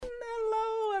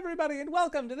everybody, and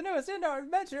welcome to the newest indoor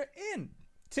adventure in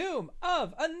Tomb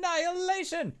of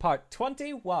Annihilation, Part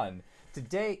 21.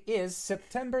 Today is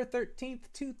September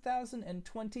 13th,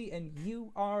 2020, and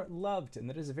you are loved. And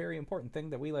that is a very important thing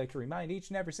that we like to remind each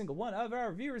and every single one of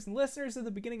our viewers and listeners at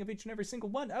the beginning of each and every single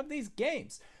one of these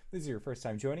games. If this is your first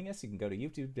time joining us, you can go to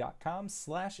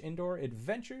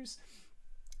youtube.com/indooradventures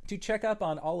to check up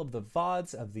on all of the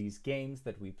VODs of these games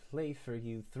that we play for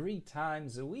you 3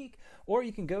 times a week, or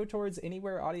you can go towards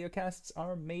anywhere audiocasts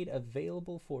are made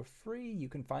available for free. You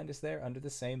can find us there under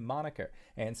the same moniker.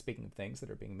 And speaking of things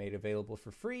that are being made available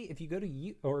for free, if you go to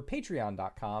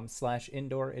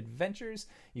patreon.com/indooradventures,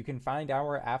 you can find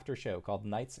our after show called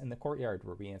Nights in the Courtyard,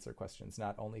 where we answer questions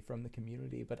not only from the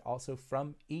community, but also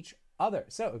from each other.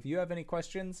 So if you have any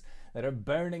questions that are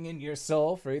burning in your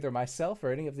soul for either myself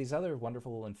or any of these other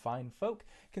wonderful and fine folk,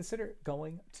 consider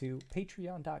going to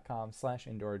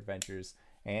patreon.com/indooradventures,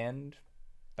 and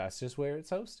that's just where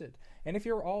it's hosted. And if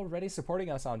you're already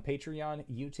supporting us on Patreon,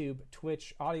 YouTube,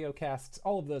 Twitch, audiocasts,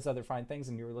 all of those other fine things,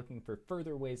 and you're looking for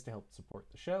further ways to help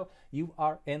support the show, you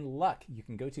are in luck. You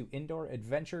can go to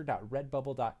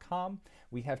indooradventure.redbubble.com.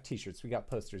 We have t-shirts, we got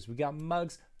posters, we got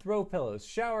mugs, throw pillows,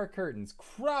 shower curtains,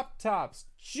 crop tops,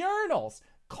 journals,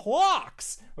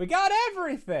 clocks. We got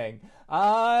everything.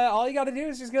 All you got to do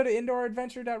is just go to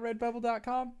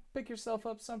indooradventure.redbubble.com, pick yourself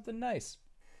up something nice.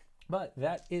 But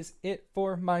that is it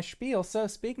for my spiel. So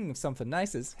speaking of something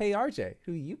nices, hey RJ,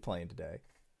 who are you playing today?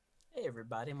 Hey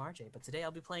everybody, I'm RJ, but today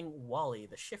I'll be playing Wally,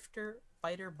 the Shifter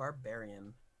Fighter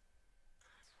Barbarian.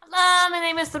 Hello, my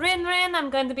name is Rinrin. I'm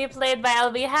going to be played by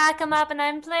LV Hackamup, and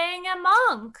I'm playing a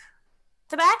monk,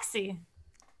 Tabaxi.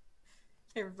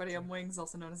 Hey everybody, I'm Wings,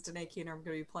 also known as Danae Keener. I'm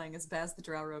going to be playing as Baz the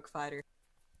Drow Rogue Fighter.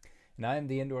 And I am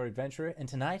the Indoor Adventurer, and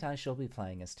tonight I shall be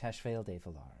playing as Teshfail de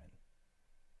Valarin,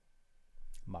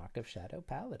 Mark of Shadow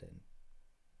Paladin.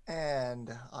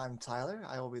 And I'm Tyler.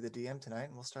 I will be the DM tonight,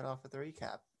 and we'll start off with a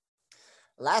recap.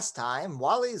 Last time,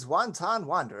 Wally's Wanton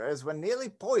Wanderers were nearly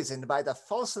poisoned by the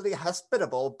falsely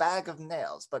hospitable Bag of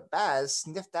Nails, but Baz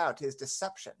sniffed out his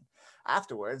deception.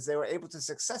 Afterwards, they were able to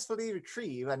successfully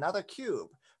retrieve another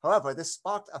cube. However, this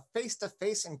sparked a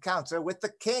face-to-face encounter with the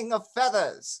King of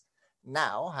Feathers.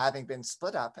 Now, having been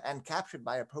split up and captured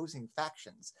by opposing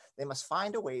factions, they must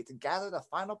find a way to gather the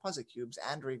final puzzle cubes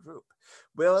and regroup.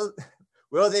 Will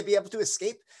they be able to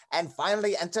escape and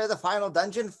finally enter the final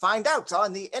dungeon? Find out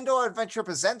on the Indoor Adventure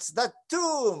Presents The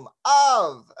Tomb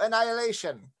of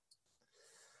Annihilation.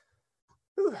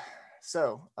 Whew.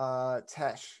 So,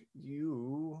 Tesh,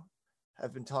 you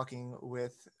have been talking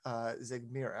with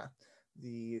Zegmira,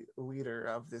 the leader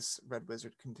of this Red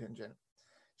Wizard contingent.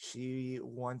 She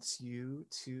wants you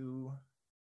to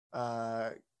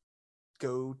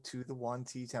go to the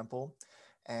Wanti Temple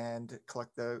and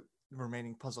collect the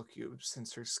remaining puzzle cubes,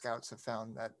 since her scouts have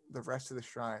found that the rest of the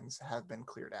shrines have been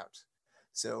cleared out.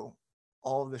 So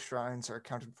all of the shrines are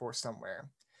accounted for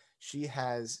somewhere. She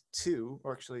has 2,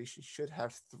 or actually she should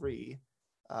have 3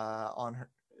 on her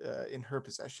in her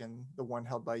possession. The one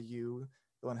held by you,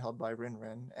 the one held by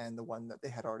Rinrin, and the one that they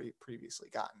had already previously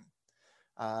gotten.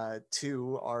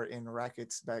 2 are in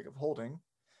Racket's bag of holding,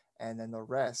 and then the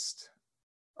rest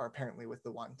are apparently with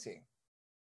the Wanti.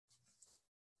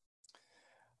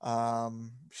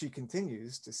 She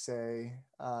continues to say,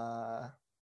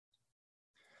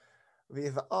 we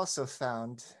have also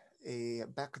found a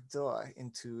back door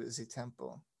into the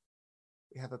temple.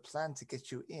 We have a plan to get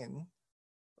you in,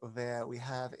 where we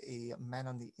have a man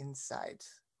on the inside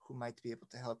who might be able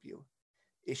to help you.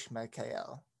 Ishmael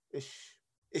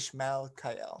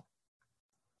Kael.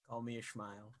 Call me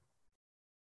Ishmael.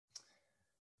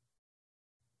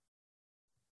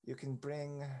 You can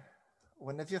bring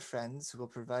one of your friends who will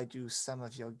provide you some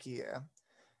of your gear,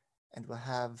 and we'll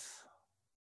have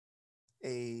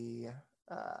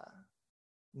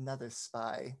another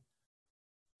spy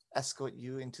escort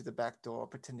you into the back door,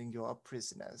 pretending you're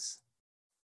prisoners.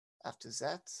 After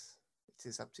that, it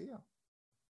is up to you.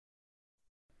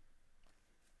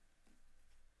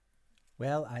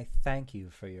 Well, I thank you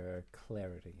for your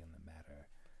clarity in the matter.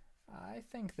 I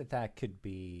think that could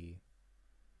be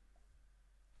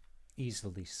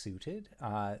easily suited.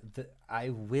 I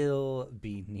will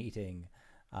be needing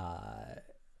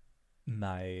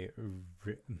my...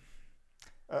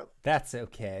 That's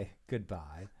okay.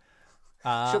 Goodbye.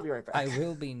 She'll be right back. I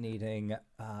will be needing...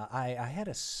 I had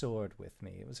a sword with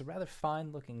me. It was a rather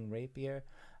fine-looking rapier.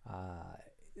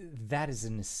 That is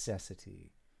a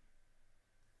necessity.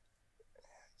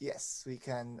 Yes, we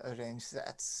can arrange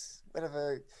that.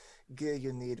 Whatever gear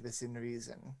you need within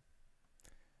reason.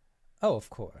 Oh,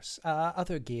 of course.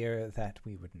 Other gear that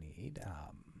we would need.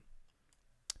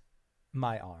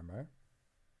 My armor.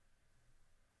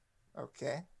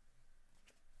 Okay.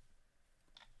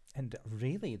 And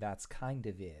really, that's kind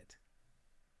of it.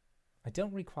 I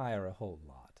don't require a whole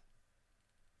lot.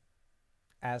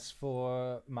 As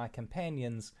for my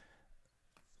companions,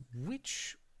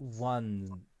 which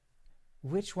ones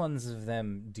of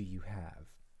them do you have?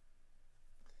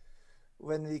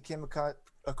 When we came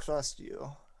across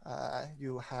you,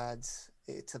 you had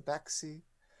a tabaxi,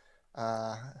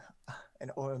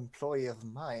 an employee of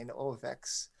mine,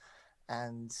 Ovex,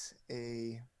 and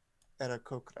a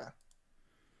Erakokra.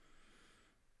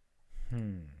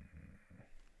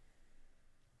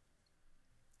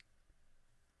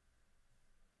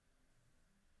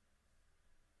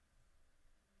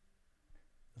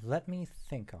 Let me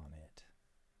think on it.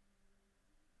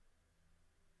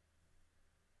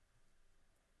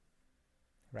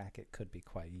 Racket could be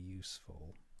quite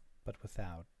useful, but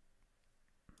without...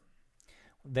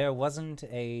 There wasn't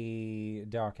a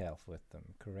dark elf with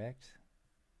them, correct?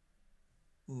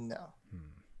 No.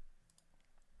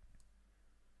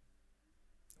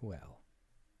 Well,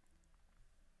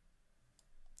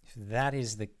 if that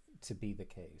is to be the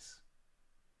case,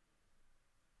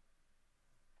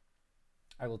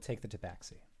 I will take the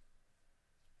tabaxi.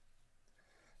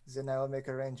 Then I will make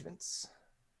arrangements.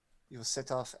 You'll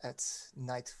set off at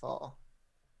nightfall.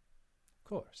 Of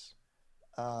course.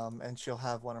 And she'll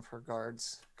have one of her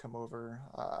guards come over,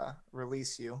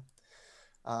 release you,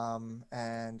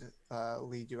 and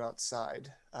lead you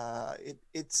outside.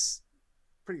 It's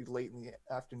pretty late in the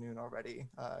afternoon already.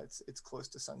 It's close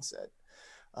to sunset.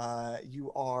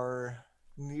 You are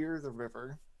near the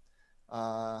river,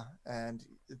 and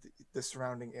the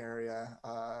surrounding area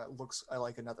looks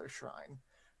like another shrine.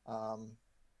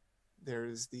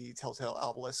 There's the telltale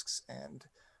obelisks, and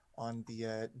on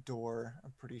the door,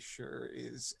 I'm pretty sure,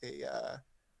 is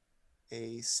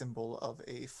a symbol of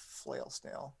a flail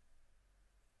snail.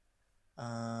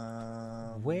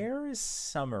 Where is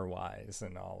Summerwise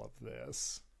in all of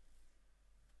this?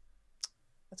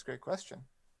 That's a great question.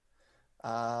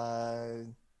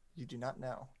 You do not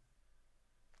know.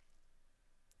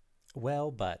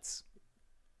 Well, Butts.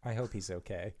 I hope he's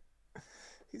okay.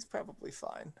 He's probably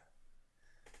fine.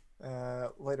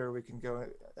 Later we can go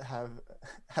have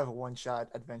a one-shot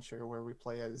adventure where we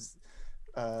play as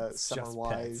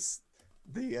Summerwise,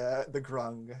 the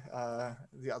Grung,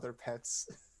 the other pets.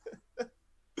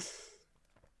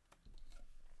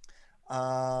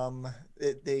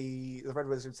 The Red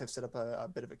Wizards have set up a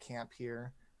bit of a camp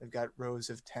here. They've got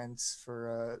rows of tents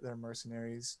for their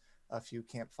mercenaries, a few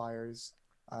campfires,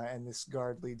 and this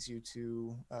guard leads you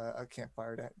to a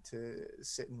campfire to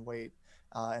sit and wait,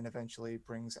 and eventually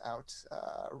brings out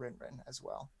Rinrin as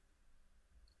well.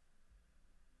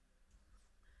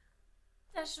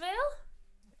 Dashvale?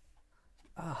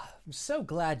 Ah, I'm so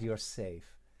glad you're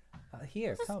safe.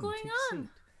 Here, What's come, going take a on? seat.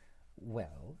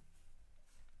 Well,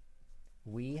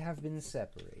 we have been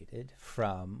separated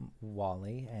from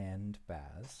Wally and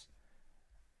Baz,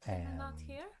 They're and not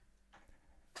here?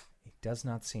 it does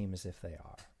not seem as if they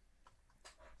are.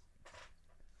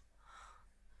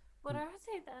 What are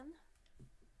they then?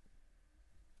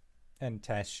 And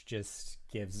Tesh just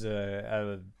gives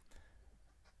a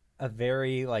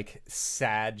very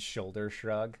sad shoulder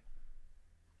shrug.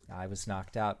 I was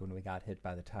knocked out when we got hit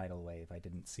by the tidal wave. I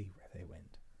didn't see where they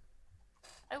went.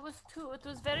 I was too. It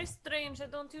was very strange. I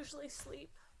don't usually sleep.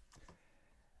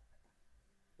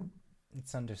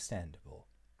 It's understandable.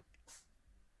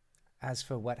 As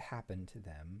for what happened to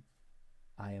them,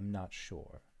 I am not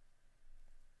sure.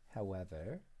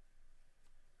 However,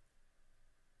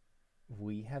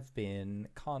 we have been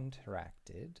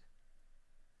contracted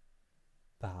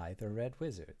by the Red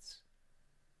Wizards.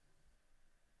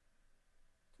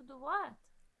 To do what?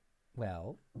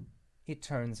 Well, it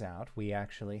turns out we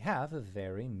actually have a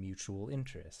very mutual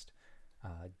interest,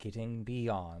 getting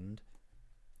beyond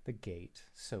the gate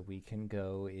so we can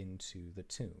go into the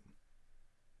tomb.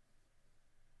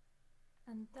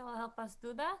 And they'll help us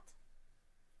do that?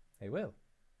 They will.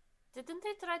 Didn't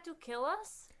they try to kill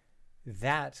us?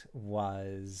 That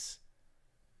was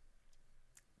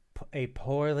a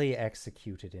poorly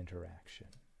executed interaction.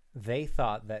 They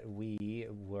thought that we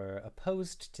were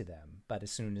opposed to them, but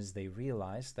as soon as they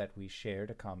realized that we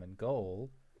shared a common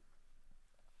goal,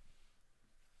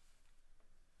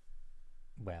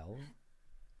 well,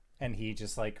 and he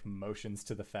just motions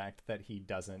to the fact that he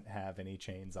doesn't have any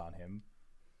chains on him.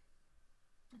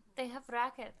 They have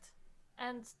Racket.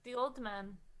 And the old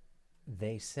man.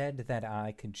 They said that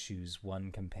I could choose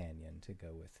one companion to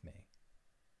go with me.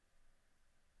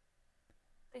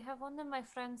 They have one of my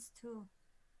friends too.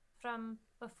 From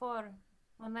before,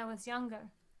 when I was younger.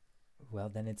 Well,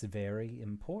 then it's very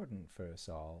important for us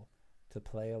all to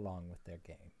play along with their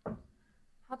game.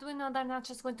 How do we know they're not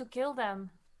just going to kill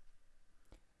them?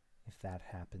 If that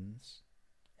happens,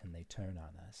 and they turn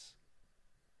on us,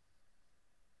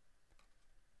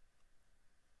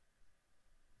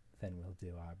 then we'll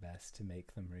do our best to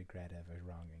make them regret ever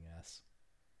wronging us.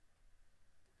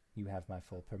 You have my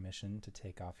full permission to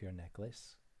take off your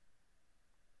necklace.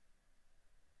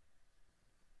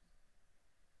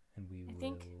 And we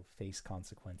will face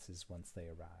consequences once they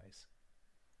arise.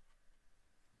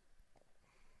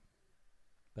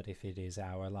 But if it is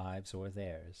our lives or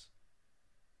theirs,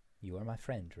 you are my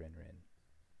friend, Rin.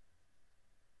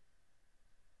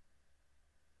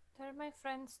 They're my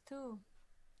friends too.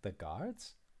 The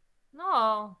guards?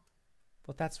 No.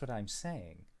 Well, that's what I'm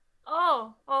saying.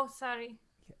 Oh, sorry.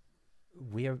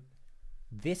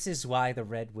 This is why the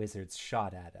Red Wizards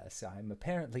shot at us. I'm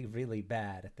apparently really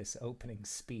bad at this opening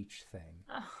speech thing.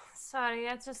 Oh, sorry,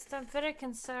 I'm very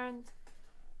concerned.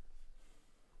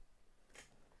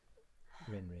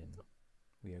 Rin,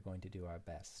 we are going to do our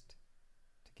best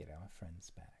to get our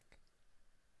friends back.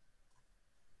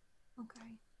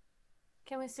 Okay.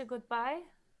 Can we say goodbye?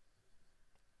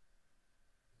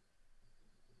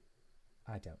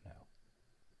 I don't know.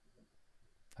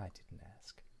 I didn't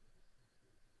ask.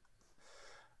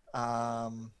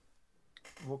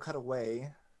 We'll cut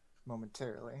away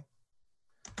momentarily.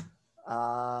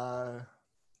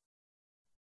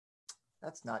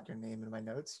 That's not your name in my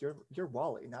notes. You're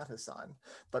Wally, not Hassan.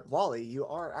 But Wally, you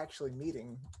are actually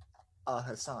meeting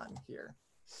Hassan here.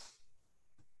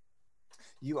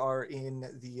 You are in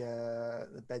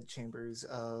the bed chambers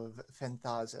of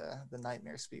Fenthaza, the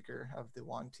nightmare speaker of the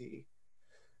Wanti.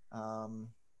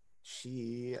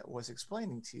 She was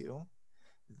explaining to you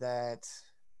that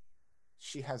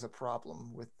she has a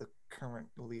problem with the current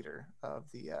leader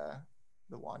of the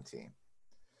Wanti,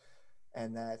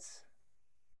 and that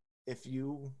if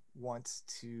you want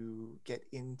to get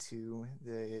into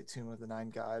the Tomb of the Nine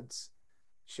Gods,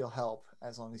 she'll help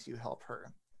as long as you help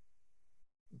her.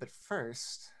 But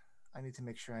first, I need to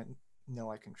make sure I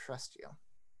know I can trust you.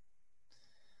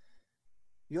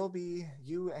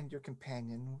 You and your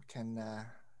companion can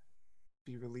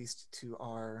be released to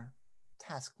our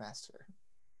taskmaster.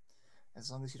 As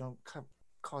long as you don't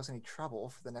cause any trouble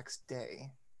for the next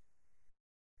day,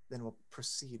 then we'll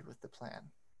proceed with the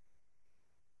plan.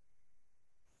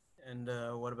 And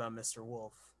what about Mr.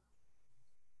 Wolf?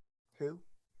 Who?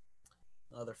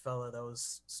 The other fella that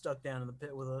was stuck down in the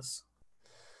pit with us.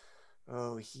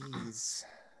 Oh, he's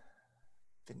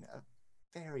been a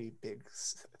very big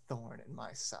thorn in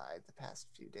my side the past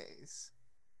few days.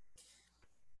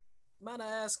 Might I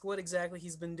ask what exactly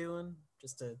he's been doing,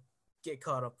 just to get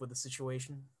caught up with the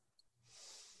situation?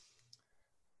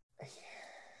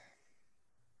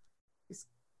 He's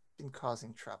been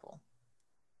causing trouble.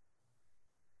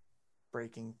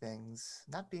 Breaking things,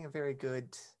 not being a very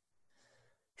good,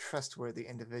 trustworthy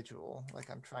individual like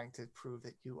I'm trying to prove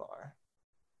that you are.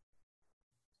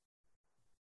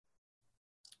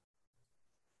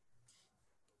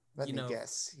 Let me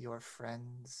guess, your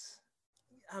friends?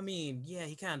 I mean, yeah,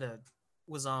 he kind of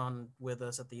was on with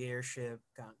us at the airship,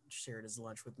 shared his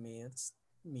lunch with me. It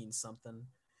means something.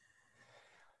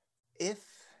 If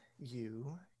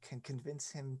you can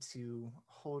convince him to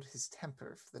hold his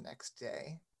temper for the next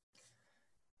day,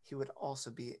 he would also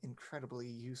be incredibly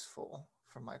useful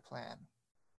for my plan.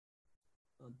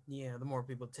 Yeah, the more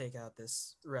people take out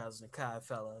this Raz Nakai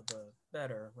fella, the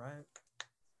better, right?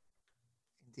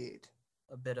 Indeed.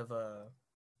 A bit of a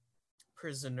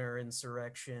prisoner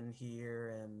insurrection here,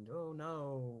 and oh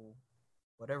no,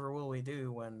 whatever will we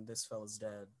do when this fella's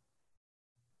dead?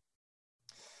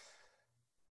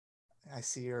 I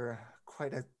see you're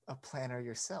quite a planner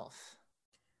yourself.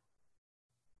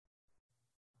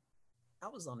 I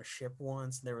was on a ship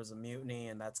once, there was a mutiny,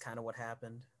 and that's kind of what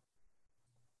happened.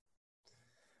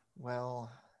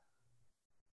 Well,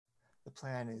 the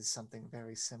plan is something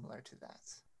very similar to that.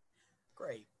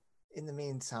 Great. In the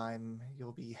meantime,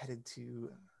 you'll be headed to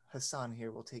Hassan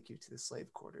here will take you to the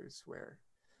slave quarters where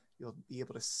you'll be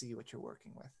able to see what you're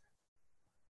working with.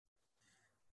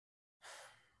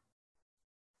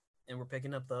 And we're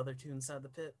picking up the other two inside the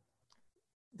pit?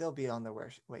 They'll be on their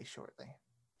way shortly.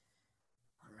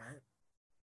 All right.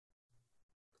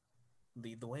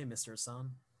 Lead the way, Mr.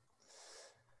 Hassan.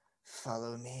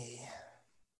 Follow me.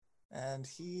 And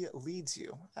he leads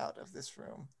you out of this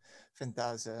room.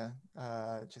 Fenthaza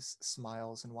just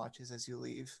smiles and watches as you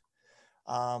leave.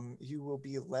 You will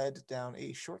be led down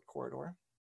a short corridor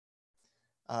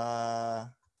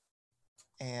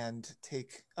and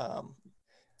take...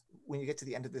 when you get to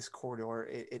the end of this corridor,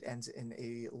 it ends in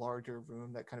a larger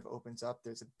room that kind of opens up.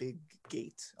 There's a big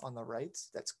gate on the right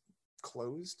that's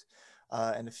closed,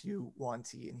 and a few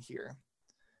Wanti in here.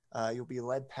 You'll be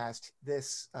led past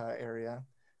this area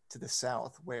to the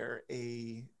south, where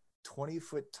a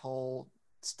 20-foot tall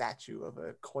statue of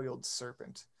a coiled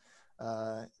serpent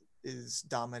is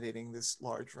dominating this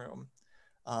large room.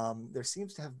 There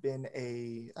seems to have been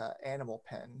a animal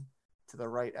pen to the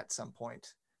right at some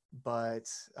point, but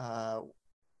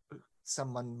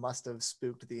someone must have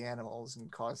spooked the animals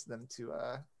and caused them to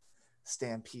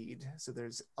stampede. So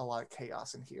there's a lot of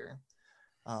chaos in here,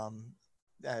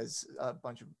 as a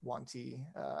bunch of Wanti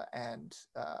and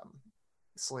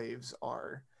slaves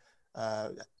are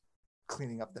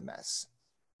cleaning up the mess.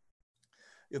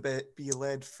 You'll be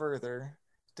led further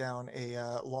down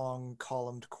a long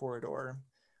columned corridor,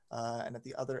 and at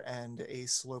the other end, a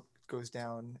slope goes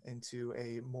down into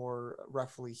a more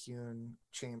roughly hewn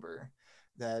chamber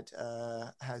that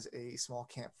has a small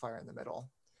campfire in the middle.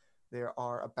 There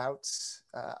are about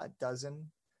a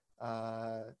dozen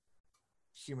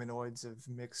humanoids of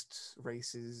mixed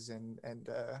races and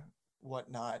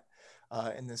whatnot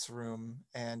in this room,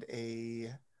 and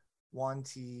a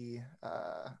Wanti,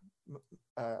 a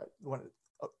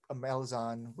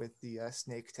Malazan with the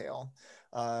snake tail,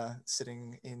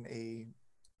 sitting in a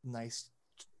nice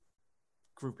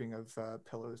grouping of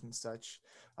pillows and such,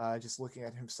 just looking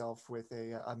at himself with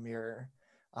a mirror,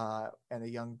 and a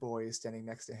young boy standing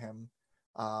next to him.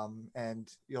 And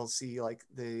you'll see like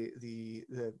the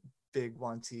big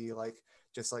Wanti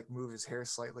just move his hair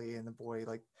slightly, and the boy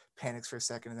panics for a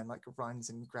second and then runs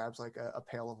and grabs a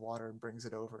pail of water and brings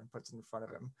it over and puts it in front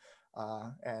of him,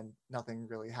 and nothing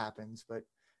really happens, but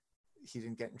he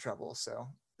didn't get in trouble, so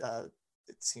that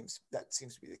seems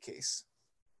to be the case.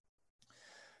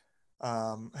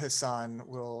 Hassan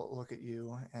will look at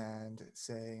you and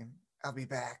say, "I'll be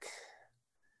back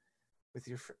with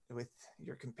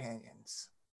your companions."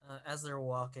 As they're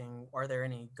walking, are there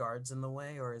any guards in the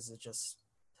way, or is it just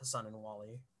Hassan and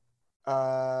Wally?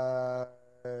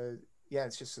 Yeah,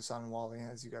 it's just Hassan and Wally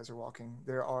as you guys are walking.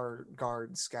 There are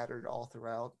guards scattered all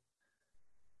throughout.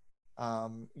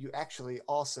 You actually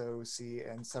also see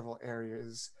in several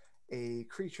areas a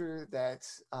creature that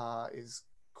is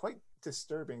quite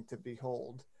disturbing to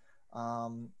behold.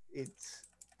 It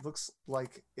looks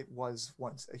like it was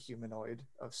once a humanoid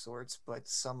of sorts, but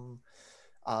some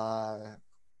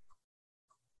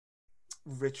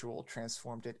ritual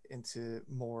transformed it into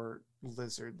more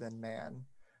lizard than man.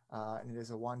 And it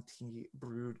is a Wanti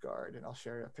brood guard, and I'll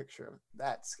share a picture of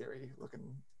that scary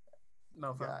looking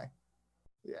guy.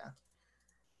 Yeah.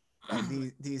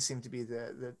 And these seem to be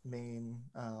the main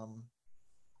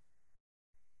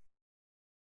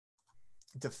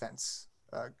defense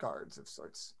guards of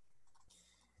sorts.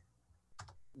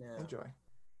 Yeah. Enjoy.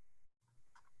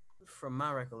 From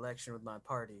my recollection with my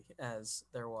party, as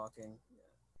they're walking,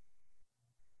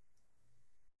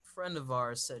 a friend of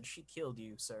ours said she killed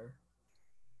you, sir.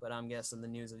 But I'm guessing the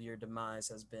news of your demise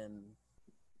has been...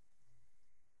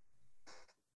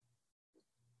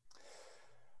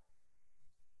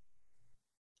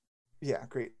 Yeah,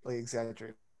 greatly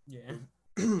exaggerated. Yeah.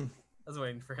 I was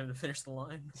waiting for him to finish the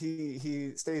line.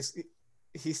 He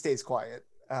stays quiet,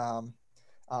 and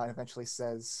eventually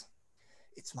says,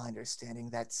 "It's my understanding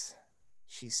that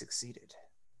she succeeded."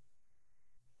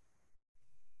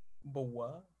 But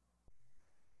what?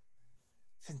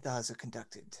 Finthaza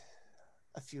conducted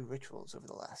a few rituals over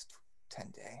the last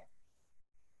 10 days.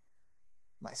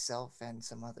 Myself and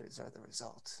some others are the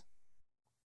result.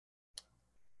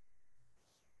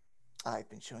 I've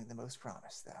been showing the most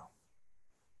promise, though.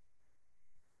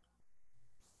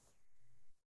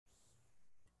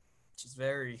 She's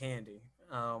very handy.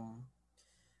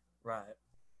 Right.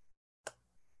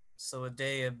 So a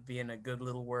day of being a good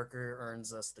little worker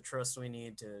earns us the trust we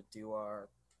need to do our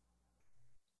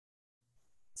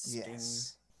sting.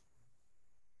 Yes.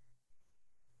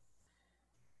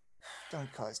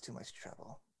 Don't cause too much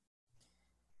trouble.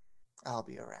 I'll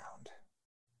be around.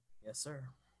 Yes, sir.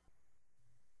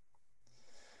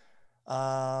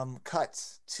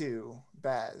 Cut to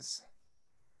Baz.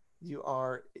 You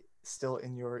are still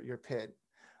in your pit.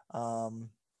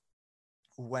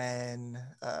 When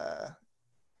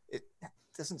it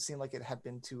doesn't seem like it had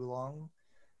been too long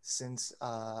since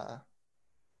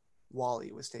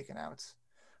Wally was taken out,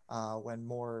 when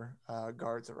more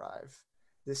guards arrive.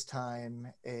 This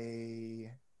time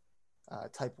a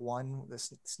type 1, the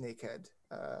snakehead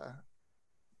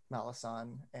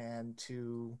Malasan, and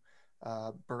two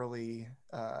burly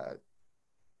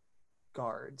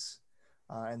guards,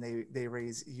 and they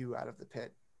raise you out of the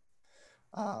pit.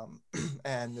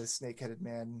 And the snake-headed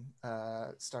man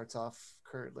starts off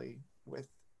curtly with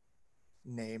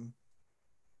name.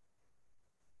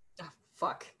 Oh,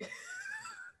 fuck.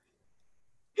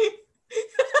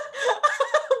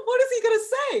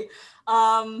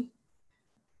 sorry.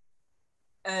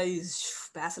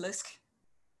 Basilisk.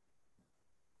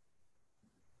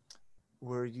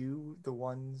 Were you the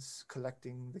ones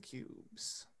collecting the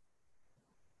cubes?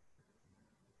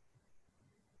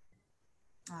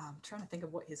 I'm trying to think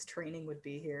of what his training would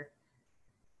be here.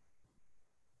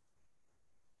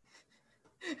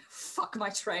 Fuck my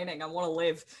training. I want to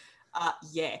live.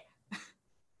 Yeah.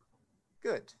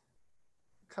 Good.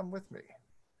 Come with me.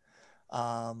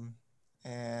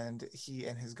 And he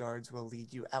and his guards will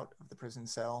lead you out of the prison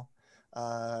cell.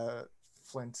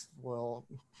 Flint will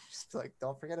just be like,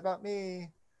 don't forget about me,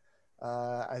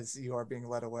 as you are being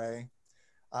led away.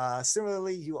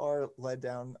 Similarly, you are led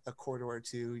down a corridor or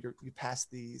two. You pass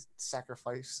the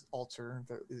sacrifice altar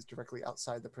that is directly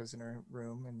outside the prisoner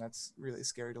room, and that's really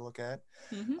scary to look at.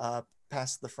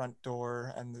 Past the front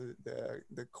door and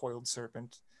the coiled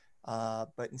serpent.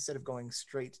 But instead of going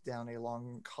straight down a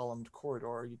long columned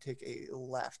corridor, you take a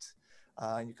left,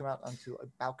 and you come out onto a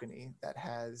balcony that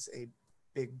has a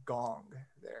big gong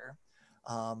there.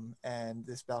 And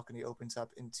this balcony opens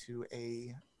up into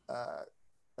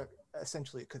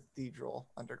essentially a cathedral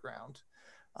underground.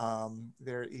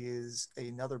 There is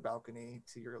another balcony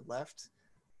to your left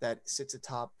that sits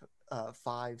atop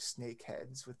 5 snake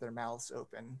heads with their mouths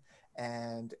open,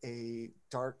 and a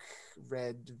dark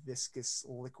red viscous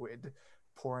liquid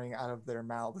pouring out of their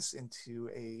mouths into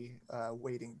a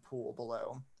waiting pool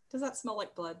below. Does that smell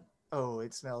like blood? Oh,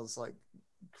 it smells like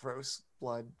gross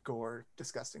blood, gore,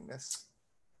 disgustingness.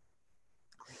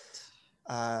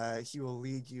 He will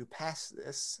lead you past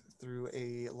this through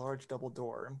a large double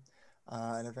door,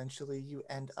 and eventually you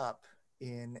end up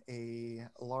in a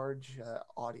large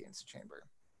audience chamber.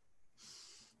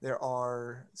 There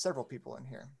are several people in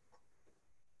here.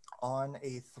 On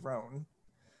a throne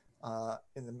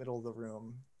in the middle of the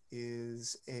room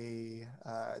is a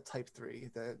type 3,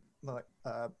 the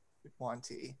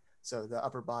Yuan-ti, so the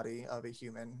upper body of a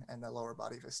human and the lower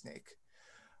body of a snake.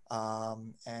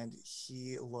 And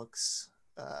he looks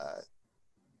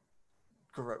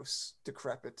gross,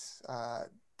 decrepit,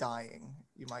 dying,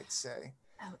 you might say.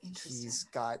 Oh, interesting. He's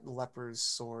got leper's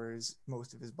sores,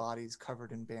 most of his body's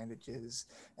covered in bandages,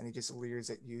 and he just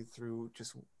leers at you through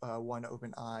just one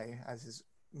open eye as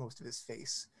most of his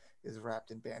face is wrapped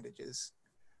in bandages.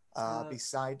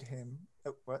 Beside him,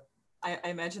 what? I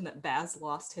imagine that Baz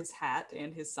lost his hat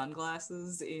and his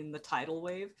sunglasses in the tidal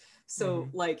wave. So,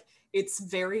 like, it's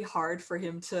very hard for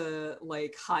him to,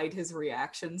 like, hide his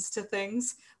reactions to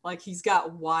things. Like, he's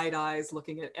got wide eyes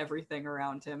looking at everything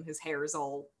around him. His hair is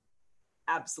all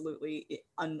absolutely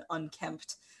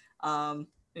unkempt. And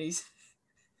he's...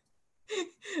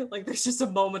 like, there's just a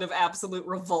moment of absolute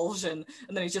revulsion.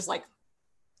 And then he's just like...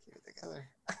 Get it together.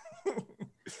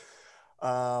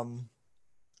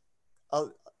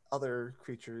 Other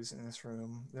creatures in this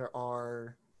room. There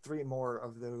are 3 more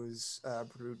of those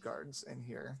brood guards in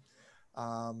here.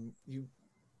 You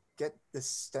get the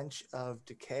stench of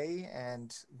decay,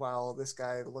 and while this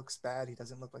guy looks bad, he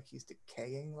doesn't look like he's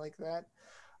decaying like that.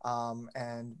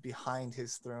 And behind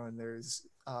his throne, there's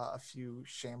a few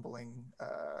shambling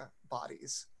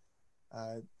bodies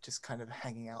just kind of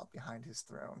hanging out behind his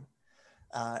throne.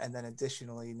 And then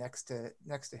additionally, next to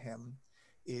him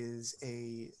is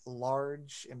a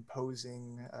large,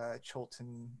 imposing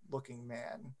Cholton-looking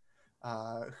man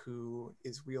who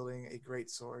is wielding a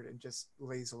greatsword and just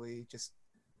lazily just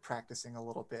practicing a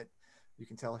little bit. You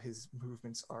can tell his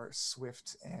movements are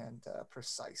swift and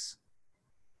precise.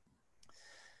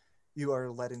 You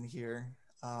are led in here,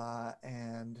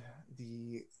 and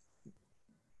the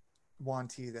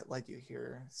Yuan-ti that led you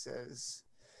here says,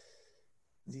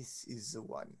 "This is the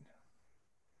one."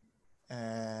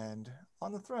 And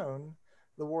on the throne,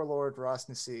 the warlord Ras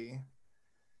Nasi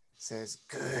says,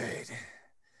 "Good,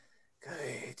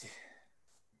 good."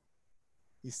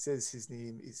 He says his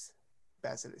name is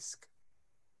Basilisk.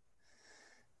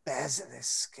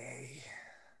 Basilisk, eh?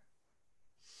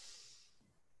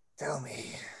 Tell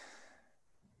me,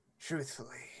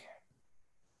 truthfully,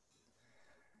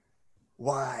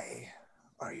 why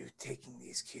are you taking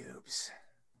these cubes?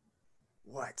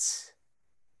 What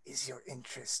is your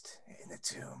interest in the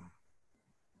tomb?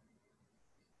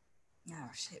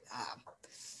 Oh shit.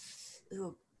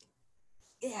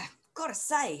 Yeah, gotta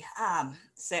say,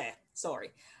 sir,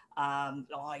 sorry.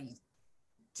 I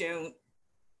don't.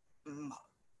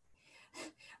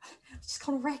 Just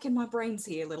kind of racking my brains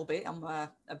here a little bit. I'm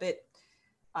a bit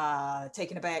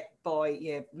taken aback by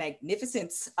your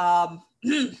magnificence.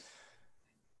 You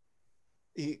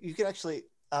can actually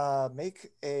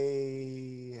make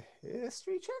a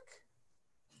history check.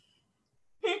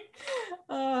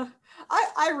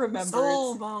 I remember.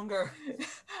 Soulmonger.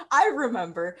 I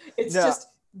remember. It's No, just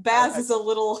Baz is a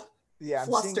little Yeah, I'm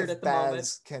seeing flustered if at the moment.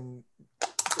 Baz can,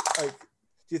 like,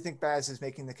 do you think Baz is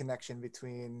making the connection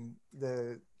between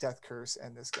the death curse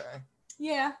and this guy?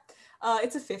 Yeah,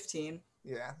 it's a 15.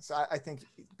 Yeah, so I think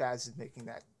Baz is making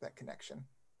that connection.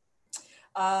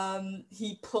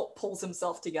 He pulls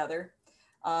himself together,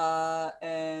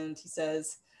 and he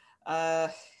says,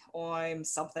 "I'm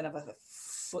something of a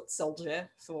foot soldier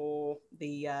for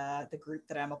the group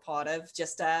that I'm a part of.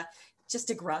 Just a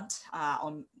grunt.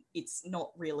 It's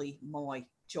not really my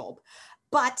job,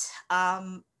 but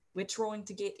we're trying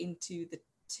to get into the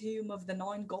Tomb of the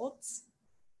Nine Gods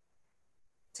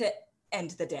to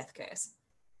end the death curse.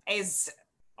 As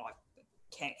I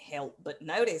can't help but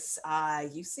notice,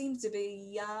 you seem to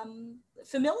be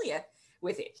familiar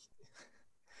with it."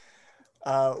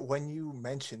 When you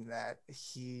mention that,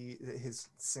 his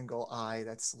single eye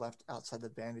that's left outside the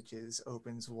bandages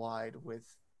opens wide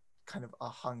with kind of a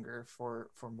hunger for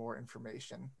more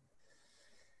information.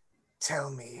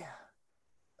 Tell me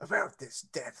about this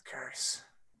death curse.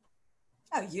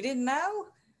 Oh, you didn't know?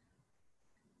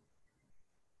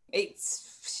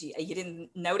 You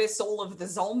didn't notice all of the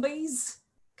zombies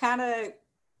kind of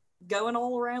going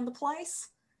all around the place?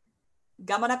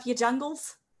 Gumming up your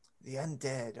jungles? The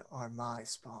undead are my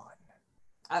spawn.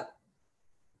 Oh.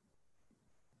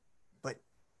 But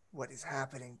what is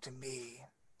happening to me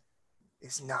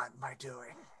is not my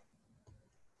doing.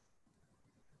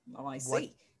 Oh, I see. What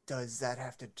does that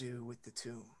have to do with the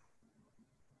tomb?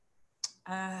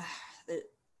 The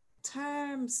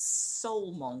term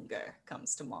soulmonger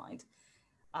comes to mind.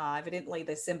 Evidently,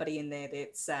 there's somebody in there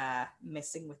that's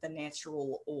messing with the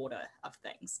natural order of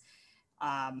things.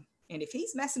 And if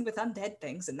he's messing with undead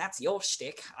things, and that's your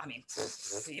shtick, I mean,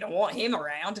 you don't want him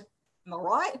around. Am I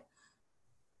right?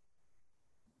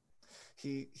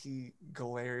 He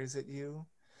glares at you,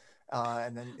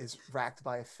 and then is racked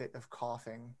by a fit of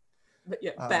coughing. But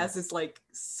yeah, Baz is like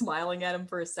smiling at him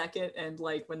for a second, and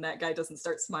like when that guy doesn't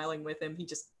start smiling with him, he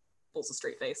just pulls a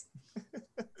straight face.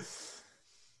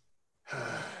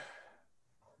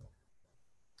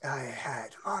 I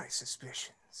had my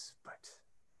suspicions, but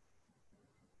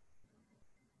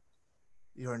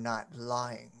you're not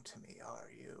lying to me, are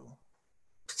you?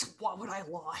 Why would I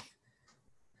lie?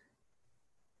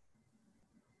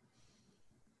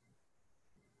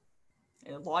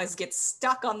 And lies get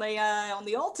stuck on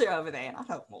the altar over there, and I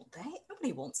don't want that.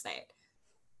 Nobody wants that.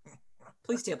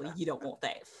 Please tell me you don't want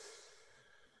that.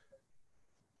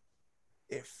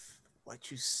 If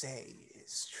what you say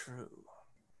is true,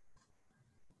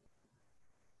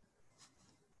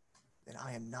 then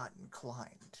I am not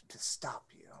inclined to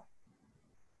stop you.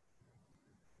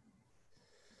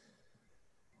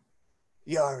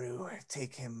 Yaru,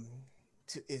 take him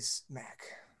to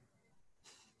Ismak.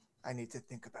 I need to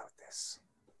think about this.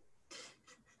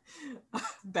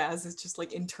 Baz is just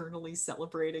like internally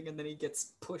celebrating, and then he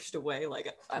gets pushed away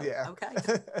like, oh, Yeah. okay.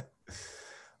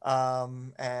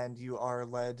 And you are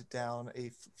led down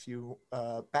a few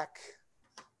back.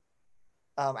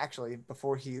 Actually,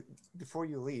 before you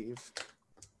leave,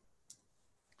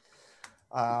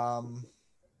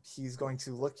 he's going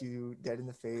to look you dead in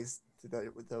the face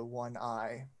with the one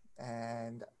eye,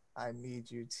 and I need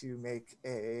you to make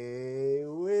a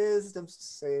wisdom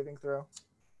saving throw.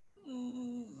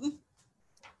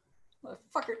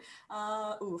 Motherfucker.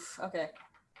 Oof. Okay.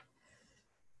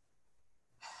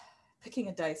 Picking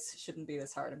a dice shouldn't be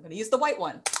this hard. I'm going to use the white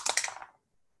one.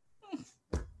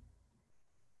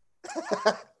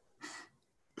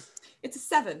 It's a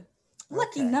 7.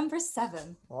 Lucky Okay. number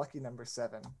 7. Lucky number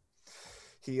 7.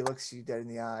 He looks you dead in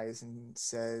the eyes and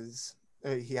says,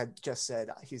 he had just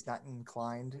said he's not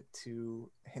inclined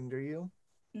to hinder you.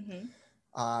 Mm-hmm.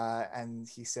 And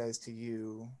he says to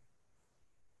you,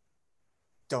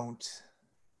 don't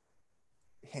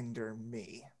hinder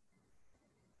me,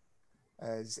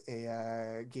 as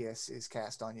a Geas is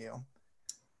cast on you.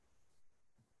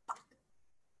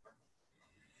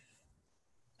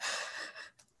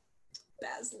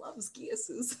 Baz loves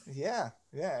Geases. Yeah,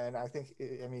 and I think,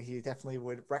 he definitely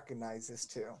would recognize this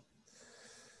too.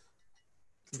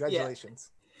 Congratulations.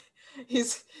 Yeah.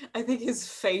 I think his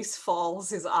face falls,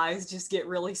 his eyes just get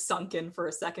really sunken for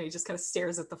a second. He just kind of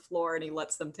stares at the floor, and he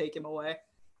lets them take him away.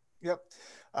 Yep.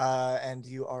 And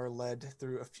you are led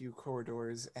through a few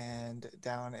corridors and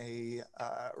down a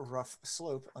rough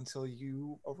slope until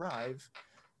you arrive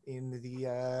in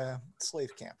the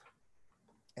slave camp.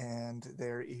 And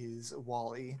there is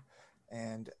Wally.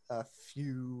 And a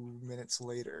few minutes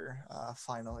later,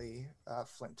 finally,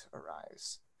 Flint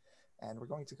arrives. And we're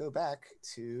going to go back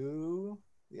to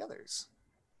the others.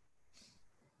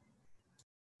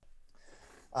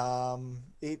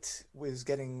 It was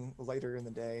getting later in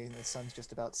the day, and the sun's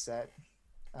just about set.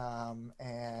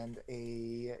 And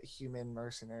a human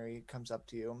mercenary comes up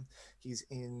to you. He's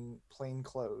in plain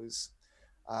clothes,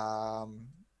 and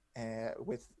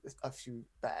with a few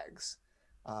bags.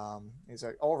 He's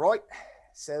like, "All right,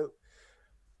 so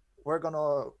I'm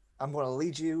gonna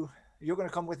lead you. You're gonna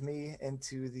come with me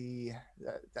into the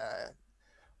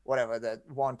whatever the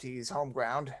Wanties home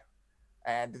ground,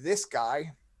 and this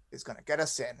guy is gonna get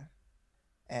us in."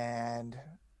 And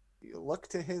you look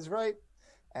to his right,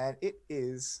 and it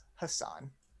is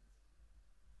Hassan.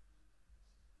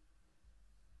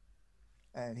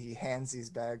 And he hands these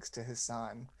bags to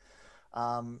Hassan.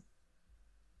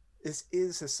 This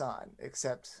is Hassan,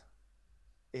 except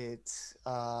it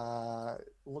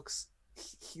looks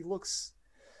he looks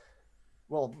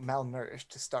well malnourished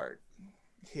to start.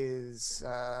 His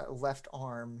left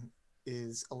arm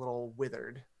is a little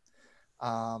withered,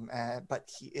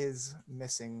 but he is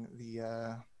missing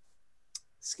the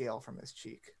scale from his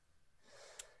cheek.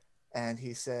 And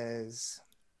he says,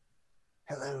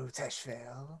 "Hello,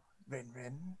 Teshvale,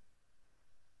 Rin.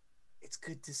 It's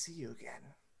good to see you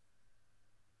again."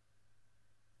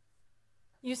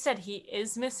 You said he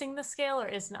is missing the scale or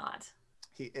is not?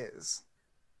 He is.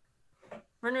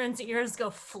 Rinrin's ears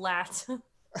go flat.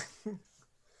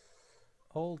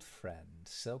 Old friend,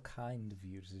 so kind of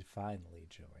you to finally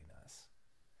join us.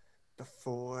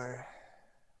 Before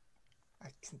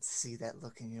I can see that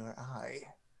look in your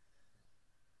eye,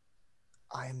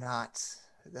 I'm not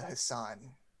the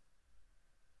Hassan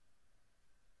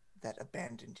that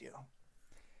abandoned you.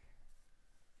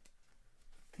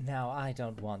 Now, I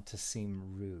don't want to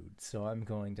seem rude, so I'm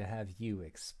going to have you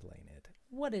explain it.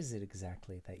 What is it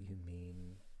exactly that you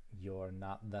mean you're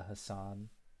not the Hassan?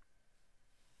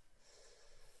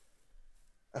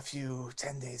 A few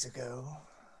 10 days ago,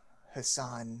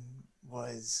 Hassan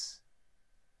was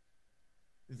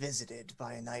visited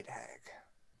by a night hag.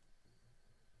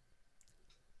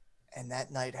 And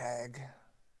that night hag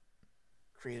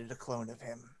created a clone of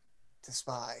him to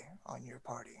spy on your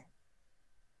party.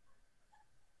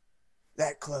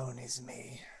 That clone is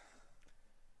me.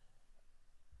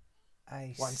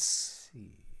 I Once-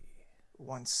 see.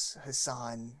 Once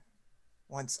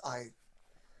I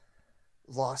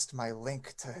lost my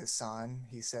link to Hassan,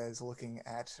 he says, looking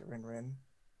at Rin,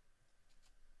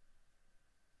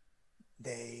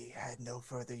 they had no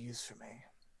further use for me.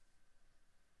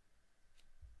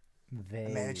 I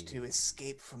managed to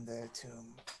escape from their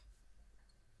tomb,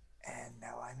 and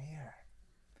now I'm here.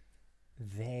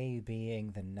 They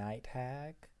being the night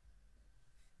hag?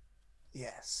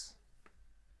 Yes.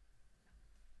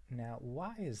 Now,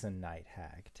 why is the night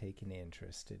hag taking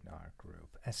interest in our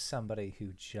group? As somebody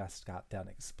who just got done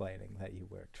explaining that you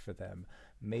worked for them,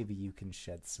 maybe you can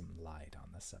shed some light on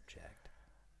the subject.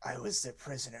 I was their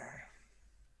prisoner.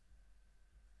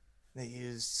 They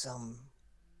used some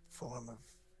form of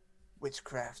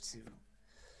witchcraft to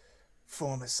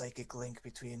form a psychic link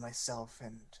between myself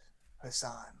and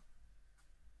Hassan.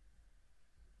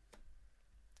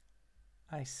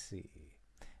 I see.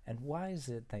 And why is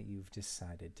it that you've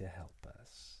decided to help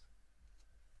us?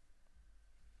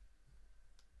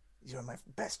 You're my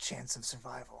best chance of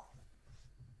survival.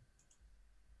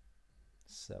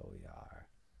 So we are.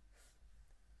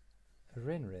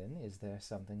 Rin, is there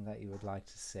something that you would like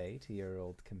to say to your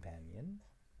old companion?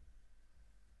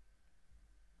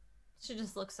 She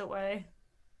just looks away.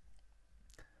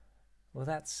 Well,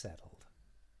 that's settled.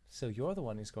 So you're the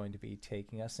one who's going to be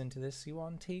taking us into this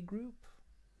Yuan-Ti group?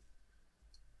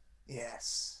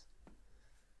 Yes.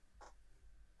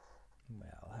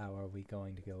 Well, how are we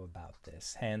going to go about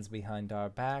this? Hands behind our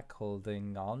back,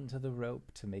 holding on to the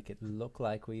rope to make it look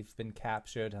like we've been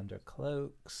captured under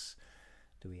cloaks?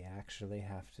 Do we actually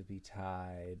have to be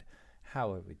tied?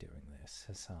 How are we doing this,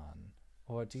 Hassan?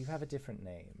 Or do you have a different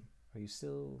name? Are you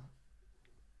still...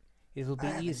 It'll be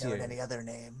I haven't easier. known any other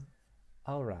name.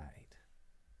 All right.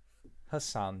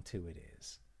 Hassan 2 it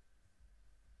is.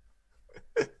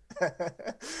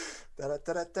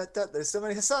 There's so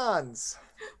many Hassans.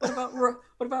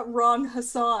 What about wrong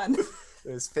Hassan?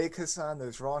 There's fake Hassan,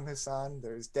 there's wrong Hassan,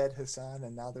 there's dead Hassan,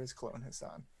 and now there's clone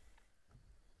Hassan.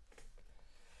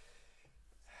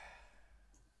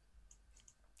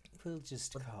 We'll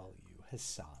just call you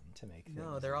Hassan to make things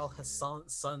No, they're all easier. Hassan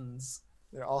sons.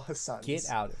 They're all Hassans. Get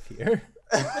out of here.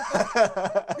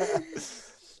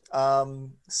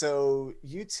 So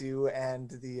you two and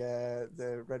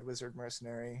the Red Wizard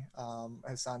mercenary,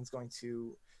 Hassan's going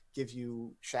to give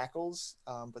you shackles,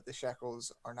 but the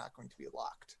shackles are not going to be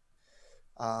locked.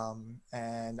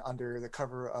 And under the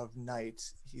cover of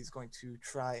night, he's going to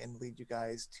try and lead you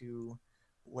guys to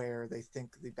where they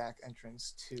think the back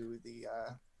entrance to the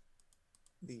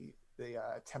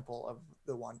temple of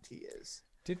the Wanti is.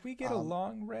 Did we get a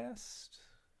long rest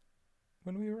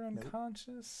when we were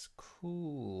unconscious?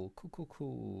 Cool.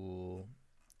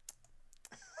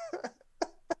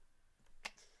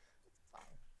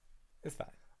 It's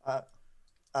fine.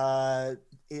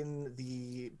 In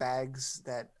the bags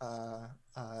that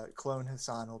Clone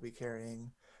Hassan will be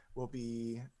carrying will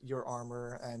be your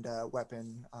armor and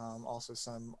weapon, also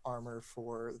some armor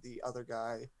for the other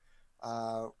guy.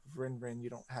 Rin, you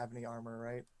don't have any armor,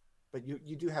 right? But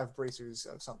you do have bracers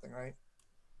of something, right?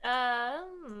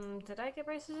 Did I get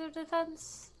braces of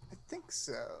defense? I think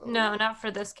so. No, not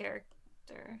for this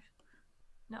character.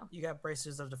 No. You got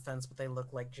bracers of defense, but they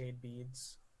look like jade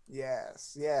beads.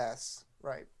 Yes,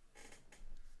 right.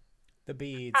 The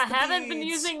beads. I haven't been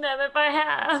using them if I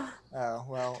have. Oh,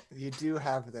 well, you do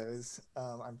have those,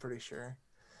 I'm pretty sure.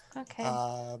 Okay.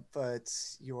 But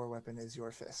your weapon is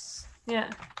your fists. Yeah.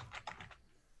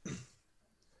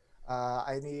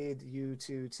 I need you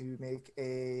to make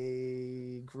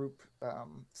a group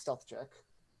stealth check.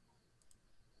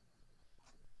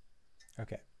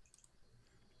 Okay.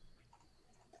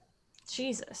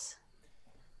 Jesus.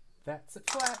 That's a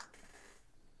flat.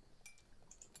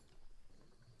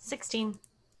 16.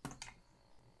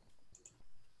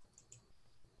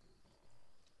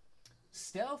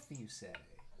 Stealth, you say?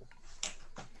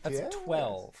 That's Yeah. a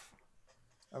 12.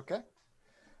 Okay.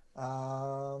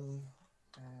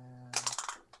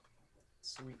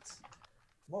 Sweet.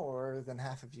 More than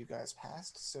half of you guys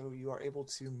passed, so you are able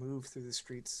to move through the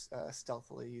streets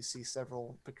stealthily. You see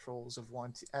several patrols of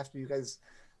Wanti. After you guys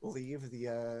leave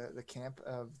the camp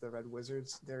of the Red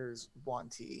Wizards, there's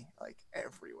Wanti like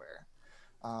everywhere,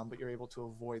 but you're able to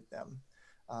avoid them.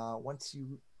 Once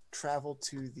you travel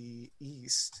to the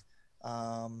east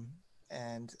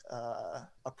and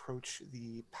approach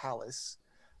the palace,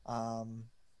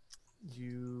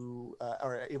 you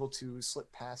are able to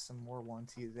slip past some more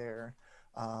Wanti there,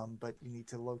 but you need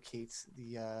to locate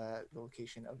the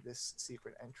location of this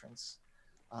secret entrance.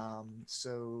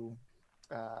 So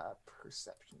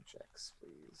perception checks,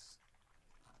 please.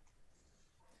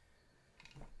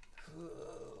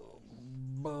 Oh,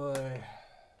 boy.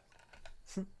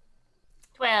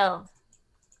 12.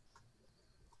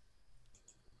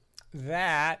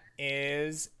 That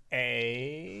is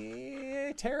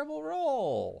a terrible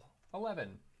roll.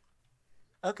 11.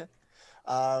 Okay.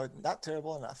 Not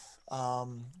terrible enough.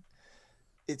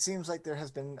 It seems like there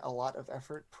has been a lot of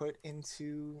effort put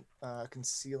into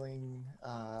concealing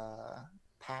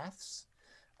paths,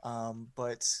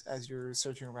 but as you're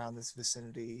searching around this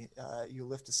vicinity, you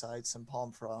lift aside some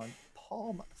palm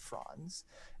fronds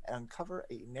and uncover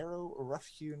a narrow,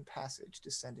 rough-hewn passage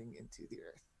descending into the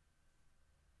earth.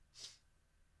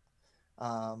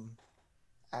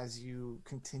 As you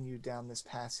continue down this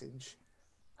passage,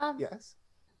 yes?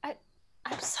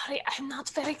 I'm sorry, I'm not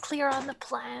very clear on the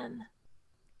plan.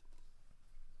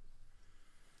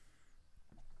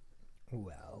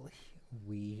 Well,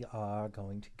 we are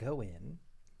going to go in,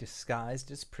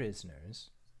 disguised as prisoners,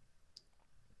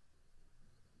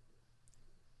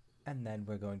 and then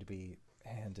we're going to be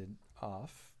handed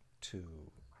off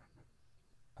to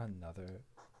another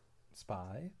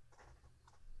spy,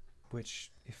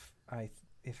 which, if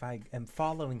I am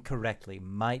following correctly,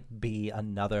 might be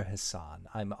another Hassan.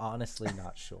 I'm honestly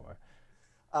not sure.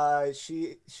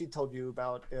 She told you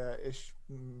about gosh.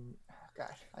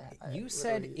 You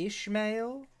said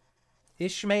Ishmael?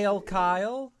 Ishmael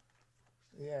Kyle?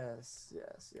 Yes.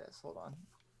 Hold on.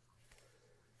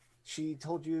 She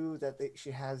told you that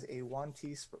she has a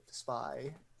Wanti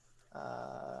spy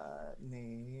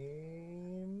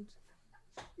named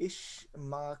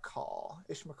Ishmael.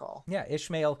 Yeah,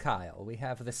 Ishmael Kyle. We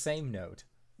have the same note.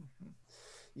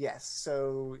 Yes,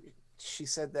 so she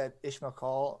said that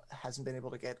Ishmael hasn't been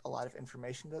able to get a lot of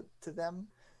information to them,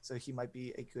 so he might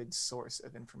be a good source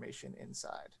of information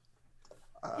inside.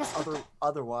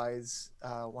 Otherwise,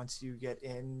 once you get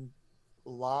in,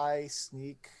 lie,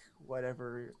 sneak,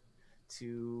 whatever,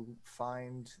 to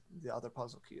find the other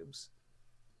puzzle cubes.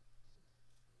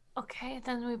 Okay,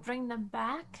 then we bring them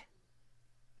back?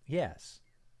 Yes.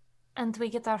 And we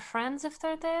get our friends if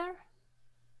they're there?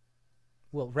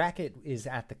 Well, Racket is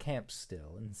at the camp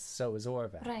still, and so is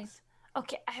Orvax. Right.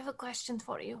 Okay, I have a question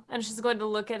for you. And she's going to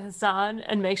look at Hassan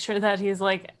and make sure that he's,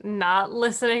 like, not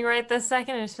listening right this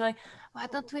second. And she's like, why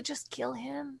don't we just kill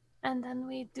him? And then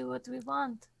we do what we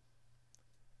want.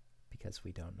 Because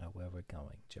we don't know where we're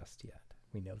going just yet.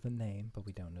 We know the name, but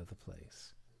we don't know the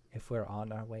place. If we're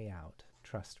on our way out,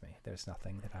 trust me, there's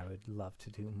nothing that I would love to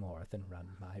do more than run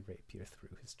my rapier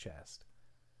through his chest.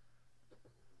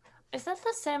 Is that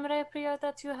the same rapier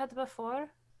that you had before?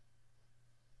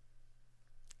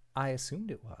 I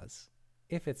assumed it was.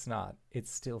 If it's not,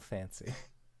 it's still fancy.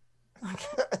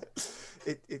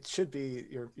 It should be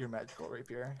your magical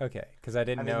rapier. Okay, because I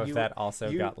didn't I mean, know if you- that also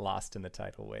you- got lost in the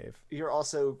tidal wave. You're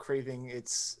also craving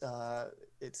its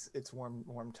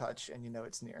warm touch, and you know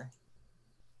it's near.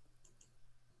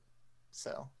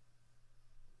 So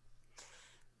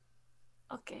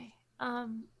Okay.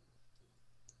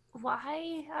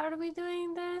 Why are we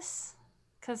doing this?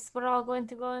 Because we're all going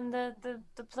to go in the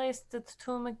place, the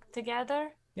tomb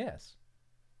together? Yes,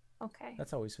 Okay.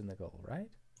 that's always been the goal, right?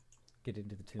 Get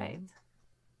into the tomb. Right.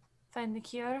 Find the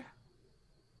cure.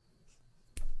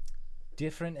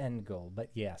 Different end goal, but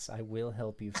yes, I will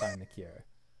help you find the cure.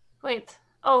 Wait.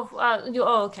 Oh,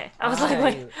 okay. I was like,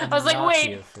 wait. am I was like, not wait.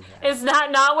 here for that. Is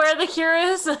that not where the cure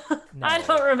is? I No.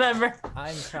 don't remember.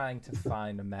 I'm trying to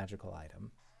find a magical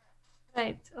item.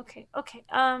 Right. Okay. Okay.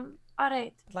 All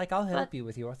right. Like, I'll help But- you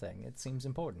with your thing. It seems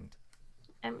important.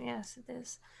 Yes, it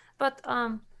is. But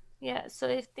yeah. So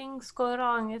if things go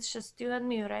wrong, it's just you and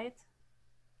me, right?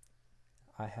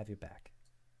 I have your back.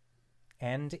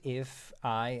 And if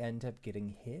I end up getting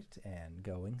hit and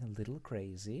going a little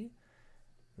crazy,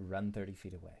 run 30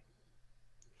 feet away.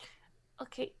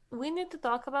 Okay, we need to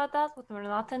talk about that when we're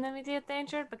not in immediate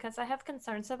danger because I have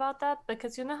concerns about that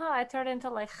because you know how I turned into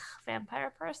like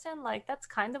vampire person? Like that's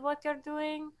kind of what you're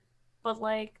doing, but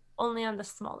like only on the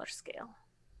smaller scale.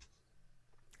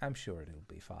 I'm sure it'll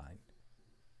be fine.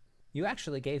 You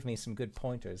actually gave me some good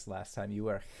pointers last time you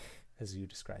were, as you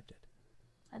described it.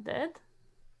 I did.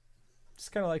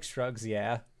 Just kind of like shrugs,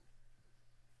 yeah.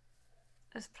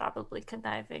 It's probably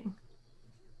conniving.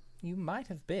 You might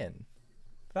have been,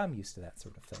 but I'm used to that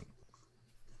sort of thing.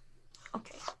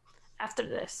 Okay, after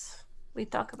this, we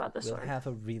talk about the We'll sword. have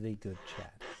a really good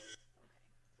chat.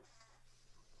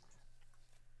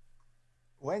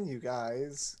 when you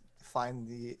guys find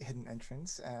the hidden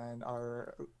entrance and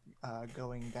are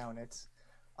going down it,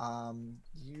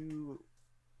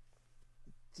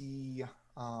 the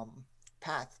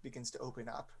path begins to open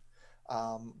up.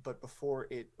 But before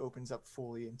it opens up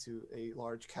fully into a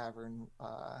large cavern,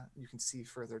 you can see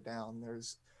further down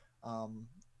there's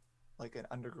like an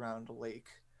underground lake.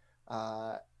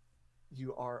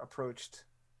 You are approached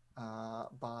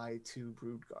by two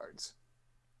brood guards.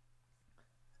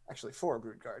 Actually, four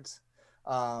brood guards.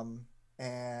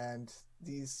 And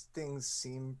these things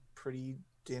seem pretty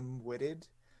dim-witted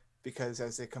because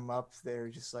as they come up, they're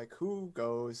just like, who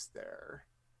goes there?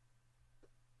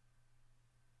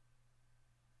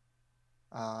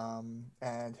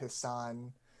 And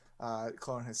Hassan,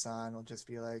 Clone Hassan, will just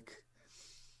be like,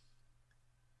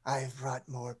 I've brought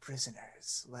more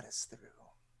prisoners. Let us through.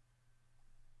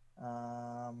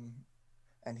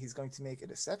 And he's going to make a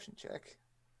deception check.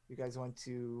 You guys want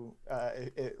to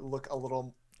it look a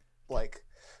little like,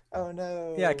 oh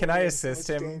no. Yeah, can I there's so assist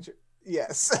much him? danger."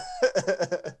 Yes.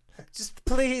 Just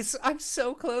please, I'm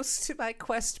so close to my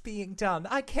quest being done.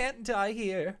 I can't die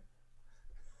here.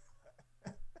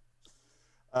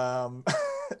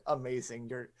 Amazing.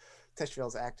 Your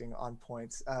Testrel's acting on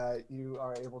point. You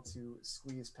are able to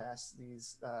squeeze past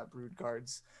these brood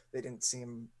guards. They didn't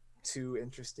seem too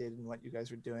interested in what you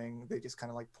guys were doing. They just kind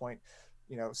of like point,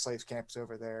 slave camps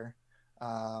over there.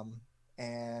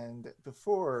 And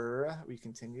before we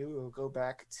continue, we'll go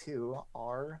back to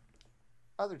our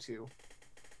other two.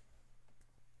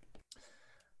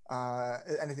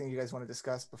 Anything you guys want to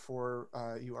discuss before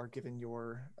you are given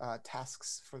your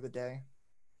tasks for the day?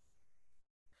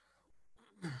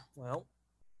 Well,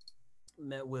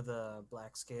 met with a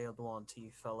black scaled one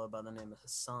teeth fella by the name of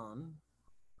Hassan.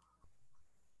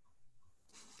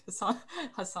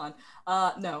 Hassan.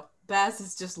 No, Baz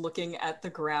is just looking at the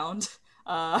ground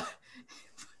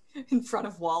in front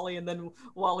of Wally, and then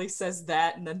Wally says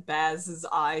that, and then Baz's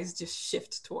eyes just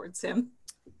shift towards him.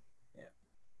 Yeah.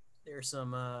 There's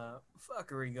some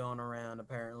fuckery going around,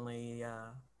 apparently.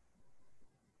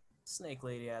 Snake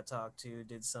lady I talked to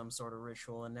did some sort of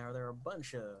ritual, and now there are a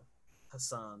bunch of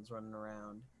Hassans running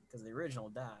around because the original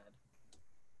died.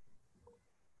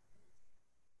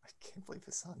 I can't believe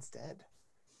Hassan's dead.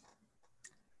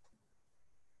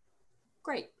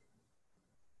 Great.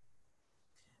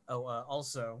 Oh,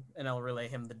 also, and I'll relay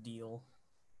him the deal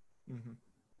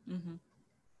Mm-hmm. Mm-hmm.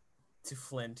 to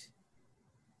Flint.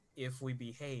 If we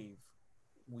behave,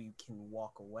 we can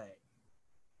walk away.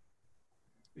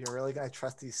 You're really gonna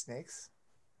trust these snakes?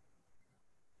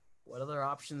 What other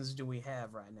options do we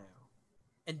have right now?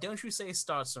 And don't you say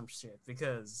start some shit,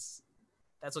 because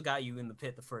that's what got you in the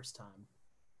pit the first time.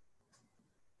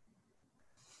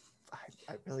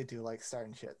 I really do like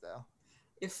starting shit though.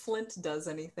 If Flint does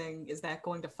anything, is that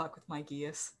going to fuck with my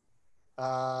Geas?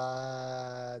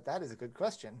 That is a good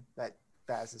question that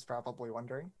Baz is probably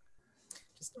wondering.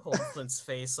 Just hold Flint's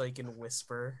face like and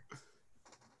whisper.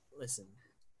 Listen,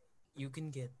 you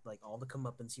can get like all the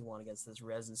comeuppance you want against this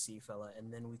residency fella,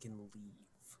 and then we can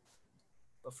leave.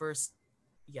 But first,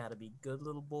 you gotta be good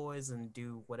little boys and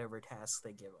do whatever tasks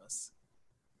they give us.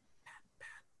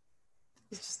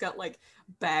 He's just got like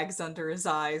bags under his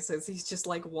eyes as he's just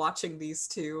like watching these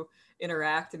two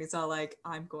interact, and he's all like,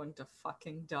 I'm going to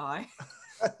fucking die.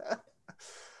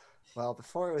 Well,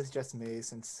 before it was just me,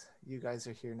 since you guys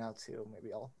are here now too,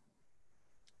 maybe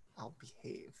I'll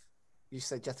behave. You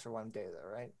said just for one day though,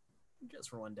 right? Just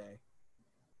for one day.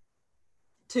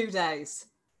 2 days.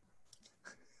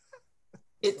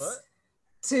 It's What?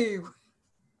 2.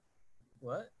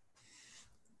 What?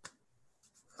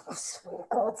 Oh, sweet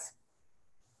God.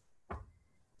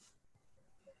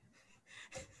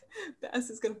 Baz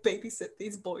is gonna babysit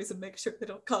these boys and make sure they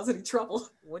don't cause any trouble.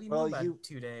 What do you Well, mean by you-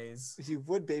 2 days? You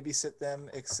would babysit them,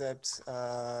 except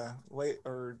late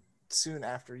or soon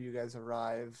after you guys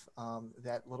arrive,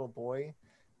 that little boy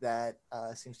that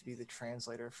seems to be the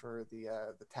translator for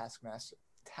the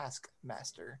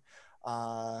taskmaster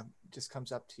just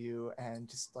comes up to you and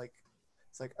just like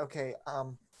it's like, okay,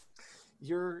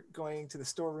 you're going to the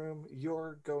storeroom,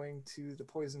 you're going to the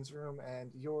poisons room,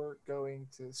 and you're going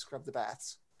to scrub the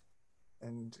baths,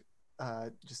 and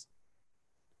just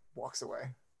walks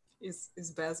away. Is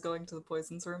Baz going to the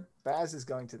poisons room? Baz is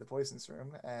going to the poisons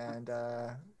room, and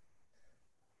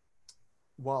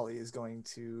Wally is going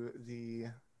to the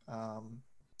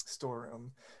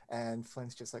storeroom, and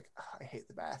Flint's just like, "Ugh, I hate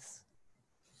the baths.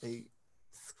 They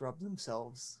scrub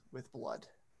themselves with blood.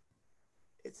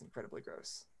 It's incredibly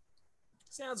gross."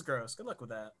 Sounds gross. Good luck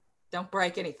with that. Don't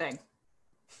break anything.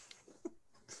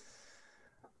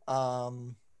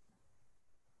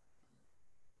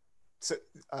 So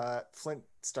Flint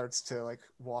starts to like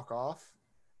walk off.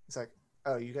 He's like,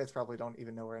 "Oh, you guys probably don't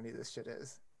even know where any of this shit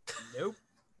is. Nope.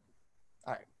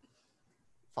 All right,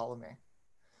 follow me."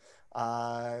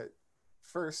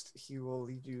 First, he will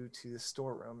lead you to the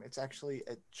storeroom. It's actually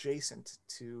adjacent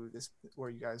to this where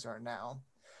you guys are now.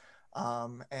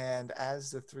 And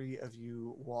as the three of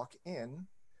you walk in,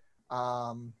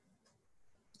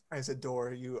 there's a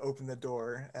door. You open the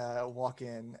door, walk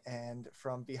in, and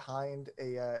from behind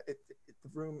the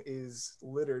room is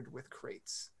littered with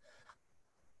crates.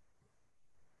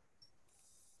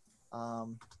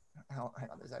 Hang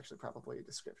on, there's actually probably a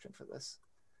description for this.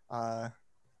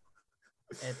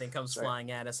 Anything comes Sorry.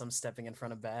 flying at us, I'm stepping in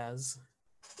front of Baz.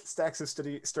 Stacks of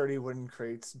sturdy wooden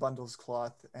crates, bundles of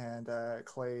cloth, and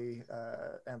clay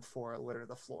amphora litter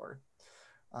the floor.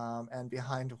 And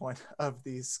behind one of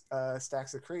these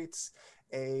stacks of crates,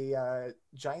 a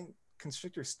giant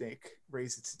constrictor snake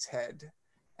raises its head,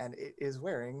 and it is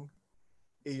wearing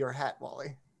your hat,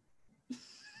 Wally.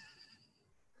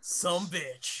 Some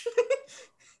bitch.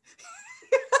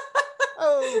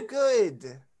 Oh,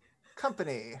 good.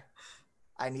 Company.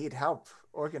 I need help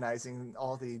organizing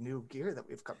all the new gear that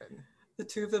we've come in. The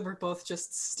two of them are both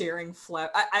just staring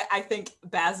I think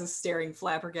Baz is staring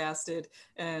flabbergasted,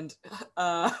 and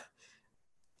now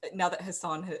that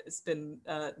Hassan has been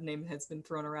name has been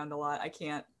thrown around a lot, I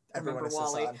can't Everyone remember is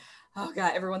Wally. Hassan. Oh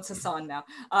god, everyone's Hassan now.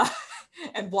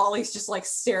 And Wally's just like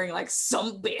staring like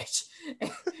some bitch.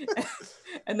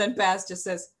 And then Baz just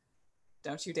says,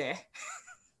 "Don't you dare."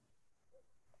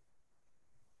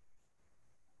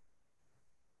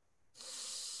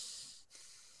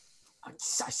 I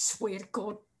swear to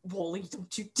God, Wally,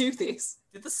 don't you do this.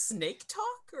 Did the snake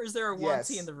talk, or is there a Yes.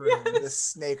 Wanty in the room? The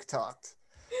snake talked.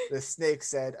 The snake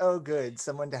said, "Oh, good,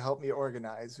 someone to help me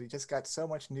organize. We just got so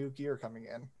much new gear coming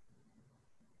in."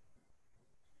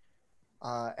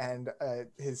 And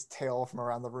his tail from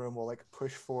around the room will like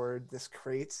push forward this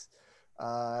crate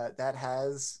that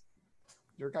has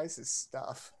your guys'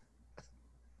 stuff.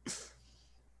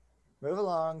 Move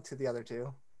along to the other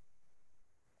two.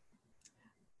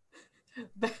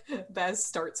 Baz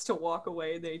starts to walk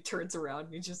away, and then he turns around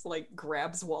and he just like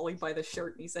grabs Wally by the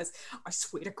shirt and he says, "I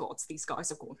swear to God, these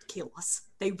guys are going to kill us.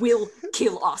 They will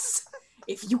kill us.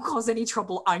 If you cause any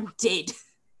trouble, I'm dead."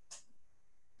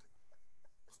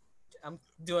 I'm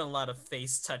doing a lot of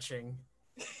face touching.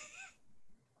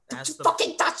 Don't you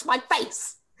fucking touch my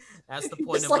face! That's the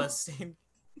point It's of like- us saying,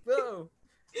 "Whoa."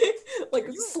 Like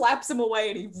slaps him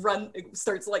away, and he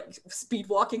starts like speed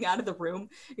walking out of the room.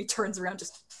 He turns around,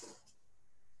 just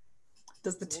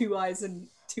does the two eyes and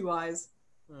two eyes.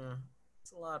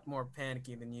 It's a lot more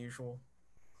panicky than usual.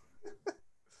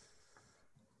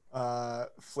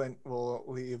 Flint will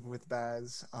leave with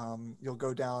Baz. You'll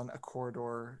go down a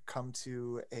corridor, come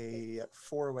to a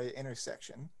four-way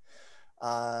intersection.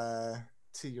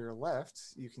 To your left,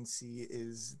 you can see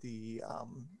is the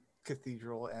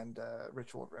cathedral and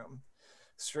ritual room.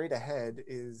 Straight ahead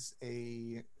is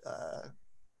a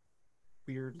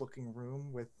weird-looking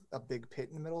room with a big pit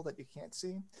in the middle that you can't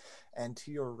see. And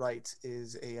to your right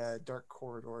is a dark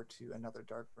corridor to another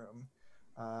dark room.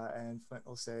 And Flint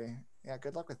will say, "Yeah,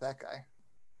 good luck with that guy."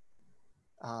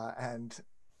 And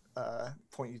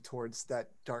point you towards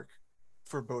that dark,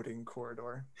 foreboding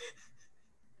corridor.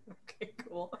 Okay,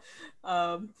 cool.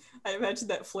 I imagine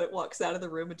that Flint walks out of the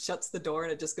room and shuts the door,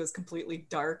 and it just goes completely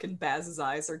dark, and Baz's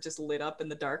eyes are just lit up in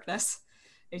the darkness.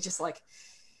 And he's just like,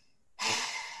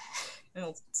 and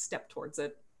he'll step towards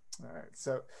it. All right,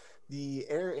 so the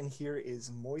air in here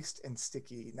is moist and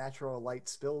sticky. Natural light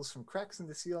spills from cracks in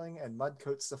the ceiling, and mud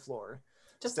coats the floor.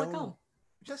 Just like home.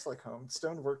 Just like home,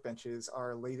 stone workbenches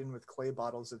are laden with clay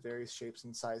bottles of various shapes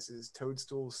and sizes.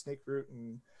 Toadstools, snake root,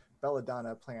 and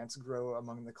belladonna plants grow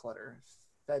among the clutter,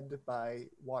 fed by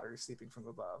water seeping from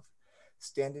above.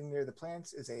 Standing near the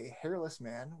plants is a hairless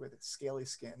man with scaly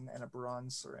skin and a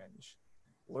bronze syringe.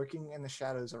 Lurking in the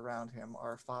shadows around him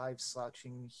are 5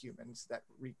 slouching humans that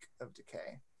reek of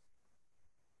decay.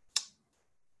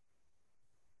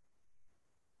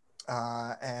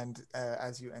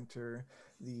 As you enter,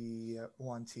 the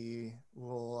Yuan-ti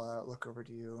will look over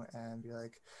to you and be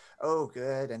like, "Oh,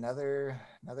 good, another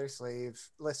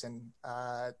slave. Listen,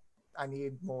 I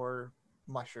need more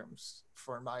mushrooms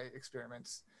for my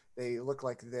experiments. They look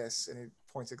like this," and it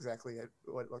points exactly at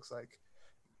what it looks like.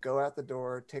 "Go out the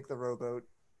door, take the rowboat.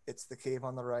 It's the cave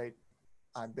on the right.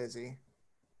 I'm busy.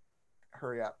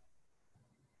 Hurry up."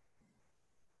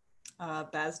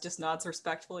 Baz just nods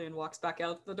respectfully and walks back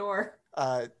out the door.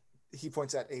 He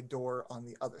points at a door on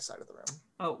the other side of the room.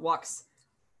 Oh, walks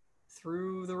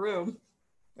through the room.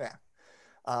 Yeah.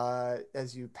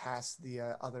 As you pass the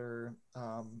other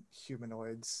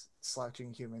humanoids,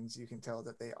 slouching humans, you can tell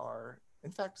that they are,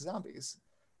 in fact, zombies.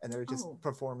 And they're just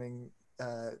performing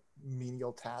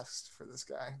menial tasks for this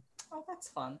guy. Oh, that's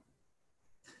fun.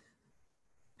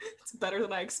 It's better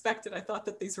than I expected. I thought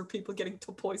that these were people getting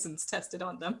poisons tested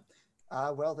on them.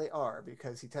 Well, they are,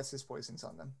 because he tests his poisons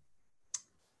on them.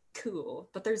 Cool.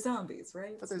 But they're zombies,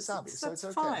 right? But they're zombies, so it's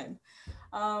okay. Fine.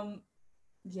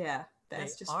 Yeah.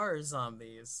 That's They are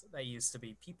zombies that used to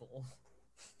be people.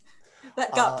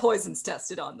 That got poisons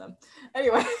tested on them.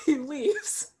 Anyway, he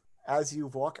leaves. As you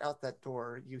walk out that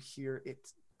door, you hear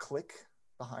it click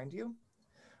behind you,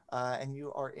 and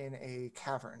you are in a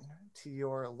cavern. To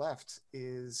your left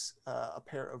is a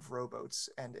pair of rowboats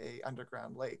and a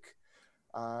underground lake.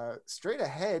 Straight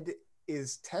ahead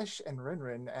is Tesh and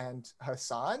Rinrin and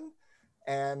Hassan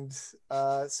and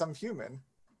some human.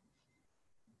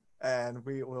 And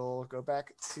we will go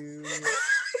back to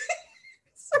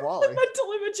Wally. The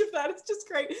mental image of that is just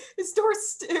great.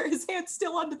 His hand's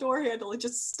still on the door handle. It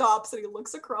just stops and he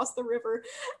looks across the river,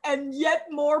 and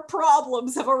yet more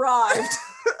problems have arrived.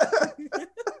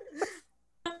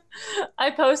 I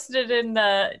posted it in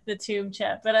the Tomb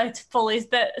chat, but I fully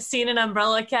seen an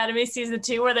Umbrella Academy season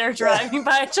 2 where they're driving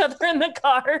by each other in the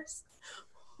cars.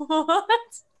 What?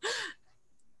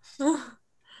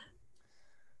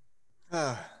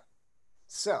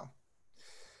 So,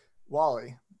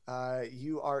 Wally,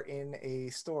 you are in a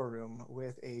storeroom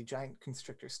with a giant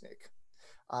constrictor snake.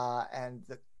 And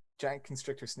the giant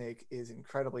constrictor snake is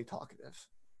incredibly talkative.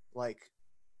 Like,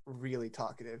 really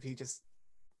talkative. He just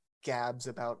gabs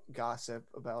about gossip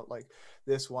about, like,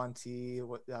 this one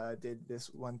did this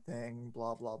one thing,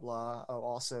 blah, blah, blah. Oh,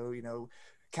 also,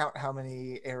 count how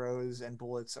many arrows and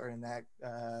bullets are in that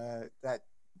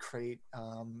crate.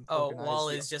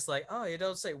 Wally's just like, oh, you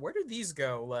don't say, where do these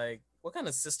go? Like, what kind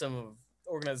of system of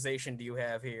organization do you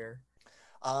have here?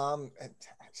 And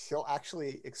he'll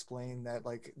actually explain that,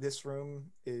 like, this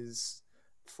room is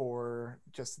for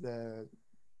just the,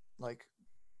 like,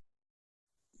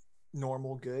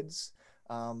 normal goods,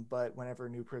 but whenever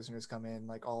new prisoners come in,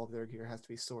 like, all of their gear has to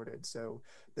be sorted. So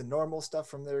the normal stuff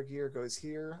from their gear goes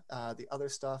here. The other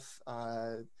stuff,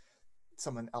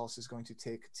 someone else is going to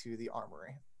take to the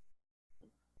armory.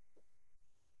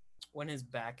 When his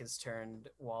back is turned,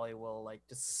 Wally will, like,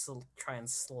 just try and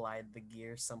slide the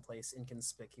gear someplace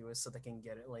inconspicuous so they can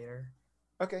get it later.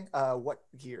 Okay. What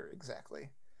gear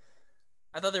exactly?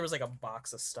 I thought there was, like, a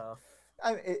box of stuff.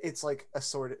 It's like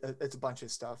it's a bunch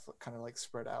of stuff kind of, like,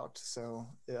 spread out. So,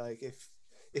 like,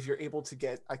 if you're able to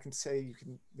get, I can say you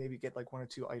can maybe get, like, 1 or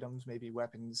 2 items, maybe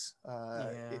weapons,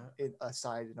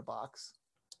 aside in a box.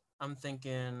 I'm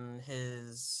thinking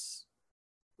his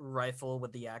rifle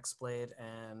with the axe blade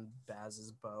and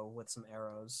Baz's bow with some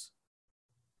arrows.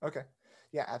 Okay.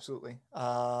 Yeah, absolutely.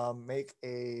 Make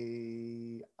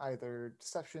a either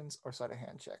deceptions or sleight of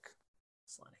hand check.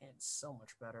 Sleight of hand is so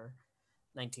much better.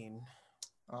 19.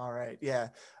 All right. Yeah.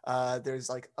 There's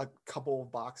like a couple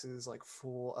of boxes like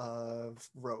full of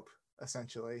rope,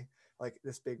 essentially, like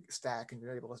this big stack, and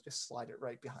you're able to just slide it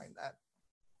right behind that.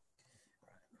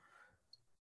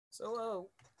 So,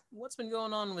 what's been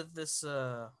going on with this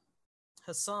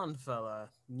Hassan fella?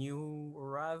 New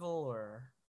arrival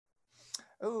or?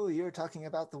 Oh, you're talking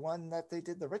about the one that they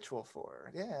did the ritual for.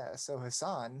 Yeah, so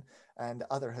Hassan and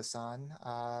other Hassan,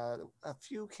 a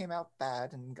few came out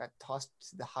bad and got tossed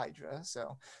to the Hydra,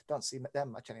 so don't see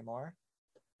them much anymore.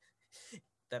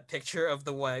 That picture of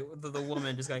the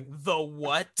woman just going, the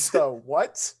what? The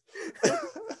what?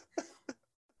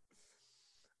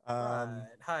 Right,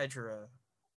 Hydra.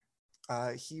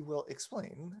 He will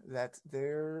explain that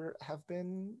there have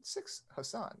been 6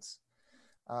 Hassans.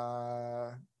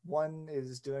 One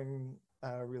is doing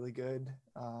really good.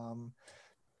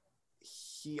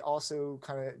 He also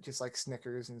kind of just like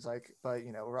snickers and is like, but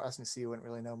you know, Ross and C wouldn't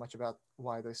really know much about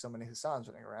why there's so many Hassans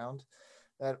running around.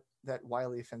 That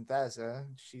wily Fanthaza,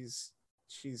 she's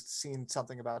seen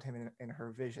something about him in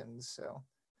her visions, so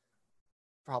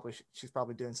she's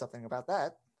probably doing something about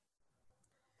that.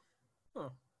 Huh.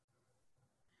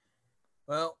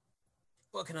 Well,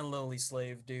 what can a lowly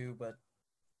slave do but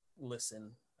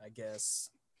listen, I guess.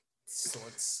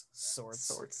 Sorts.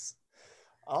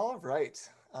 All right.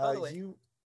 By the way,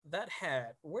 that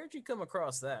hat, where'd you come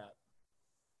across that?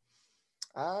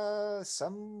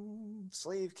 Some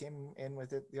slave came in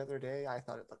with it the other day. I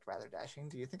thought it looked rather dashing.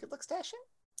 Do you think it looks dashing?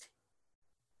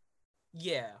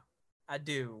 Yeah, I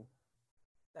do.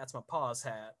 That's my pa's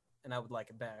hat, and I would like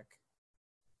it back.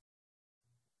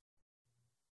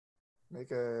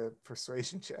 Make a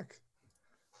persuasion check.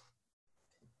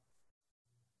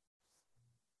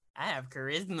 I have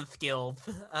charisma skills.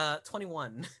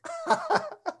 21.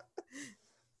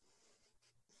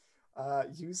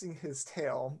 Using his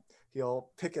tail, he'll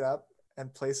pick it up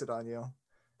and place it on you.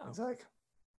 Oh. He's like,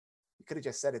 you could have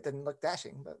just said it didn't look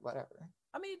dashing, but whatever.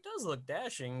 I mean, it does look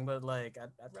dashing, but like,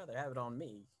 I'd rather have it on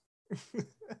me.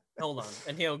 Hold on.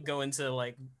 And he'll go into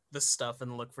like the stuff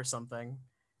and look for something.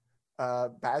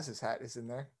 Baz's hat is in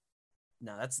there.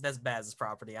 No, that's Baz's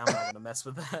property. I'm not gonna mess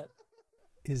with that.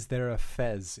 Is there a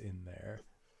fez in there?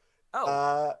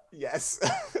 Oh. Yes.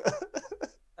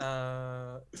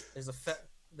 There's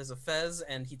a fez,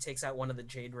 and he takes out one of the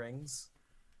jade rings.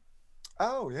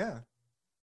 Oh yeah.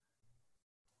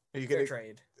 Are you Fair gonna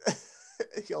trade?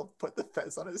 He'll put the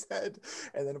fez on his head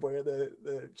and then wear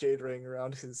the jade ring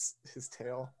around his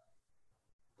tail.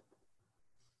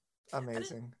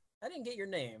 Amazing. I didn't get your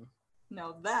name.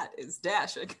 Now that is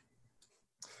dashing.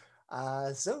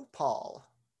 Zopal.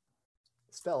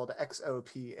 Spelled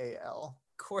Xopal.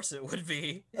 Of course it would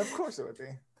be. Of course it would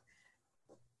be.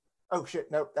 Oh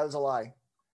shit, nope, that was a lie.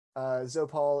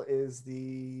 Zopal is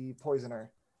the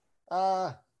poisoner.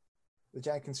 The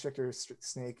giant constrictor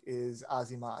snake is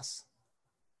Azimas.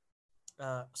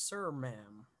 Sir,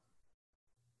 ma'am.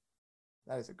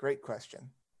 That is a great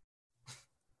question.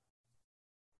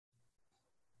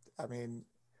 I mean,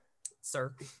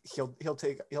 Sir. he'll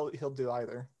do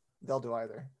either. They'll do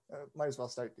either. Might as well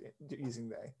start using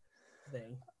they.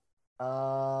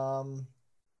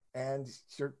 And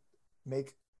you're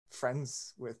make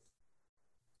friends with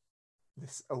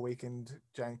this awakened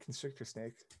giant constrictor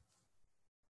snake.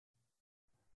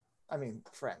 I mean,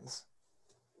 friends.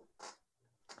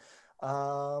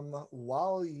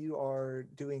 While you are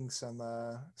doing some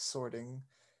sorting,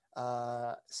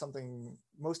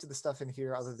 most of the stuff in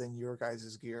here, other than your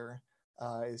guys' gear,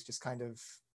 is just kind of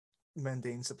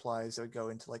mundane supplies that would go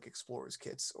into like explorers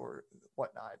kits or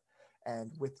whatnot.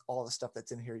 And with all the stuff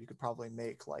that's in here, you could probably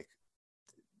make like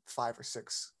 5 or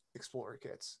 6 explorer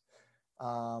kits.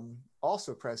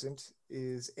 Also present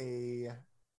is a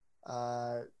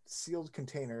sealed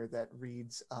container that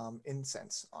reads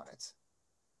incense on it,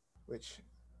 which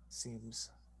seems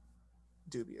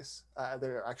dubious.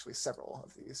 There are actually several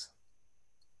of these.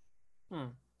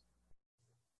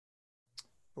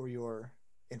 For your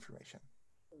information.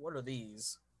 What are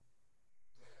these?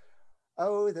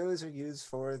 Oh, those are used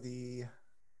for the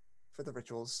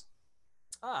rituals.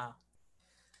 Not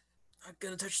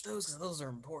gonna touch those because those are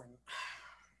important.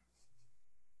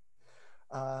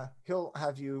 He'll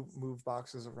have you move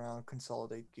boxes around,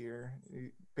 consolidate gear.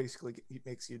 Basically, it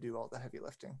makes you do all the heavy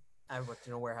lifting. I've worked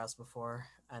in a warehouse before.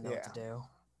 I know what to do.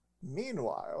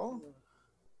 Meanwhile,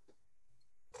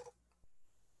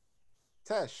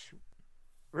 Tesh,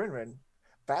 Rinrin,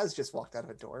 Baz just walked out of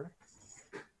a door.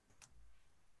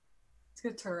 He's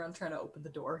gonna turn around trying to open the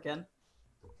door again.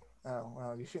 Oh,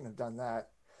 well, you shouldn't have done that.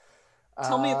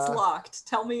 Tell me it's locked.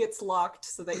 Tell me it's locked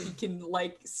so that he can,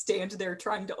 like, stand there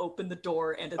trying to open the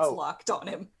door and it's locked on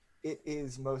him. It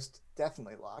is most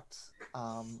definitely locked.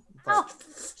 Oh, But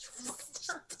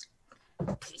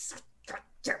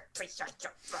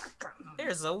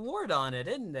There's a ward on it,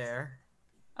 isn't there?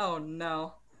 Oh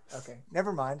no. okay,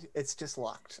 never mind. It's just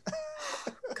locked.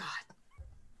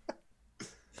 God.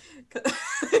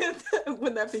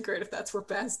 Wouldn't that be great if that's where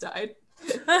Baz died?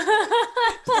 He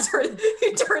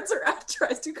turns around,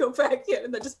 tries to go back in,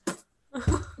 and then just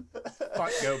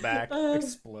Fuck, go back.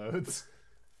 Explodes.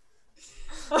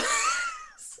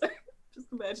 Sorry, just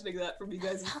imagining that from you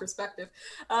guys' perspective.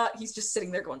 He's just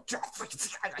sitting there going.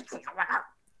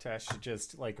 Tesh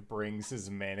just like brings his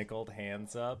manacled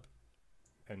hands up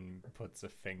and puts a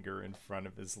finger in front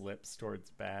of his lips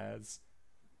towards Baz.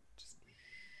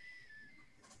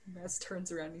 Baz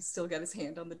turns around. He's still got his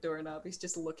hand on the doorknob. He's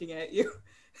just looking at you.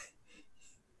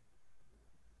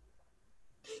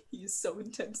 He is so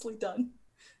intensely done.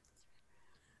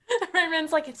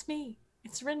 Rinrin's like, it's me.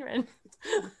 It's Rinrin.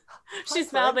 She's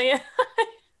Fred. mouthing it.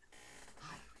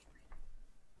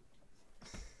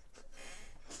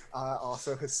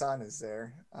 Also, Hassan is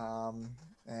there,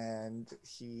 and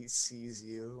he sees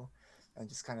you, and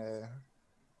just kind of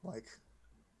like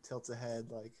tilts a head,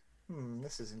 like,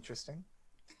 this is interesting.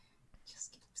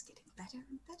 Just keeps getting better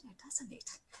and better, doesn't it?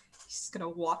 He's just gonna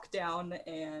walk down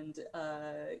and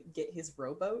get his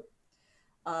rowboat,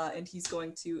 and he's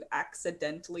going to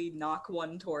accidentally knock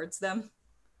one towards them.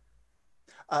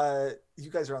 You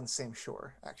guys are on the same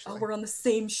shore, actually. Oh, we're on the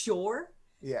same shore.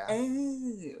 Yeah.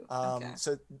 Oh, okay.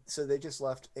 So they just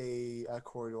left a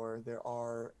corridor. There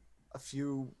are a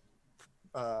few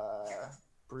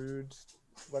brood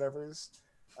whatevers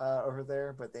over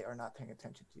there, but they are not paying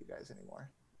attention to you guys anymore.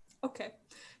 Okay.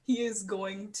 He is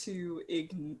going to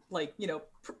ignore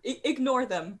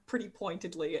them pretty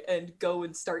pointedly and go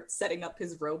and start setting up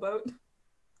his rowboat.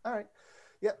 All right.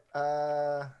 Yep.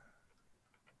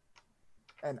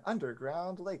 An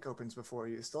underground lake opens before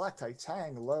you. Stalactites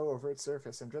hang low over its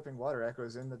surface, and dripping water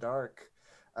echoes in the dark.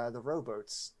 The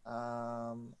rowboats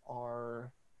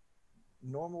are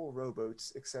normal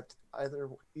rowboats, except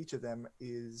each of them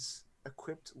is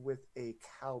equipped with a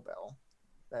cowbell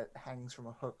that hangs from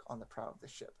a hook on the prow of the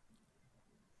ship.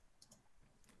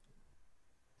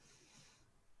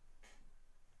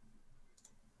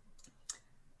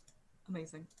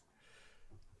 Amazing.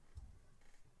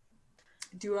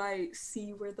 Do I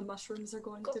see where the mushrooms are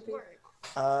going to be?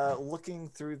 Looking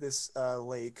through this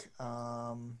lake,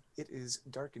 it is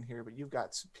dark in here, but you've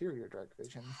got superior dark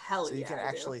vision. Hell so you yeah, can I do.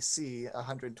 actually see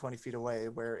 120 feet away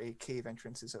where a cave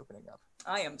entrance is opening up.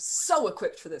 I am so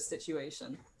equipped for this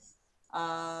situation.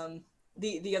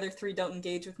 The other three don't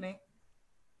engage with me.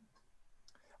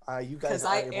 You guys 'Cause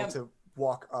are I able am- to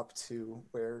walk up to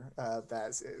where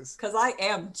Baz is. Because I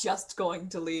am just going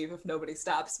to leave if nobody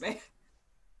stops me.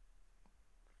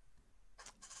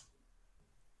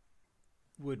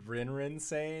 Would Rinrin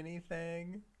say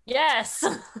anything? Yes.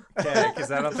 Okay,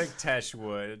 because I don't think Tesh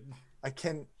would. I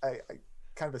kind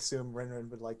of assume Rinrin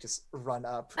would like just run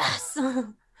up. Baz.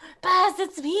 Baz,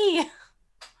 it's me.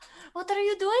 What are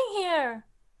you doing here?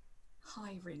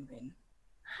 Hi, Rinrin.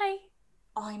 Hi.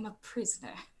 I'm a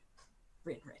prisoner.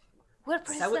 Rinrin. We're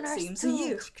So prisoners it seems too. to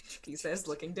you, he says,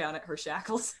 looking down at her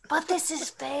shackles. But this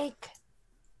is fake.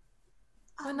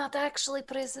 We're not actually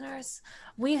prisoners.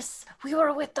 We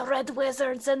were with the Red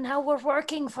Wizards and now we're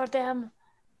working for them.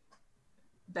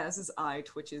 Baz's eye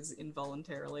twitches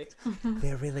involuntarily.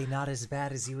 They're really not as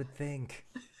bad as you would think.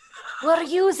 We're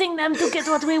using them to get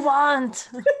what we want.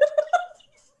 The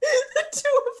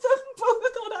two of them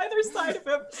both on either side of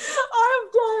him. I'm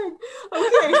dying.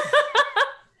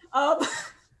 Okay.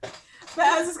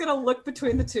 Baz is gonna look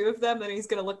between the two of them, then he's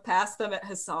gonna look past them at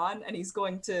Hassan, and he's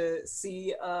going to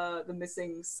see the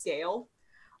missing scale.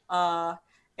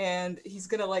 And he's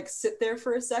gonna like sit there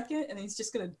for a second, and he's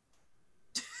just gonna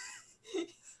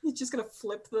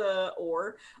flip the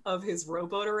oar of his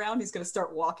rowboat around. He's gonna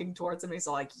start walking towards him, and he's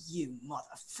like, "You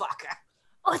motherfucker."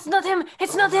 Oh, it's not him.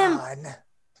 It's not him. Run.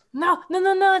 No,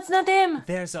 it's not him.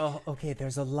 There's a lot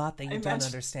that you don't Imagine-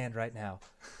 understand right now.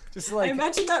 Just I like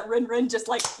imagine that Rin just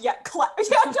like, claps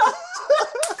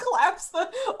the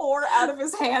oar out of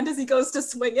his hand as he goes to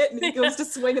swing it, and he goes to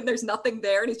swing and there's nothing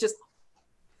there, and he's just,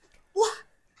 what?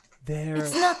 they're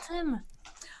It's not him.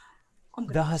 I'm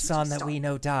gonna the let you Hassan just that we stop.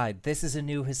 know died. This is a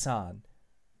new Hassan.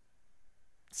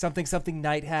 Something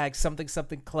night hag, something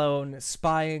clone,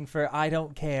 spying for I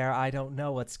don't care, I don't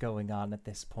know what's going on at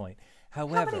this point. How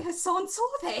However, many Hassans saw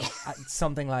they?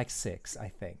 something like 6, I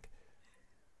think.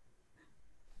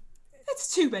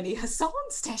 That's too many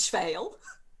Hassans, Teshvale.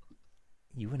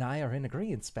 You and I are in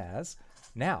agreement, Spaz.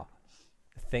 Now,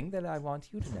 the thing that I want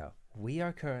you to know, we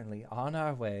are currently on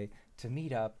our way to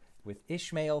meet up with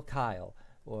Ishmael Kyle,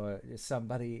 or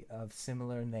somebody of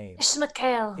similar name.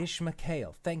 Ishmael.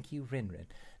 Ishmael. Thank you, Rinrin.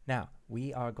 Now,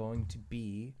 we are going to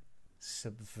be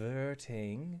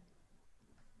subverting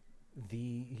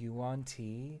the Yuan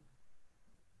Ti,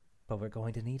 but we're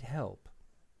going to need help.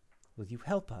 Will you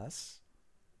help us?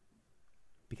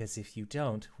 Because if you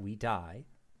don't, we die.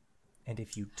 And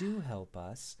if you do help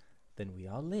us, then we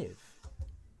all live.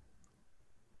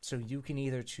 So you can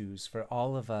either choose for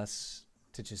all of us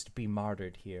to just be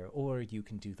martyred here, or you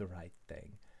can do the right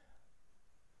thing.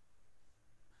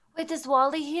 Wait, is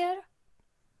Wally here?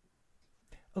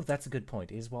 Oh, that's a good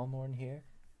point. Is Walmorn here?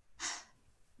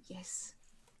 Yes,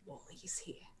 Wally is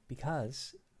here.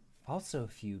 Because, also,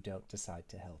 if you don't decide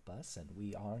to help us and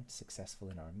we aren't successful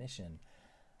in our mission,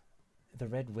 the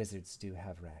Red Wizards do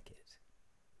have Racket.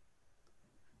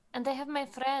 And they have my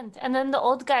friend. And then the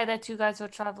old guy that you guys were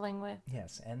traveling with.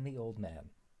 Yes, and the old man.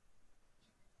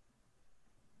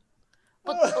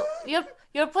 But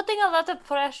you're putting a lot of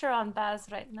pressure on Baz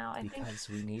right now, I think. Because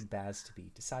we need Baz to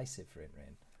be decisive,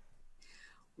 Rinrin.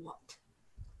 What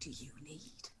do you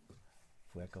need?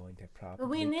 We're going to probably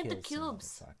We need the kill some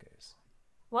cubes. suckers.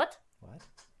 What? What?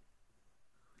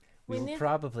 We We'll need-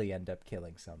 probably end up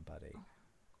killing somebody.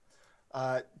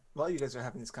 While you guys are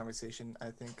having this conversation,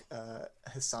 I think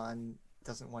Hassan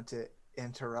doesn't want to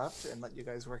interrupt and let you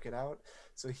guys work it out.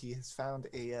 So he has found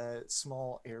a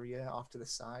small area off to the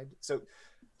side. So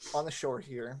on the shore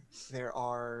here, there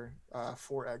are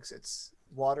 4 exits: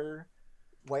 water,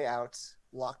 way out,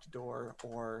 locked door,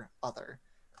 or other.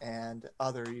 And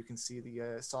other, you can see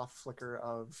the soft flicker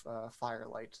of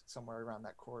firelight somewhere around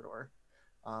that corridor.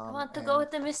 I want to go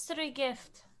with the mystery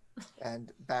gift.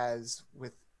 And Baz,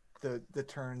 with the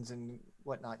turns and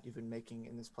whatnot you've been making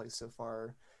in this place so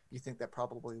far, you think that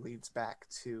probably leads back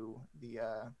to the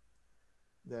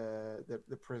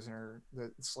prisoner,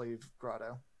 the slave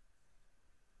grotto,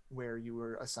 where you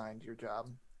were assigned your job.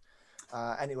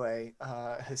 Anyway,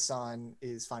 Hassan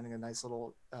is finding a nice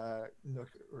little nook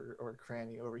or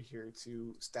cranny over here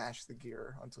to stash the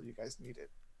gear until you guys need it.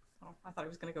 Oh, I thought I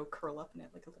was gonna go curl up in it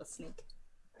like a little snake.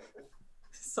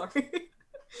 Sorry.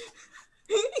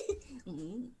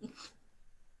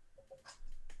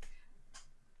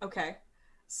 Okay,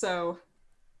 so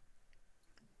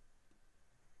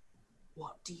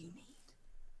what do you need?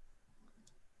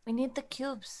 We need the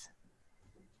cubes.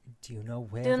 Do you know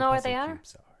where Do you the know where puzzle they are?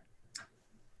 cubes are?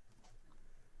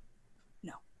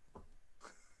 No.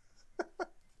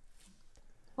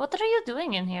 What are you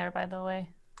doing in here, by the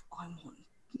way? I'm on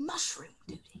mushroom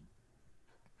duty.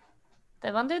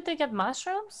 They wanted to get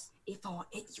mushrooms? If I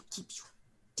it you keep you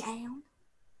down,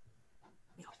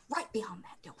 you know, right behind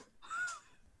that door.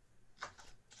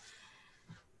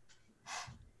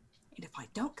 And if I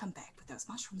don't come back with those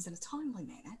mushrooms in a timely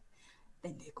manner,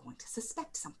 then they're going to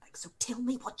suspect something. So tell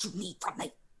me what you need from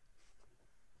me.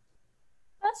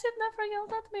 Baz, you've never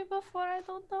yelled at me before. I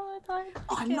don't know it.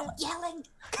 I'm not yelling.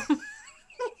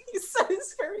 He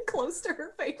says very close to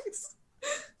her face.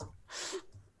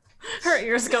 Her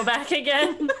ears go back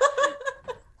again.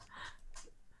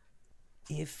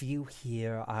 If you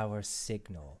hear our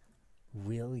signal,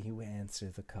 will you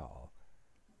answer the call?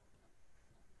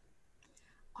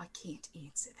 I can't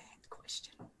answer that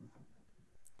question.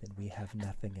 Then we have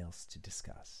nothing else to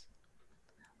discuss.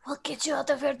 We'll get you out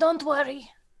of here. Don't worry.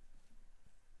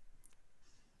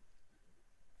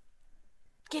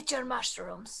 Get your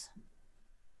mushrooms.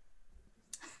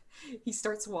 He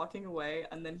starts walking away,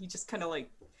 and then he just kind of like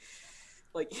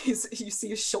his, you see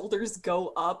his shoulders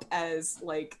go up as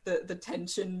like the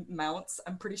tension mounts.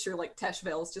 I'm pretty sure like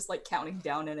Teshvale's just like counting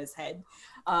down in his head,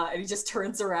 and he just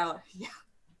turns around. Yeah.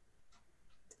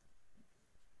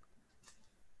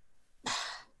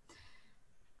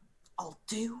 I'll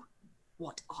do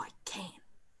what I can.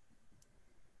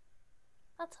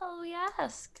 That's all we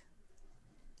ask.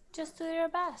 Just do your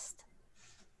best.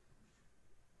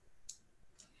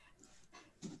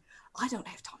 I don't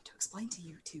have time to explain to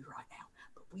you two right now,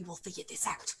 but we will figure this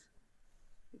out.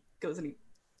 Goes and he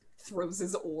throws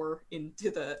his oar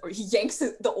or he yanks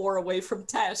the oar away from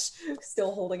Tesh,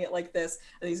 still holding it like this,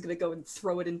 and he's gonna go and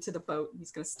throw it into the boat, and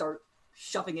he's gonna start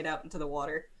shoving it out into the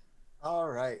water. All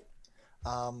right.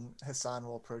 Hassan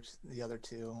will approach the other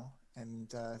two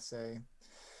and say,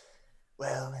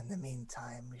 well, in the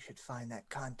meantime, we should find that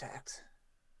contact.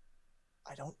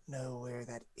 I don't know where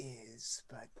that is,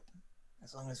 but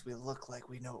as long as we look like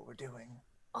we know what we're doing,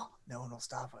 no one will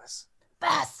stop us.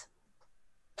 Baz,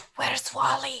 where's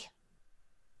Wally?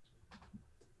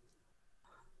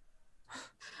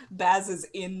 Baz is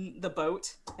in the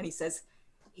boat, and he says,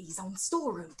 he's on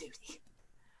storeroom duty.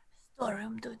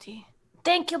 Storeroom duty.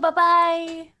 Thank you.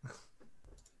 Bye-bye.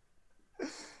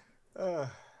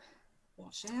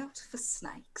 Watch out for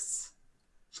snakes.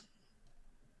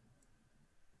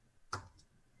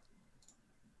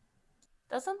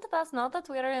 Doesn't the boss know that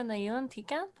we're in the UNT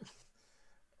camp?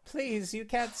 Please, you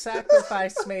can't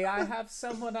sacrifice me. I have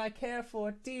someone I care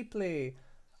for deeply.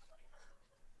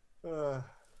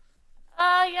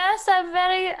 Yes, I'm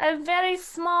very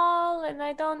small, and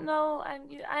I don't know.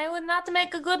 I would not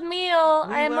make a good meal.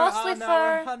 I am were mostly on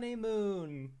our for.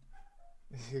 honeymoon.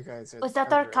 You guys are. Was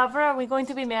that our great. cover? Are we going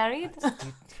to be married?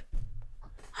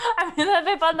 I mean, that'd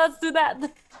be fun. Let's do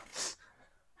that.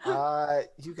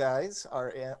 You guys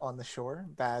are on the shore.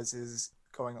 Baz is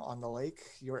going on the lake.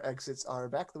 Your exits are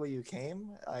back the way you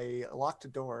came, a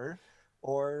locked door,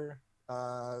 or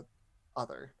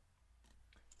other.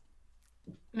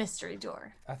 Mystery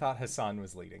door. I thought Hassan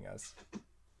was leading us.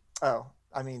 Oh,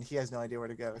 I mean, he has no idea where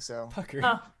to go, so Pucker.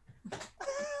 Oh,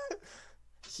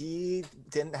 he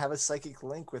didn't have a psychic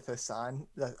link with Hassan,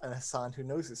 a Hassan who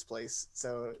knows this place,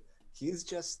 so he's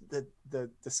just the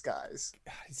disguise.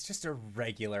 God, he's just a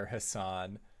regular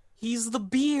Hassan. He's the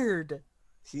beard.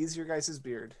 He's your guys'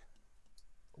 beard.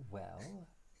 Well,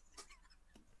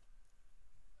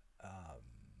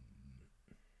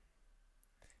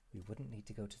 we wouldn't need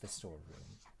to go to the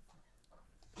storeroom.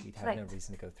 We'd have no Right.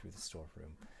 reason to go through the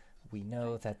storeroom. We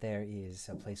know that there is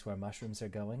a place where mushrooms are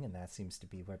going, and that seems to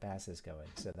be where Bass is going.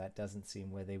 So that doesn't seem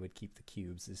where they would keep the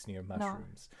cubes, is near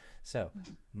mushrooms. So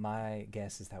my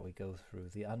guess is that we go through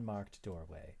the unmarked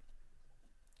doorway.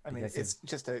 I mean, Because it's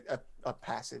just a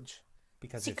passage.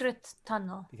 Because secret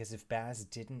tunnel. Because if Baz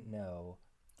didn't know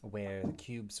where the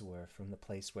cubes were from the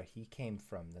place where he came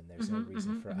from, then there's no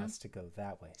reason for us to go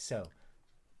that way. So,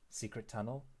 secret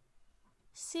tunnel?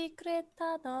 Secret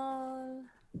tunnel.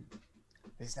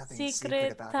 There's nothing Secret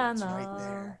secret about it. It's right tunnel.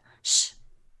 there. Shh.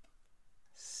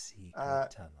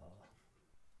 Secret tunnel.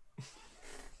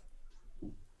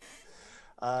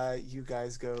 You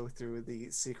guys go through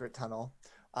the secret tunnel,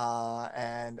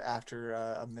 and after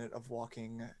a minute of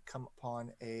walking, come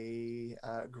upon a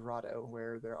grotto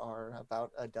where there are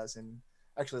about a dozen,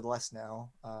 actually less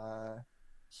now,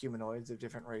 humanoids of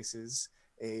different races.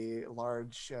 A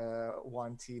large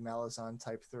Wanti Malazan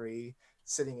Type 3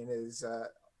 sitting in his,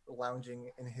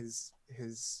 lounging in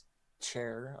his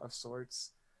chair of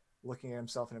sorts, looking at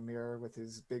himself in a mirror with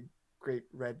his big, great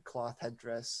red cloth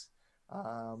headdress.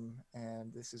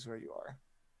 And this is where you are.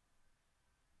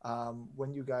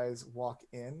 When you guys walk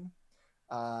in,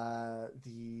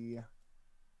 the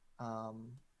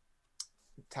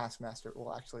taskmaster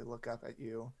will actually look up at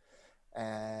you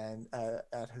and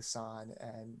at Hassan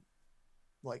and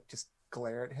like just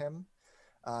glare at him.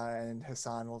 And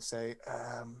Hassan will say,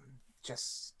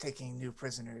 just taking new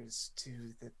prisoners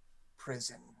to the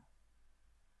prison.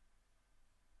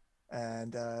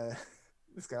 And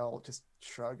this guy will just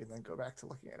shrug and then go back to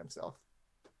looking at himself.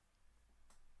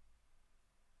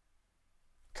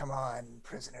 Come on,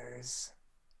 prisoners.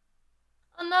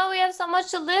 Oh no, we have so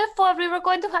much to live for. We were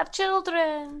going to have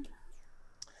children.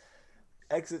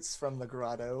 Exits from the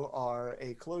grotto are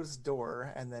a closed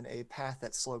door and then a path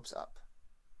that slopes up.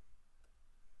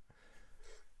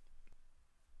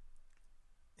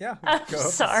 Yeah, I'm go up the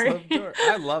sorry. slope door.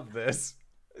 I love this.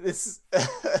 This,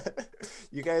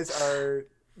 you guys are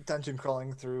dungeon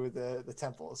crawling through the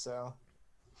temple, so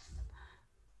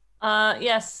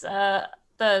Yes.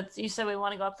 You said we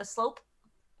want to go up the slope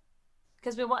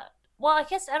because we want. Well, I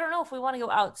guess I don't know if we want to go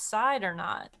outside or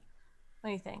not. What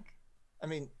do you think? I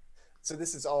mean, so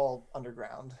this is all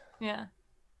underground. Yeah.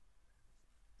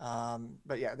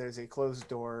 But yeah, there's a closed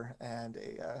door and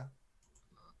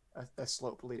a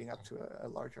slope leading up to a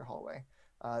larger hallway.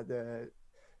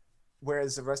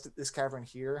 Whereas the rest of this cavern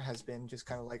here has been just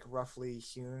kind of like roughly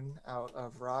hewn out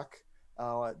of rock,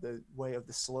 the way of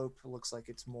the slope looks like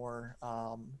it's more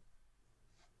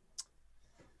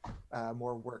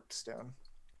worked stone.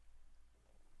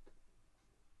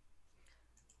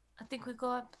 I think we go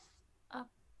up.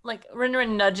 Like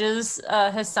Rinrin nudges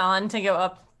Hassan to go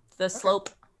up the slope.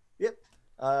 Yep.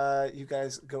 You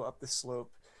guys go up the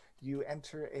slope. You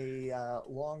enter a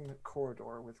long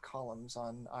corridor with columns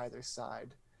on either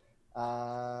side. You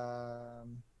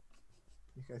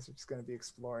guys are just going to be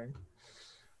exploring.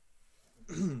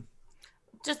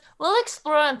 We'll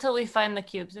explore until we find the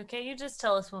cubes, okay? You just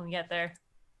tell us when we get there.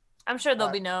 I'm sure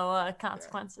there'll be no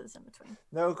consequences in between.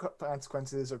 No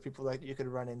consequences or people that you could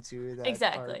run into. That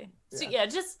Exactly. Are, So yeah,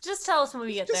 just tell us when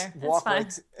we get just there. It's walk fine.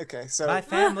 right okay, so My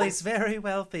family's very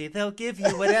wealthy. They'll give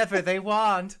you whatever they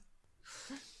want.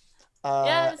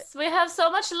 Yes, we have so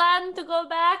much land to go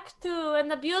back to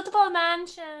and a beautiful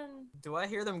mansion. Do I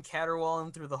hear them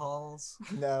caterwauling through the halls?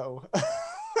 No.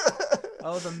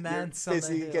 Oh, the You're manse on the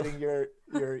busy hill. getting your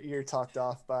ear talked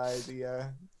off by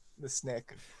the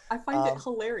snick. I find it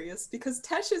hilarious because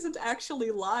Tesh isn't actually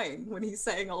lying when he's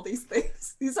saying all these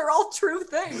things. These are all true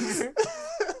things.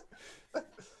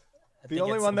 The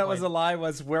only one that was a lie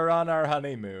was we're on our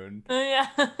honeymoon. Yeah.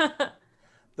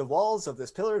 The walls of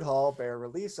this pillared hall bear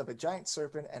reliefs of a giant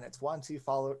serpent and its Wanti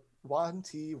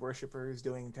worshippers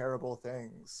doing terrible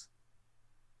things.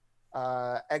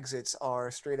 Exits are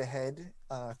straight ahead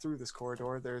through this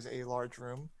corridor. There's a large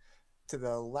room. To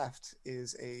the left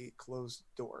is a closed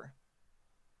door.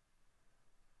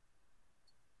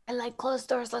 I like closed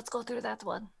doors. Let's go through that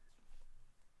one.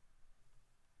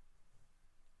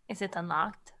 Is it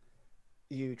unlocked?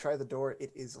 You try the door.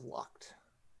 It is locked.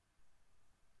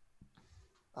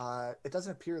 It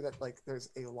doesn't appear that like there's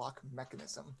a lock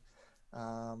mechanism.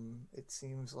 It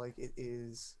seems like it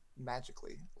is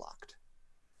magically locked.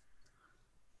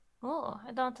 Oh,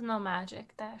 I don't know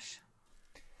magic, Dash.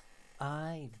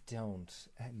 I don't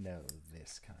know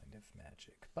this kind of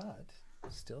magic, but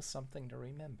still something to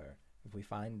remember.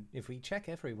 If we check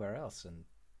everywhere else and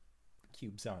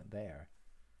cubes aren't there.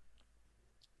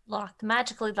 Locked.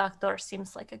 Magically locked door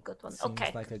seems like a good one. Seems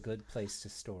Okay. like a good place to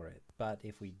store it. But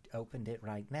if we opened it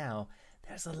right now,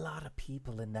 there's a lot of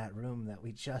people in that room that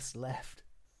we just left.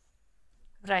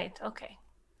 Right, okay.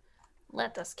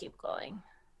 Let us keep going.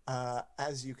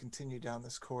 As you continue down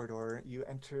this corridor, you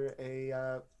enter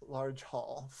a large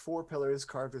hall. 4 pillars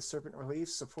carved with serpent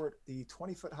reliefs support the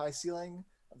 20-foot high ceiling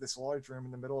of this large room,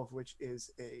 in the middle of which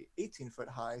is a 18-foot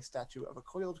high statue of a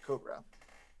coiled cobra.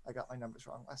 I got my numbers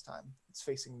wrong last time. It's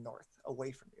facing north,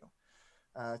 away from you.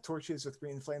 Torches with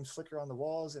green flames flicker on the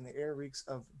walls, and the air reeks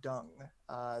of dung.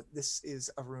 This is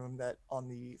a room that on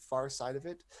the far side of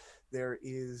it, there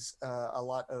is a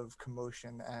lot of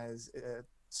commotion as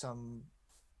some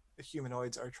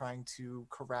humanoids are trying to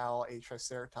corral a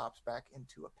triceratops back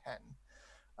into a pen.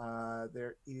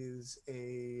 There is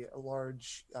a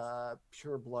large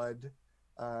pureblood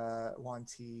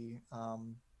Wanti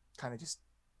kind of just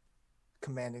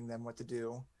commanding them what to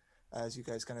do as you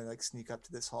guys kind of like sneak up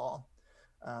to this hall.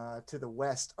 To the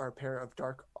west are a pair of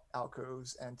dark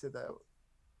alcoves, and to the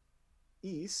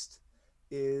east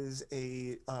is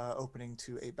a opening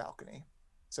to a balcony.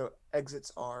 So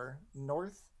exits are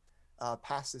north,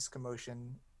 past this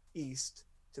commotion, east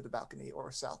to the balcony,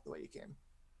 or south the way you came.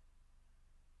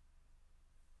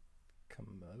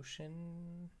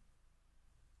 Commotion?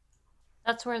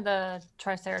 That's where the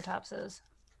Triceratops is,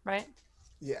 right?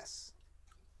 Yes.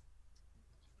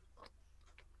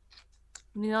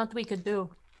 You know what we could do?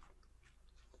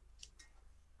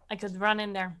 I could run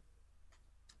in there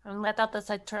and let out the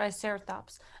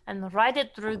Triceratops and ride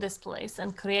it through this place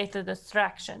and create a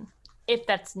distraction. If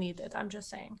that's needed, I'm just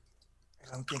saying.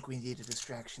 I don't think we need a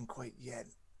distraction quite yet.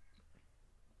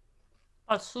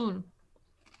 But soon.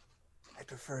 I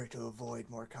prefer to avoid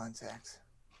more contact.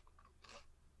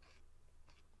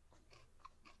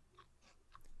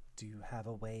 Do you have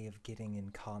a way of getting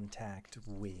in contact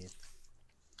with...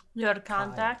 Your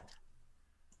contact?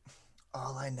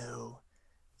 All I know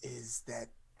is that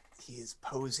he is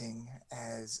posing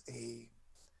as a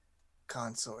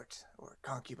consort or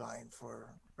concubine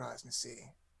for Rosnasi.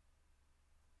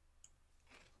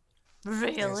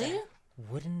 Really?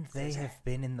 Wouldn't they have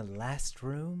been in the last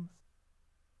room?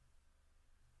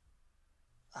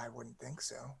 I wouldn't think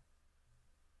so.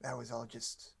 That was all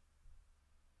just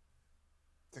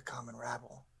the common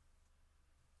rabble.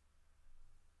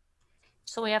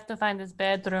 So we have to find his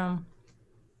bedroom.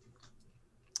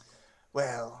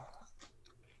 Well,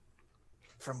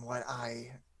 from what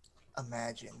I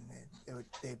imagine,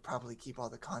 they'd probably keep all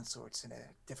the consorts in a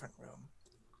different room.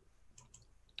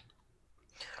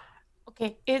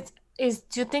 Okay, do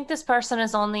you think this person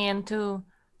is only into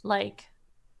like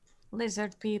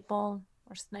lizard people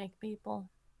or snake people?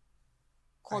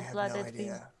 I have no Cold-blooded people?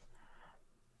 idea.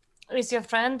 Is your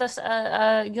friend this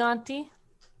Yuanti?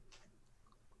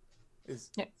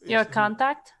 Your who-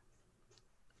 contact?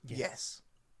 Yes.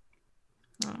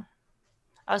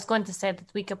 I was going to say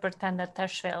that we could pretend that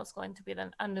Teshvale is going to be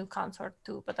a new consort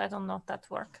too, but I don't know if that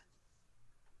work.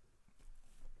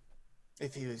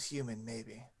 If he was human,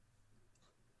 maybe.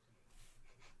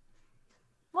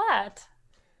 What?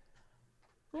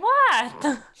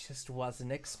 What? Just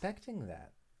wasn't expecting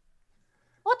that.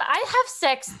 What? I have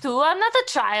sex too. I'm not a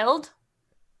child.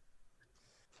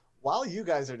 While you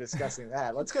guys are discussing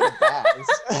that, let's go to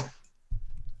Baz.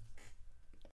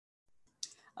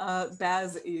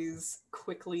 Baz is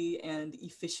quickly and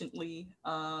efficiently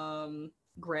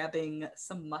grabbing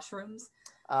some mushrooms.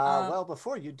 Well,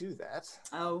 before you do that,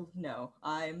 Oh no,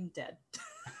 I'm dead.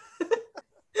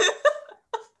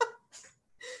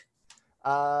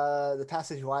 the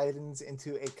passage widens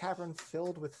into a cavern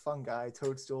filled with fungi,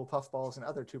 toadstool, puffballs, and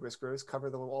other tuberous growths cover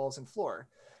the walls and floor.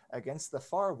 Against the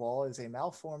far wall is a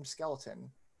malformed skeleton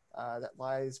that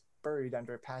lies buried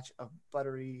under a patch of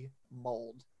buttery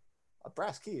mold. A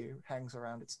brass key hangs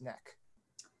around its neck.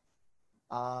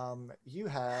 You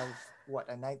have, what,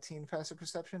 a 19 passive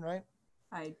perception, right?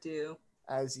 I do.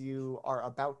 As you are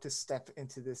about to step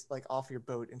into this, like off your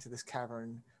boat into this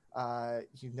cavern,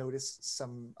 you notice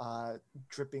some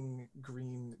dripping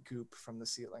green goop from the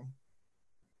ceiling.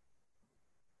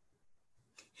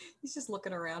 He's just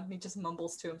looking around and he just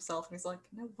mumbles to himself and he's like,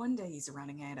 no wonder he's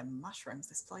running out of mushrooms.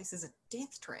 This place is a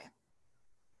death trap.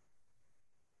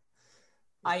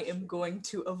 I am going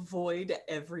to avoid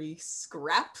every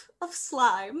scrap of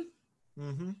slime.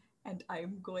 Mm-hmm. And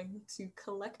I'm going to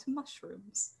collect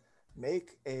mushrooms.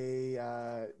 Make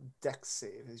a dex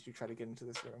save as you try to get into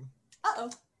this room. Uh-oh.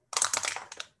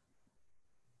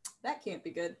 That can't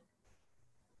be good.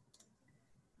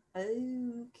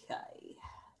 Okay.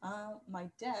 My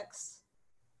dex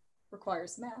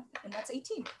requires math, and that's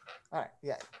 18. All right,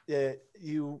 yeah.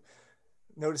 You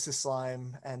notice the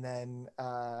slime, and then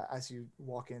as you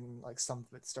walk in, like some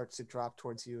of it starts to drop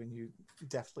towards you, and you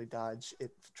deftly dodge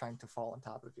it trying to fall on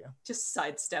top of you. Just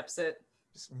sidesteps it.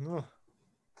 Just,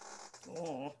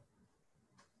 Oh.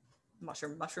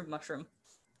 Mushroom.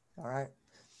 all right.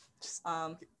 Just,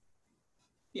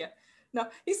 yeah. No,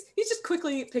 he's just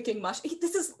quickly picking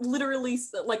this is literally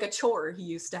like a chore he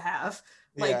used to have.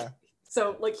 Like, Yeah.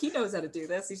 So like he knows how to do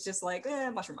this. He's just like,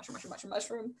 mushroom.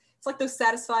 It's like those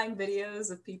satisfying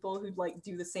videos of people who like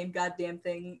do the same goddamn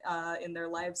thing in their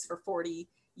lives for 40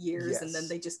 years and then Yes.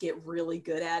 they just get really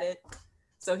good at it.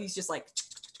 So he's just like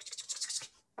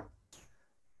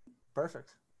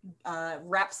Perfect.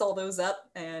 wraps all those up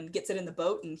and gets it in the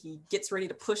boat and he gets ready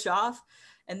to push off.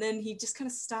 And then he just kind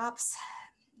of stops,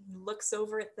 looks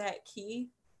over at that key.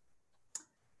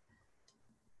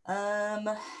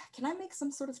 Can I make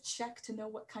some sort of check to know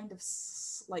what kind of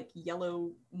like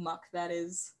yellow muck that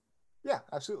is? Yeah,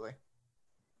 absolutely.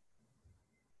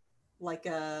 Like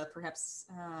perhaps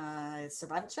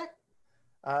survival check?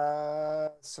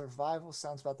 Survival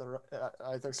sounds about the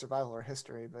either survival or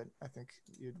history, but I think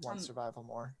you'd want survival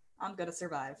more. I'm gonna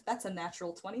survive. That's a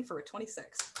natural 20 for a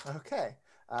 26. Okay,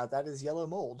 that is yellow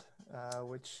mold,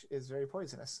 which is very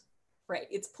poisonous. Right,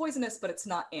 it's poisonous, but it's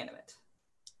not animate.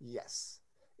 Yes.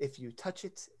 If you touch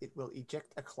it, it will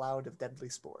eject a cloud of deadly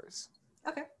spores.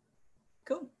 Okay,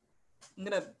 cool. I'm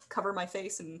gonna cover my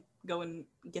face and go and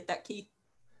get that key.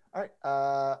 All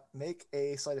right, make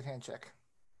a sleight of hand check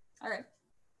All right,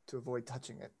 to avoid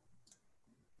touching it.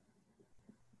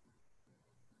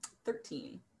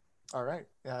 13. All right,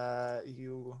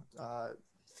 you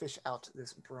fish out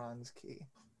this bronze key.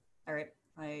 All right,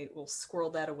 I will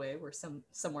squirrel that away where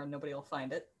somewhere nobody will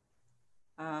find it.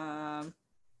 And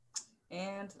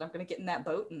I'm gonna get in that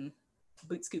boat and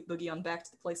boot scoot boogie on back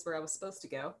to the place where I was supposed to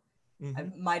go. Mm-hmm.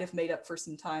 I might have made up for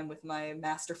some time with my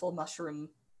masterful mushroom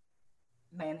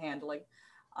manhandling.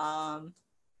 Yeah,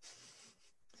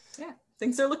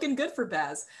 things are looking good for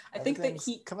Baz. I think that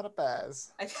coming up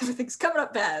Baz. Everything's coming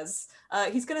up Baz.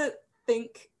 He's gonna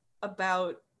think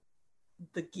about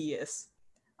the Geas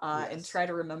and try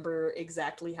to remember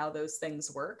exactly how those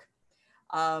things work.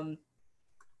 The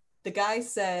guy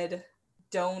said,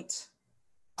 don't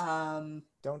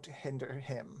hinder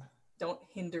him. Don't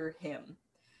hinder him.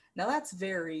 Now that's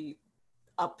very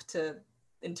up to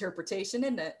interpretation,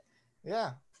 isn't it?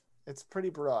 Yeah, it's pretty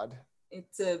broad. It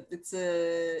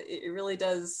really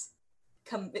does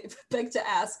beg to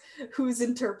ask who's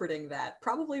interpreting that.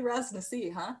 Probably Ras Nasi,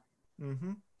 huh?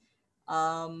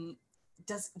 Mm-hmm.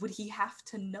 Would he have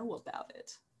to know about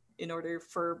it in order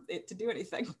for it to do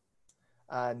anything?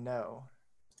 No.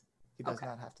 He does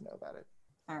not have to know about it.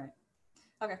 All right.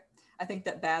 Okay. I think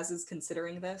that Baz is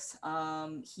considering this.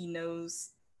 He knows.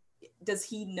 Does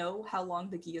he know how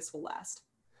long the Geas will last?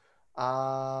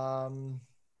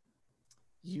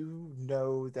 You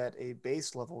know that a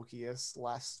base level Geas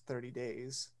lasts 30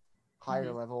 days,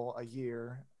 higher level a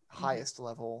year, highest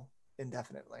level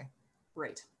indefinitely.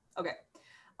 Right. Okay.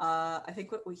 I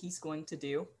think what he's going to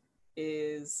do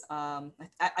is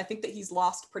I think that he's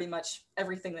lost pretty much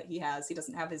everything that he has. He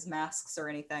doesn't have his masks or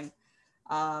anything.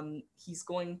 He's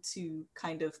going to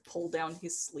kind of pull down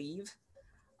his sleeve,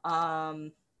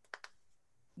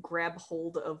 grab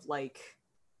hold of like,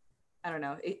 I don't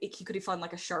know, could he find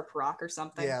like a sharp rock or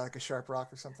something? Yeah, like a sharp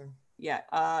rock or something. Yeah,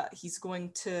 he's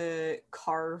going to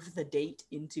carve the date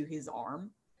into his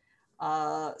arm.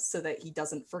 so that he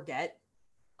doesn't forget.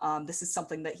 This is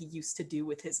something that he used to do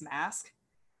with his mask.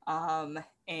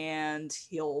 And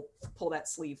he'll pull that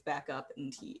sleeve back up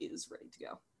and he is ready to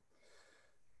go.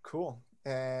 Cool.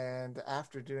 And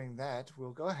after doing that,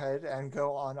 we'll go ahead and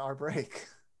go on our break.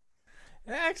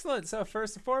 Excellent. So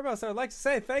first and foremost, I would like to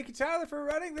say thank you, Tyler, for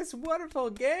running this wonderful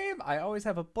game. I always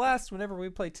have a blast whenever we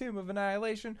play Tomb of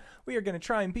Annihilation. We are going to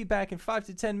try and be back in 5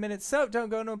 to 10 minutes, so don't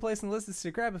go no place and listen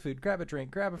to grab a food, grab a drink,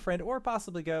 grab a friend, or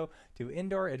possibly go to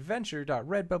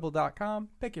indooradventure.redbubble.com.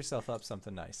 Pick yourself up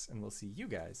something nice, and we'll see you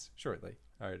guys shortly.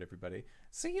 All right, everybody.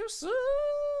 See you soon.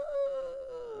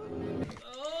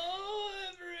 Oh,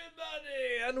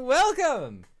 everybody, and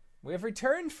welcome. We have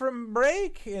returned from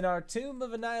break in our Tomb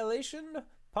of Annihilation,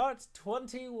 Part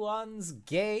 21's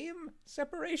game,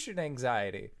 Separation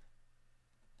Anxiety.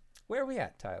 Where are we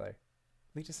at, Tyler?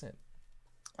 Lead us in.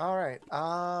 All right.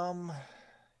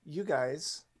 You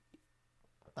guys,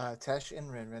 Tesh and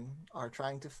Rinrin, are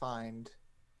trying to find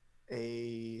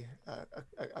a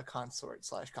consort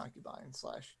 / concubine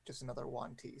 / just another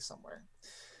Yuan-ti somewhere.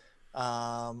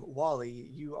 Wally,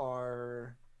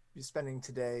 you're spending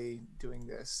today doing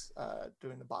this,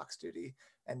 doing the box duty,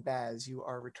 and Baz, you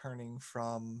are returning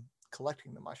from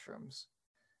collecting the mushrooms,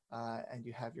 and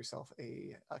you have yourself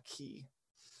a key.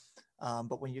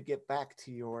 But when you get back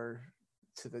to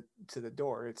the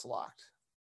door, it's locked.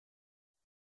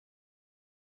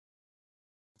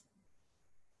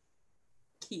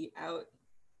 Key out,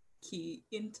 key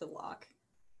into lock,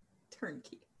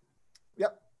 turnkey.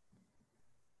 Yep.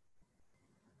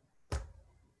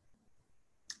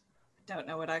 Don't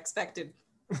know what I expected.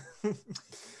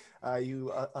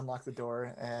 You unlock the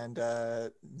door, and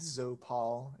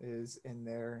Zopal is in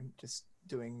there just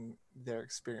doing their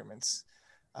experiments.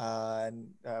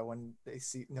 And when they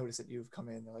notice that you've come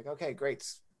in, they're like, "Okay, great.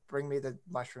 Bring me the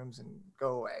mushrooms and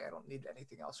go away. I don't need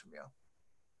anything else from you."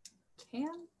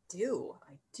 Can do.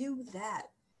 I do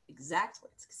that. Exactly.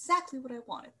 It's exactly what I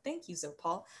wanted. Thank you,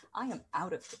 Zopal. I am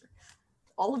out of here.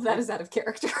 All of that is out of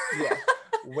character. Yeah.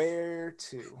 Where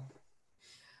to?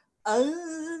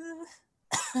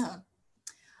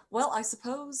 Well, I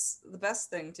suppose the best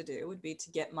thing to do would be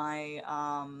to get my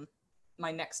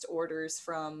my next orders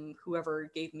from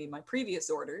whoever gave me my previous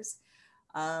orders.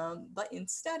 But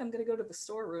instead, I'm going to go to the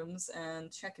storerooms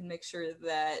and check and make sure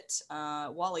that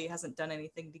Wally hasn't done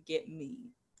anything to get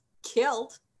me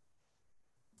killed.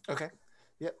 Okay.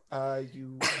 Yep.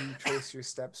 You trace your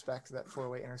steps back to that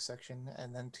 4-way intersection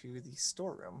and then to the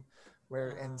storeroom,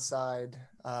 where inside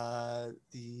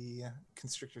the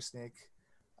constrictor snake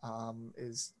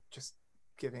is just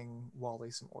giving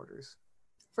Wally some orders.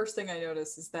 First thing I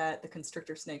notice is that the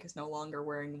constrictor snake is no longer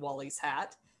wearing Wally's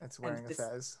hat. It's wearing a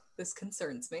fez. This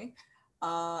concerns me.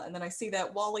 And then I see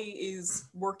that Wally is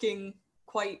working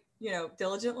quite,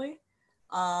 diligently.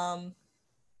 And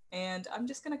I'm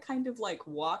just going to kind of like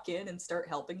walk in and start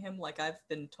helping him like I've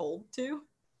been told to.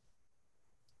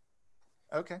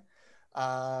 Okay.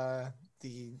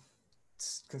 The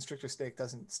constrictor snake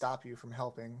doesn't stop you from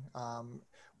helping.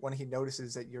 When he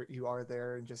notices that you are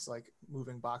there and just like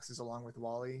moving boxes along with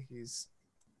Wally,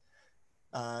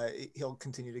 he'll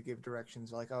continue to give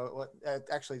directions like, "Oh, what?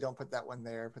 Actually, don't put that one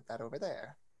there. Put that over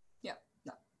there." Yeah,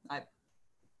 no,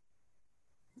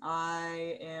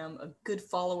 I am a good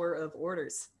follower of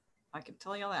orders. I can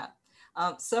tell you all that.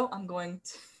 So I'm going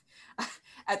to,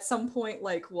 at some point,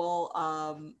 like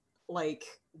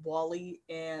Wally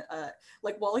and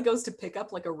Wally goes to pick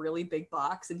up like a really big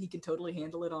box and he can totally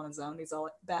handle it on his own.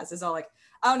 Baz is all like,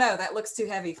 "Oh no, that looks too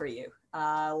heavy for you.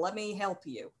 Let me help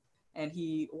you." And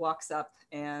he walks up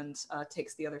and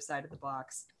takes the other side of the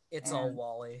box. It's all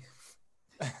Wally.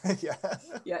 Yeah.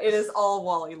 Yeah, it is all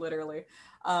Wally, literally.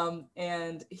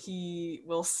 And he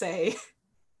will say,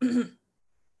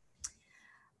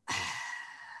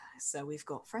 "So we've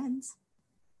got friends."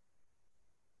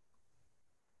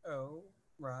 Oh,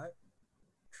 right.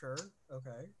 Sure.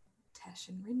 Okay. Tesh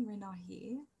and Rinrin are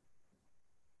here.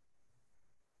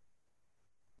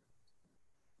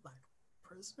 Like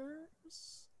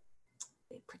prisoners?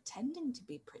 They're pretending to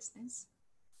be prisoners.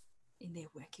 And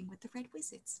they're working with the Red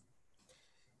Wizards.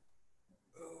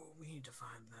 Oh, we need to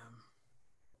find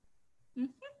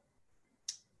them.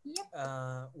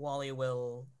 Yep. Wally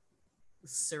will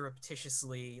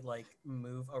surreptitiously like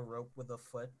move a rope with a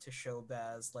foot to show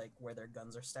Baz like where their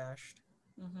guns are stashed.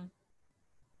 Mm-hmm.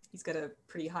 He's got a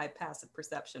pretty high passive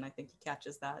perception. I think he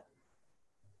catches that.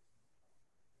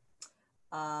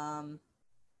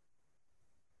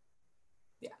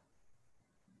 Yeah.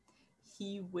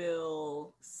 He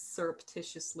will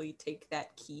surreptitiously take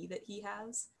that key that he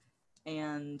has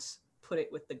and put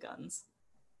it with the guns.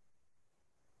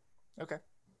 Okay.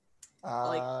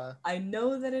 I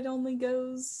know that it only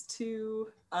goes to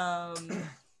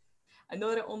I know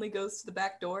that it only goes to the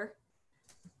back door,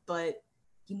 but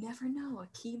you never know. A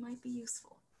key might be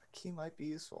useful. A key might be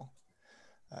useful.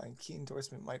 Key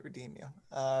endorsement might redeem you.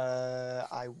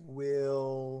 I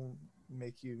will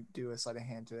make you do a sleight of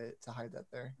hand to it to hide that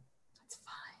there. That's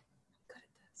fine. I'm good at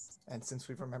this. And since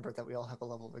we've remembered that we all have a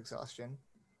level of exhaustion.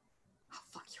 Oh,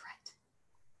 fuck, you're right.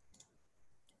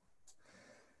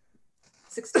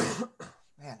 16.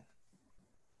 Man.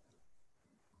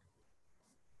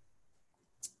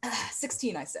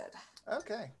 16, I said.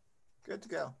 Okay. Good to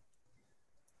go.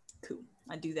 Cool.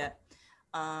 I do that.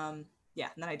 Yeah,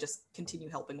 and then I just continue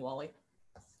helping Wally.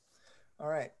 All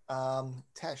right.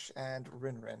 Tesh and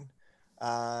Rinrin.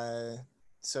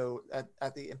 So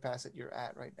at the impasse that you're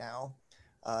at right now,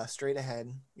 straight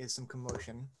ahead is some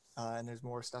commotion, and there's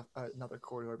more stuff, another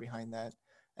corridor behind that,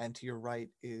 and to your right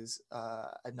is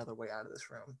another way out of this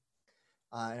room.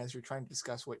 And as you're trying to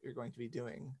discuss what you're going to be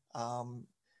doing,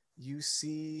 you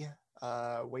see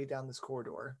way down this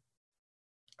corridor,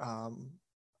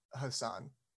 Hassan,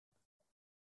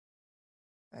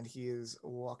 and he is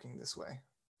walking this way.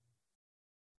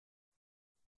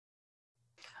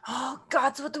 Oh,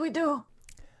 gods, what do we do?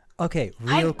 Okay,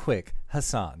 real quick,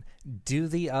 Hassan, do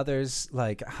the others,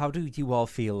 like, how do you all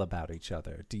feel about each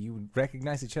other? Do you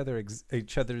recognize each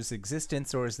other's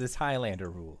existence, or is this Highlander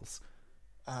rules?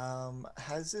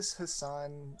 Has this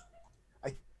Hassan...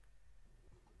 I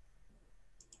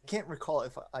can't recall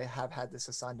if I have had this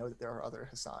Hassan know that there are other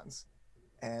Hassans,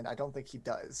 and I don't think he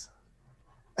does.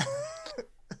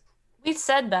 We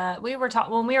said that. We were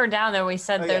when we were down there, we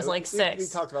said there's like 6. We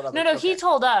talked about other... No, he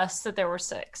told us that there were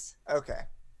 6. Okay.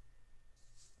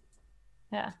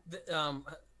 Yeah.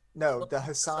 No, the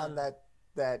Hassan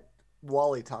that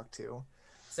Wally talked to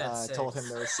told him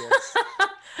there were 6.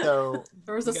 So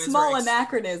there was a small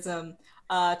anachronism.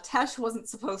 Tesh wasn't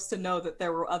supposed to know that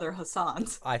there were other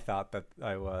Hassans. I thought that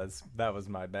I was. That was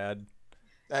my bad.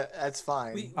 That's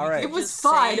fine. All right. It was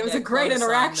fine. It was a great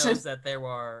interaction. Knows that there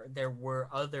were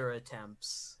other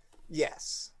attempts.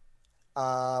 Yes.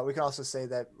 We can also say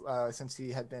that since he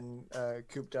had been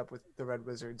cooped up with the Red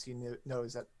Wizards, he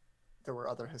knows that there were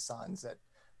other Hassans that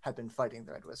had been fighting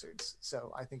the Red Wizards.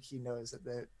 So I think he knows that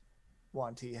the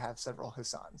Yuan-ti have several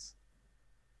Hassans.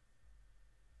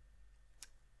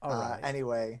 All right.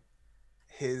 Anyway,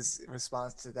 his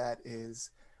response to that is,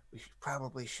 we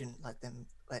probably shouldn't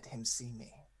let him see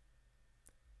me.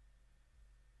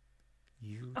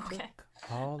 You Okay. took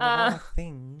all of our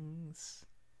things.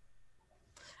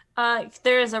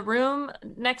 There is a room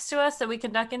next to us that we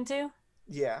can duck into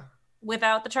Yeah.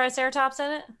 without the Triceratops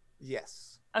in it.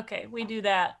 Yes. Okay, we do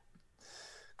that.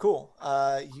 Cool.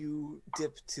 You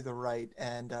dip to the right,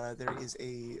 and there is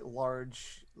a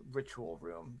large ritual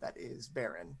room that is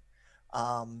barren.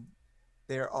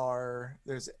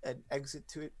 There's an exit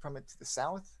from it to the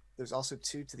south. There's also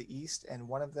 2 to the east, and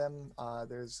one of them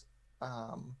there's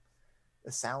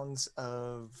the sounds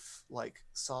of like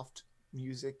soft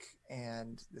music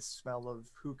and the smell of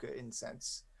hookah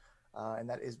incense, and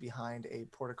that is behind a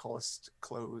portcullis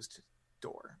closed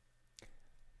door.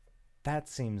 That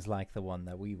seems like the one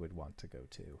that we would want to go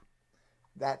to.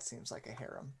 That seems like a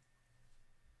harem.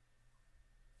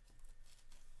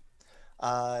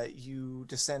 You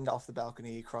descend off the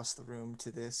balcony, across the room to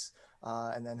this,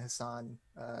 and then Hassan,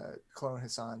 Clone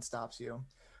Hassan, stops you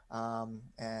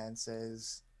and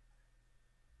says,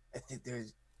 I think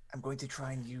I'm going to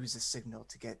try and use a signal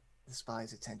to get the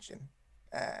spy's attention.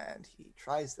 And he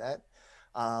tries that.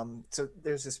 So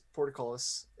there's this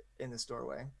portcullis in this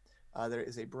doorway. There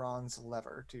is a bronze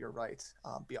lever to your right.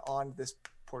 Beyond this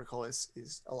portcullis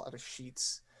is a lot of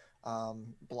sheets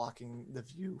blocking the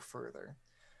view further.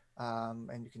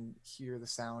 And you can hear the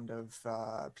sound of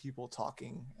people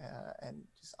talking and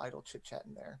just idle chit-chat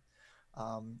in there.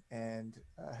 And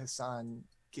Hassan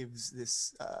gives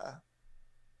this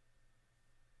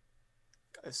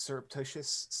a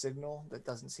surreptitious signal that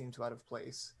doesn't seem too out of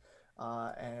place.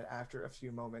 And after a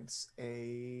few moments,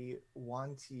 a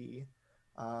Yuan-ti,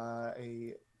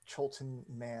 a Cholton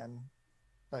man,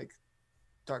 like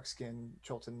dark-skinned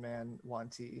Cholton man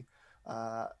Yuan-ti,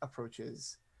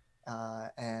 approaches,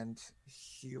 and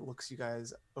he looks you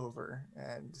guys over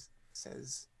and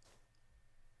says,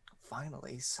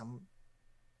 finally,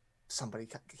 somebody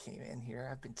came in here.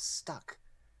 I've been stuck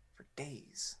for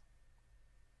days.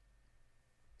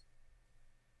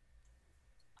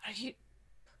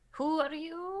 Who are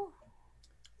you?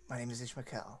 My name is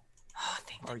Ishmael. Oh,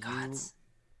 thank the gods.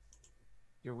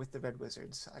 You're with the Red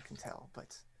Wizards, I can tell,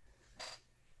 but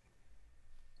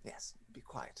yes, be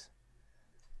quiet.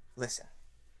 Listen,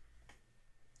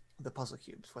 the puzzle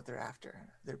cubes, what they're after.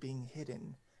 They're being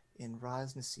hidden in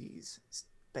Raz Nasi's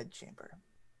bedchamber.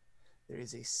 There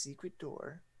is a secret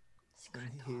door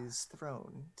in his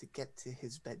throne to get to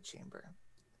his bedchamber.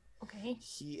 Okay.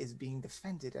 He is being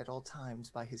defended at all times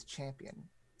by his champion,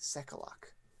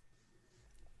 Sekalok.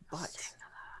 But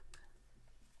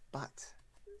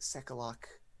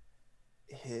Sekalok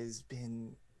has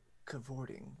been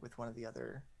cavorting with one of the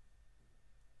other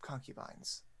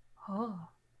concubines. Oh.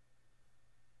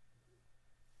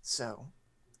 So,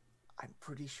 I'm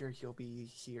pretty sure he'll be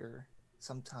here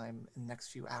sometime in the next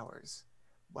few hours.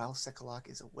 While Sekalok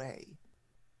is away,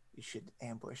 you should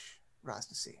ambush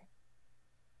Raznasi.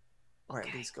 Or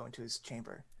at least go into his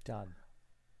chamber. Done.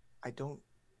 I don't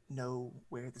know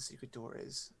where the secret door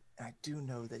is, and I do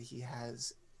know that he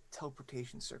has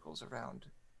teleportation circles around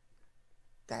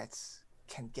that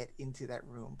can get into that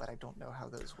room, but I don't know how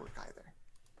those work either.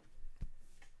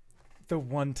 The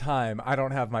one time I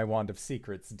don't have my wand of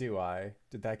secrets, do I?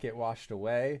 Did that get washed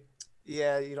away?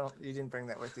 Yeah, you didn't bring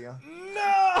that with you.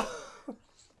 No.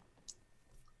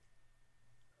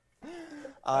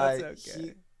 That's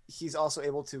okay. He's also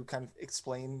able to kind of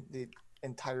explain the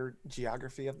entire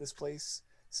geography of this place,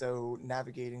 so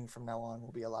navigating from now on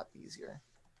will be a lot easier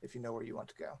if you know where you want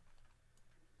to go.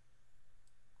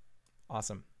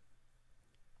 Awesome.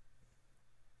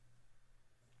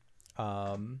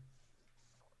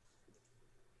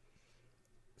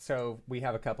 So we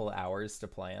have a couple of hours to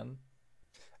plan.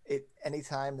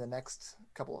 Anytime the next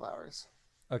couple of hours.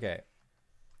 Okay.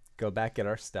 Go back, get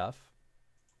our stuff.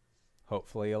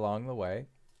 Hopefully along the way,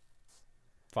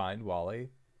 find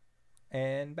Wally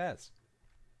and Baz.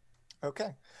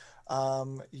 Okay.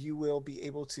 You will be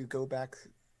able to go back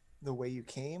the way you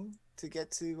came to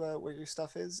get to where your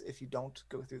stuff is if you don't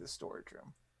go through the storage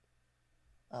room.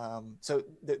 So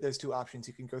there's two options.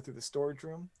 You can go through the storage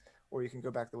room or you can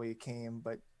go back the way you came,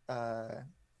 but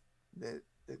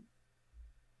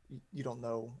you don't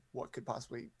know what could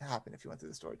possibly happen if you went through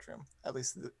the storage room, at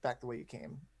least back the way you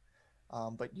came.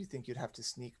 But you think you'd have to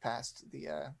sneak past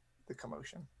the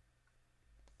commotion.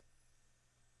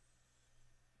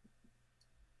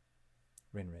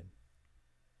 Rin.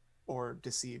 Or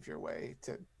deceive your way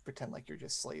to pretend like you're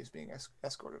just slaves being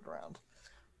escorted around.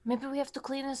 Maybe we have to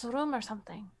clean his room or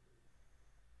something.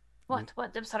 What?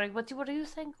 I'm sorry. What do you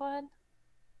think? What?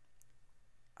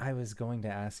 I was going to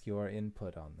ask your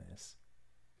input on this.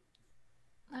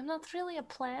 I'm not really a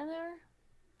planner.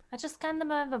 I just kind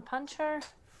of am a puncher.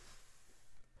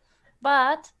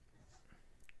 But,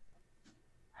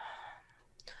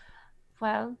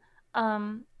 well,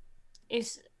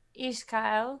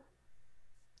 Ishkael,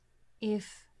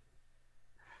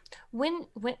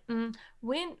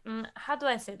 how do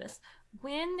I say this?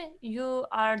 When you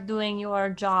are doing your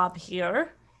job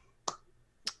here,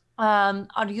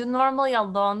 are you normally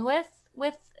alone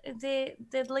with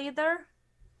the leader?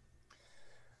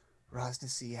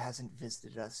 Raznasi hasn't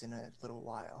visited us in a little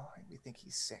while, and we think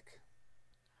he's sick.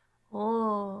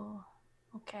 Oh,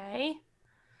 okay.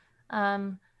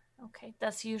 Okay.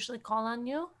 Does he usually call on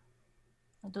you?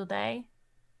 Or do they?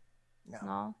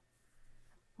 No.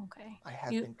 Okay. I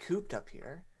have been cooped up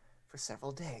here for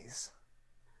several days.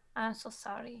 I'm so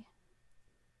sorry.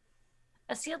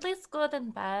 Is he at least good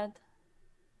and bad?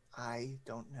 I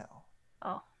don't know.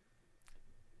 Oh.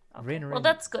 Okay. Rin. Well,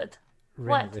 that's good.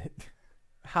 What?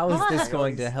 How is this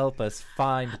going to help us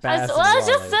find Baz? I was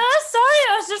just sorry.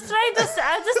 I was just trying to.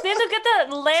 I just need to get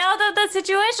the layout of the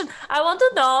situation. I want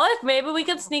to know if maybe we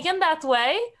can sneak in that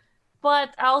way.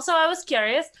 But also, I was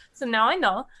curious, so now I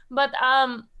know. But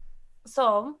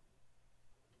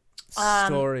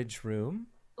storage room.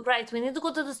 Right, we need to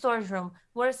go to the storage room.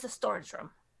 Where's the storage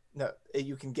room? No,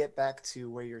 you can get back to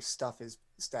where your stuff is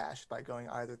stashed by going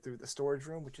either through the storage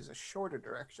room, which is a shorter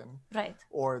direction, right,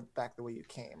 or back the way you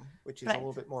came, which is a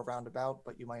little bit more roundabout,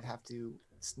 but you might have to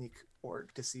sneak or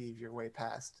deceive your way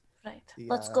past. Right.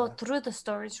 Let's go through the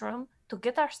storage room to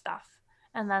get our stuff,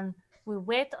 and then we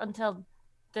wait until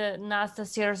the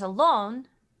Nastasir is alone.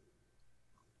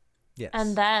 Yes.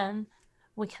 And then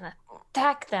we can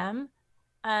attack them,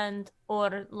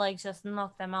 or like just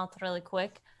knock them out really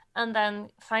quick. And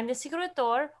then find the secret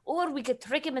door, or we could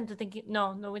trick him into thinking,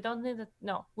 no, we don't need it.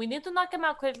 No, we need to knock him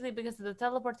out quickly because of the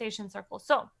teleportation circle.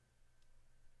 So,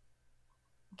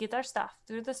 get our stuff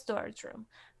through the storage room.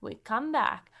 We come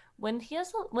back when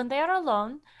they are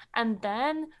alone, and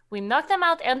then we knock them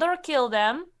out and/or kill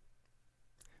them.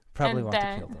 Probably want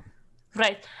to kill them.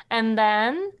 Right, and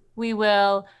then we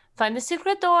will find the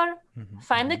secret door,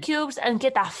 find the cubes, and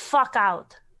get the fuck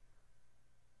out.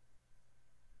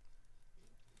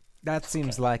 That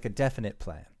seems like a definite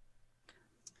plan.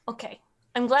 Okay.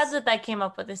 I'm glad that I came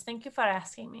up with this. Thank you for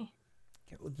asking me.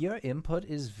 Your input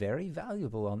is very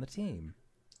valuable on the team.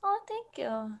 Oh, thank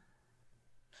you.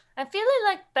 I'm feeling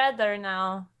like better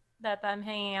now that I'm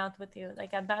hanging out with you.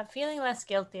 Like I'm feeling less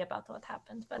guilty about what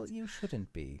happened. But Well, you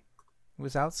shouldn't be. It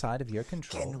was outside of your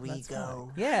control. Can we That's go?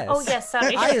 fine. Yes. oh yes,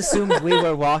 sorry. I assumed we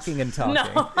were walking and talking.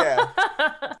 no.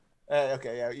 Yeah.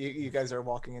 Okay, yeah, you guys are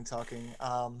walking and talking.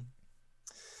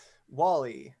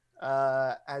 Wally,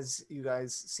 as you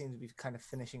guys seem to be kind of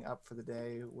finishing up for the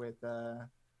day with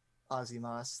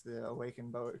Ozymas, the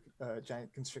awakened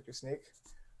giant constrictor snake,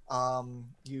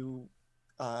 you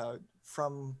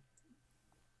from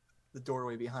the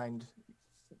doorway behind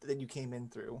that you came in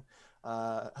through,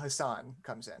 Hassan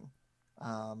comes in.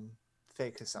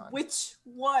 Fake Hassan. Which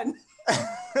one?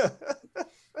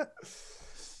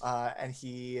 And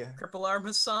he Cripple Arm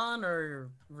Hassan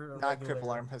or not Cripple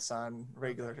Arm Hassan,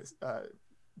 regular,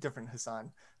 different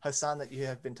Hassan, Hassan that you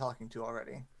have been talking to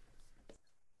already.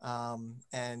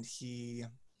 And he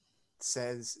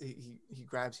says, he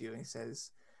grabs you and he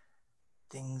says,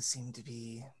 things seem to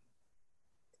be,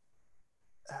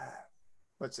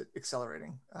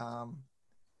 accelerating,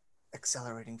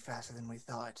 accelerating faster than we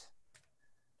thought.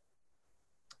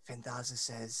 Fanthaza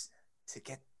says to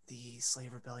get the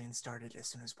slave rebellion started as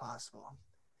soon as possible.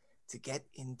 To get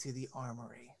into the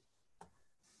armory,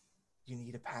 you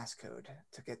need a passcode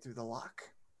to get through the lock.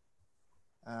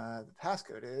 The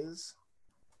passcode is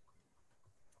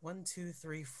 1, 2,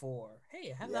 3, 4.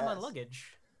 Hey, I have that in my Yes.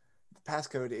 luggage. the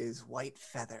passcode is White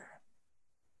Feather.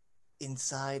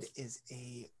 Inside is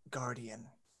a guardian.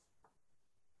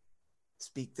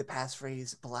 Speak the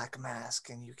passphrase Black Mask,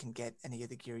 and you can get any of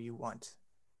the gear you want.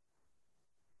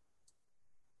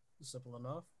 Simple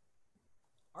enough.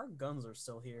 Our guns are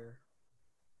still here.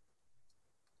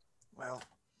 Well,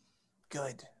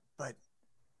 good, but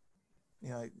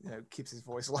keeps his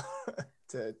voice low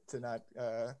to not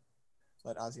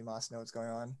let Ozymas know what's going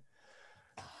on.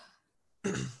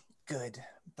 Good,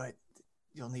 but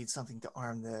you'll need something to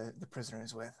arm the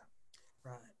prisoners with.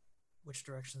 Right. Which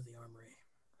direction is the armory?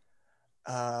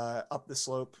 Up the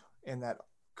slope in that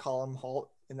column hall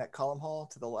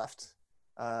to the left.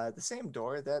 The same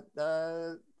door that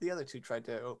the other two tried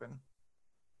to open.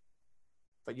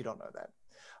 But you don't know that.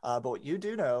 But what you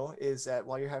do know is that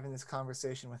while you're having this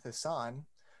conversation with Hassan,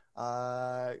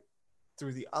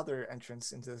 through the other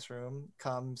entrance into this room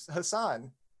comes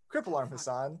Hassan, Cripple Arm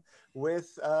Hassan,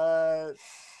 with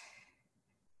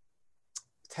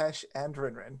Tesh and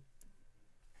Rinrin.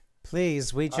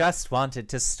 Please, we just wanted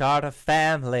to start a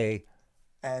family.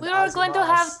 And We are going to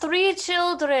have Ozymas- 3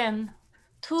 children.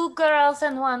 2 girls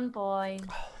and 1 boy.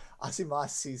 Ozymas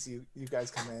sees you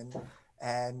guys come in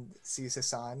and sees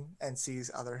Hassan and sees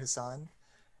other Hassan,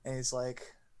 and he's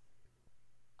like,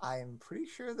 I'm pretty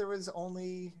sure there was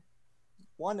only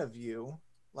one of you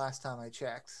last time I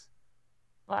checked.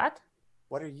 What?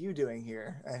 What are you doing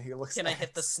here? And he looks Can I hit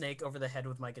at- the snake over the head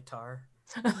with my guitar?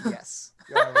 Yes.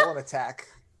 You want to roll an attack.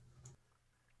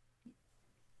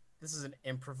 This is an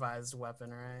improvised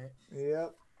weapon, right?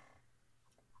 Yep.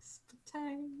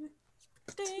 Time.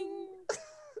 Ding.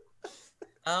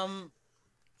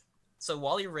 So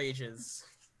Wally rages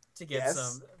to get Yes.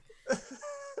 some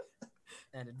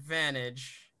an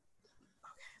advantage.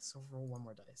 Okay, so roll 1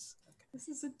 more dice. Okay. This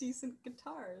is a decent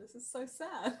guitar. This is so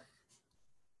sad.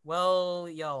 Well,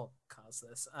 y'all caused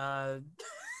this.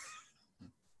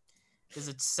 Is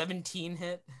it 17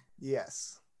 hit?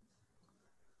 Yes.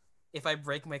 If I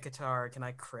break my guitar, can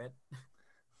I crit?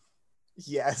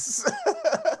 Yes.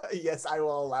 Yes, I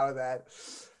will allow that.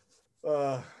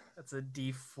 That's a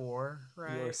D4,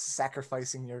 right? You're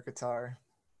sacrificing your guitar.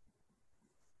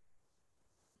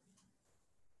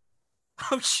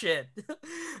 Oh shit.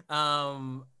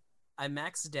 I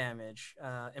max damage.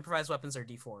 Improvised weapons are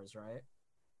D4s, right?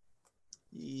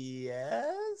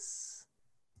 Yes.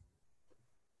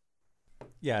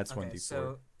 Yeah, it's Okay, 1d4.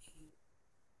 so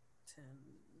 10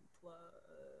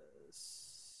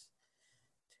 plus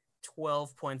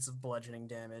 12 points of bludgeoning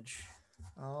damage.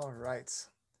 All right.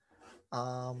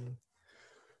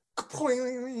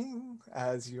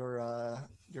 As your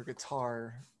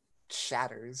guitar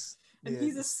shatters. And the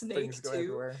he's a snake strings go too.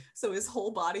 everywhere. So his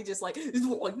whole body just like.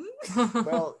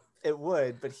 Well, it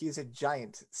would, but he's a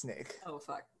giant snake. Oh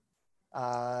fuck.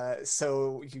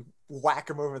 So you whack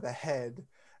him over the head,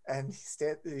 and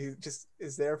he just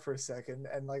is there for a second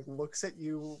and like looks at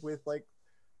you with like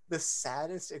the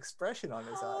saddest expression on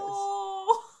his eyes.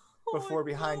 Oh, Before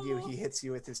behind you, he hits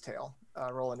you with his tail.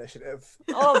 Roll initiative.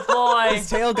 Oh boy. His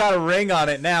tail got a ring on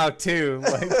it now, too.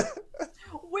 Like,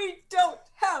 We don't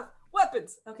have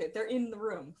weapons. Okay, they're in the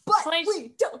room, but Twice.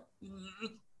 we don't.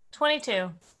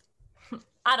 22.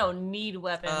 I don't need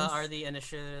weapons. Are the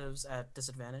initiatives at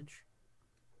disadvantage?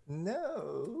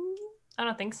 No. I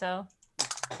don't think so.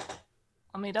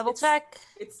 Let me double It's- check.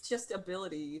 It's just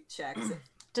ability checks.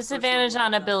 Disadvantage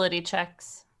on ability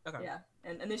checks. Okay. Yeah,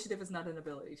 and initiative is not an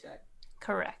ability check.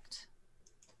 Correct.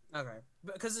 Okay.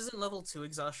 Because isn't level 2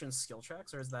 exhaustion skill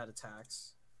checks, or is that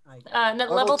attacks? No,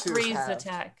 Level level 2 is 3 is halved.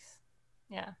 attacks.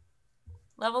 Yeah.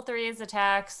 Level 3 is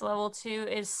attacks. Level 2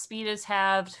 is speed is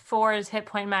halved. 4 is hit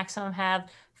point maximum halved.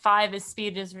 5 is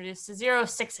speed is reduced to 0.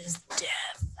 6 is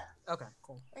death. Okay,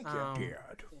 cool. Thank you.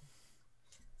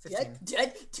 15.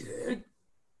 Dude.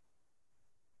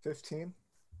 15.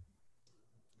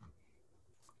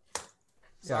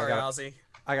 Sorry, I got Ozzy.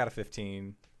 I got a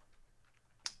 15.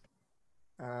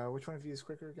 Which one of you is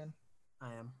quicker again?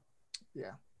 I am.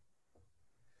 Yeah.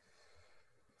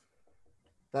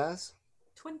 Baz?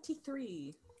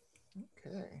 23.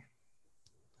 Okay.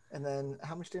 And then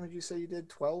how much damage you say you did?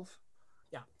 12?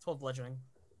 Yeah, 12 bludgeoning.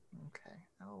 Okay.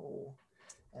 Oh.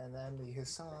 And then the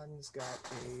Hassan's got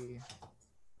a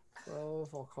 12.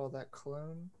 I'll call that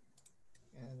clone.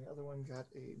 And the other one got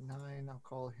a 9. I'll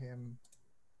call him.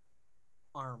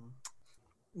 Arm.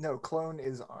 No, clone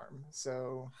is arm.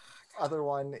 So other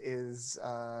one is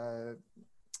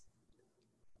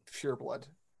pure blood.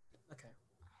 Okay.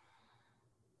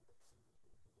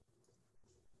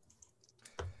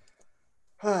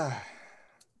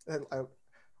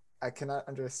 I cannot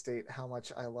understate how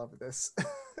much I love this.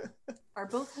 Are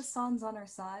both Hassans on our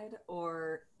side,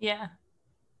 or Yeah.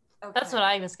 okay. That's what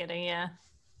I was getting, yeah.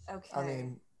 Okay. I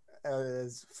mean,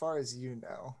 as far as you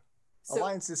know, So-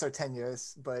 alliances are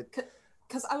tenuous, but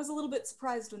because I was a little bit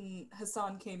surprised when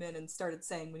Hassan came in and started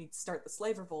saying we need to start the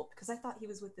slave revolt, because I thought he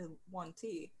was with the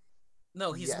 1T.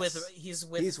 No, he's Yes. he's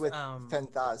with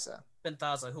Fenthaza,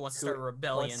 Benthaza, who wants to who start a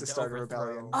rebellion wants to start a overthrow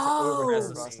rebellion Oh! to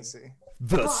Resnacy. overthrow Resnacy.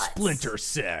 The But- Splinter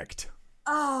Sect.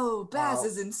 Oh, Baz Wow.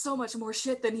 is in so much more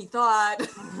shit than he thought.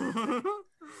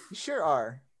 You sure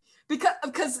are.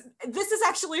 because this is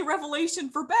actually a revelation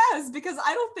for Baz, because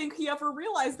I don't think he ever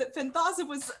realized that Fenthaza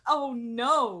was, oh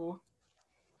no.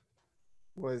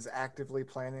 Was actively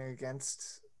planning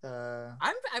against.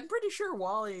 I'm pretty sure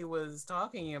Wally was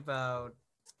talking about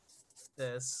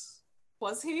this.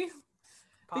 Was he?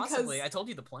 Possibly. Because- I told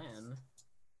you the plan.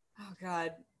 Oh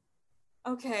god.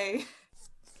 Okay.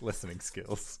 Listening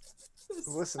skills.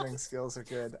 Listening skills are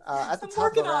good. At the I'm top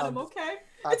working of the on round, him, okay?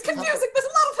 at It's the top of- confusing. There's a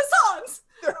lot of Hassans.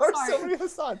 There are so Sorry. many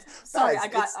Hassans. Sorry,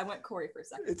 Guys, I went Corey for a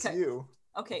second. It's okay. you.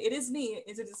 Okay, it is me.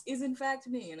 It is in fact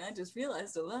me, and I just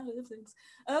realized a lot of things.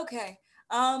 Okay.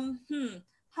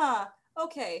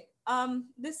 Okay.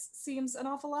 This seems an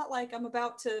awful lot like I'm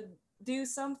about to do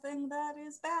something that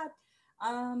is bad.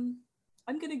 I'm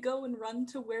gonna go and run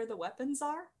to where the weapons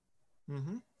are,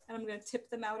 Mm-hmm. and I'm gonna tip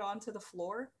them out onto the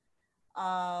floor.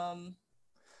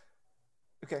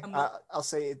 Okay, I'm not- I'll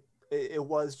say it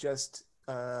was just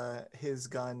his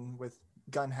gun with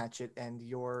gun hatchet and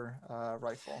your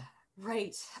rifle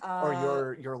Right.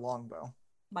 or your longbow.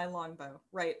 My longbow.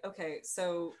 Right. Okay.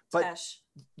 So But- Tesh.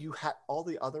 You had all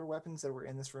the other weapons that were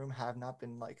in this room have not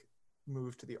been like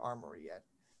moved to the armory yet.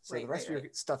 So Right, the rest right, of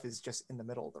your stuff is just in the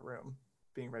middle of the room,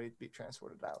 being ready to be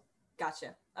transported out.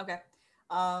 Gotcha. Okay.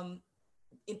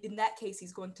 In that case,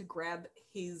 he's going to grab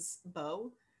his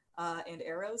bow and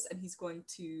arrows, and he's going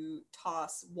to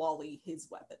toss Wally his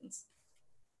weapons,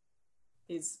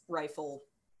 his rifle,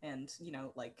 and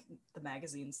like the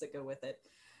magazines that go with it.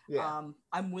 Yeah.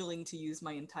 I'm willing to use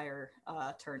my entire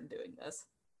turn doing this,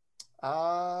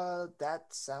 That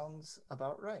sounds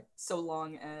about right. so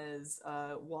long as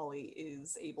Wally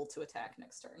is able to attack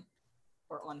next turn,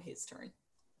 or on his turn.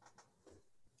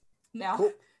 Now,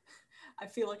 Cool. I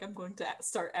feel like I'm going to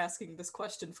start asking this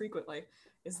question frequently.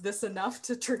 Is this enough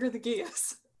to trigger the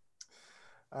Geas?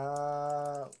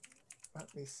 Let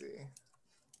me see.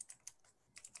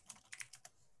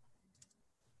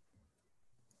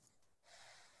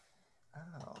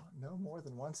 Oh, no more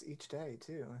than once each day,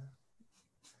 too.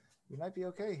 You might be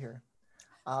okay here.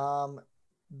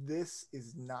 This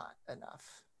is not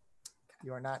enough.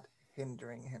 You are not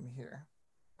hindering him here.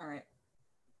 All right.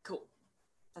 Cool.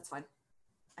 That's fine.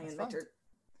 I That's end my fine. turn.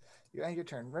 You end your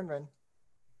turn. Rin.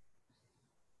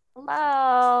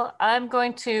 Well, I'm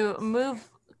going to move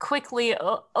quickly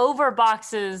over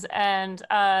boxes and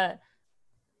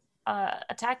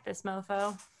attack this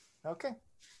mofo. Okay.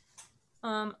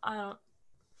 I don't.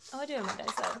 Oh, I do have my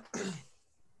dice out.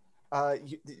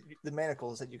 The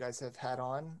manacles that you guys have had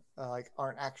on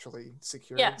aren't actually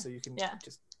secured, Yeah, so you can yeah.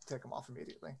 just take them off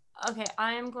immediately. Okay,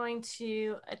 I am going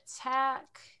to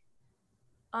attack.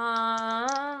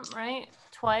 Right,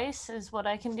 twice is what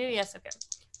I can do. Yes, okay.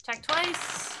 Attack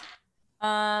twice.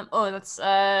 Oh, that's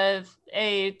a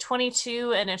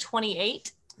 22 and a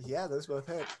 28. Yeah, those both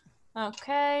hit.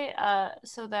 Okay,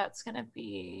 so that's gonna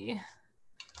be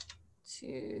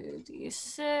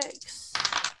 2d6.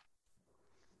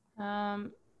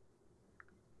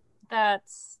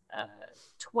 That's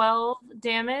 12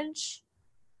 damage.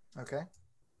 Okay.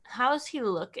 How's he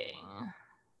looking?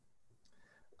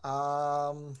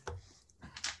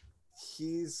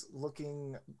 He's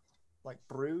looking like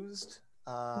bruised,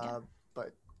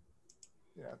 but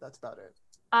that's about it.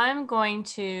 I'm going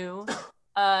to.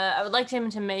 I would like him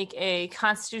to make a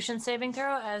Constitution saving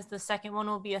throw, as the second one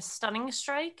will be a stunning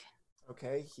strike.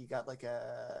 Okay, he got like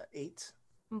a 8.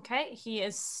 Okay, he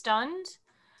is stunned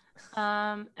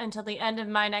until the end of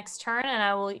my next turn, and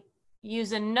I will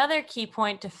use another key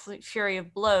point to Fury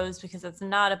of Blows because it's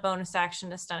not a bonus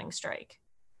action to stunning strike.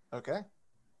 Okay.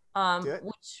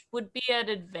 Which would be at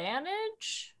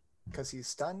advantage. Because he's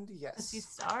stunned,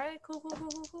 yes. All right,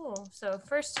 cool. So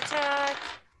first attack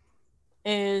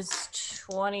is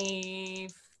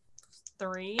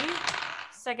 23.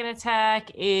 Second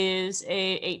attack is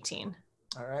a 18.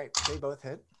 All right, they both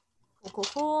hit.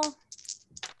 Cool.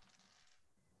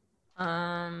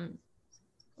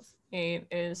 8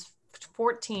 is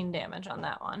 14 damage on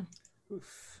that one.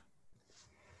 Oof.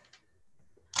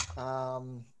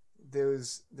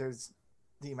 There's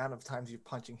the amount of times you're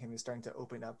punching him is starting to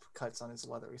open up cuts on his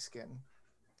leathery skin.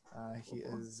 He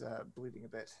is bleeding a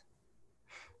bit,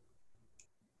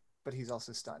 but he's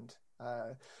also stunned.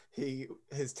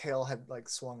 His tail had like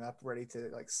swung up, ready to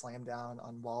like slam down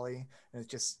on Wally, and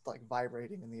it's just like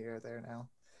vibrating in the air there now.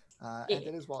 And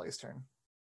it is Wally's turn.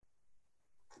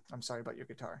 I'm sorry about your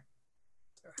guitar.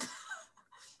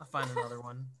 I'll find another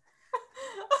one.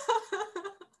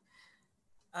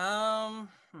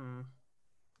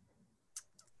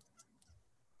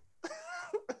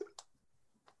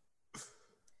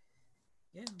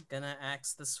 Yeah, I'm gonna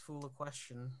ask this fool a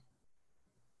question.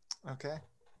 Okay.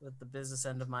 With the business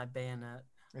end of my bayonet.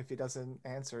 If he doesn't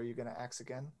answer, you're gonna axe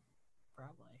again?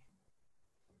 Probably.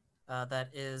 That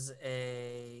is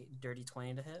a dirty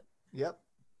 20 to hit. Yep.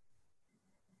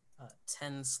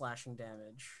 10 slashing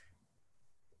damage.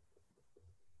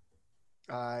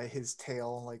 His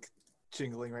tail like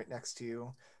jingling right next to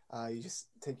you. You just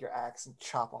take your axe and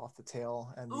chop off the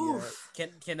tail, and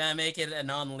Can I make it a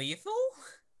non-lethal?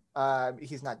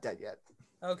 He's not dead yet.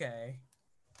 Okay.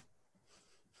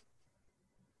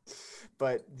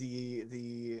 But the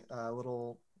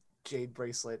little jade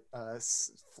bracelet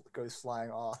goes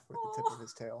flying off with the tip of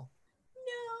his tail.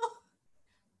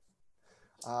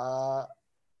 No.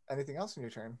 Anything else in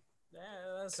your turn? Yeah,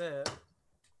 that's it.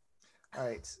 All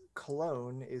right,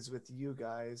 Clone is with you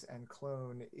guys, and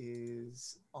Clone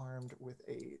is armed with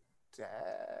a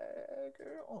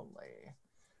dagger only,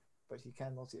 but he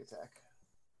can multi-attack.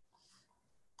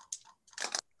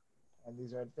 And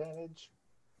these are advantage.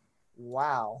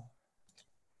 Wow.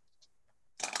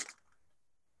 Okay,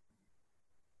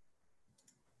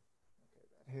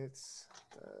 that hits,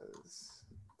 does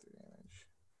 3 damage.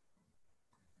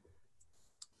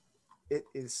 It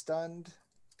is stunned.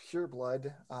 Pure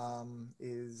Blood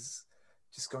is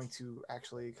just going to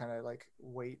actually kind of like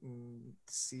wait and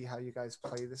see how you guys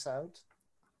play this out,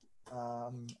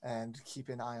 and keep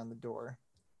an eye on the door.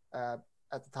 At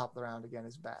the top of the round again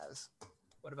is Baz.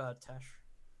 What about Tesh?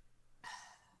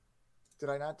 Did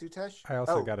I not do Tesh? I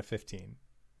also got a 15.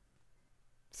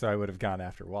 So I would have gone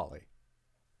after Wally.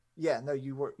 Yeah, no,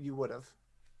 you would have.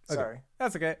 Okay. Sorry.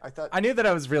 That's okay. I knew that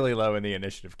I was really low in the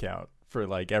initiative count for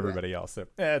like everybody else, so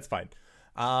it's fine.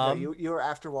 No, you were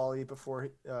after Wally before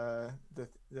the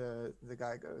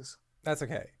guy goes. That's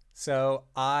okay. So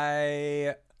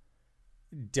I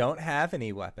don't have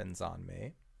any weapons on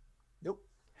me. Nope.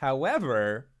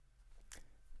 However,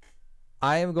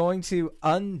 I am going to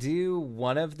undo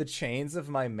one of the chains of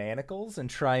my manacles and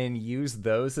try and use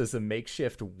those as a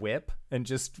makeshift whip and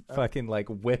just fucking like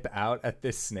whip out at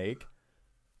this snake.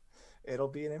 It'll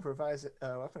be an improvised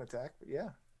weapon attack, but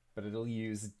yeah. But it'll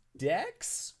use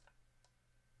Dex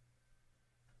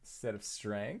instead of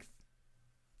strength,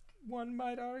 one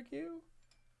might argue.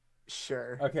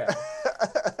 Sure. Okay.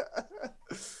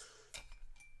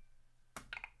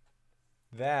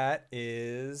 That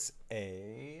is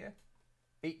a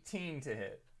 18 to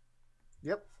hit.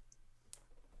 Yep.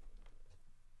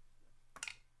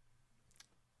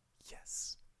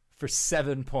 Yes. For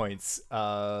 7 points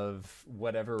of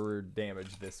whatever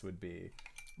damage this would be.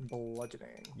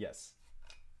 Bludgeoning. Yes.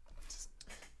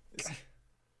 This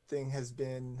thing has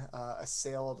been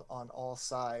assailed on all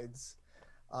sides.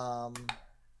 And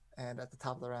at the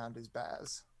top of the round is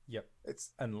Baz. Yep.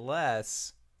 It's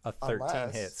unless A 13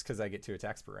 Unless- hits because I get 2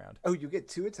 attacks per round. Oh, you get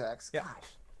 2 attacks. Yeah.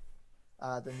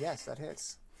 Gosh. Then yes, that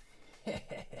hits.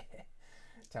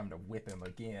 Time to whip him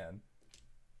again.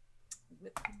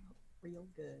 Whip him up real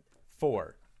good.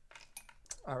 4.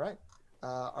 All right.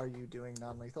 Are you doing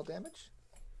non-lethal damage?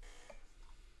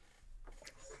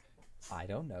 I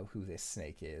don't know who this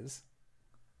snake is.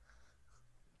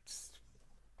 Just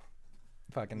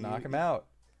fucking knock him out.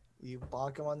 You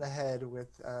bonk him on the head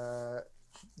with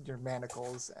your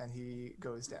manacles, and he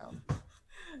goes down.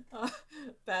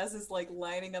 Baz is like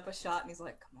lining up a shot, and he's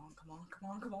like, "Come on, come on, come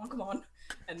on, come on, come on!"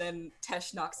 And then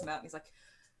Tesh knocks him out, and he's like,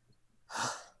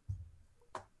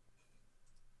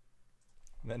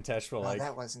 And then Tesh will Oh, like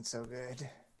that wasn't so good.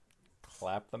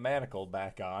 clap the manacle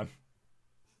back on.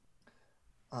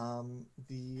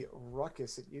 The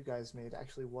ruckus that you guys made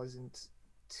actually wasn't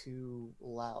too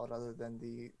loud, other than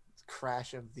the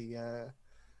crash of the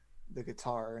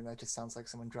guitar, and that just sounds like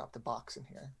someone dropped a box in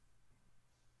here.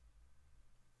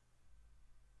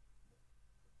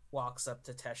 Walks up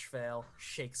to Teshvale,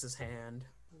 shakes his hand,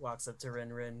 walks up to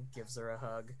Rinrin, gives her a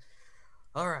hug.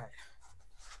 All right.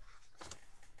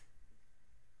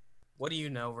 What do you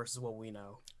know versus what we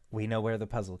know? We know where the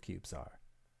puzzle cubes are.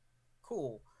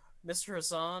 Cool. Mr.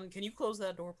 Hassan, can you close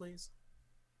that door, please?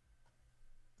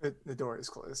 The door is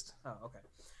closed. Oh, okay.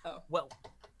 Oh. Well,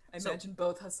 I So- imagine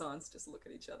both Hassans just look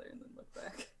at each other and then look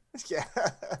back. Yeah.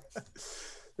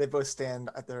 They both stand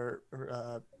at their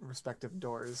respective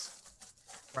doors.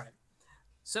 right.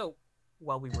 So,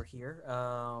 while we were here,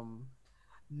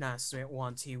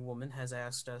 Naswanti woman has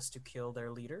asked us to kill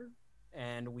their leader,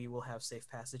 and we will have safe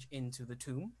passage into the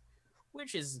tomb,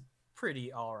 which is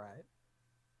pretty alright.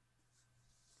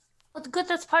 But good,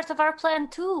 that's part of our plan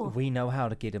too. We know how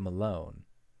to get him alone.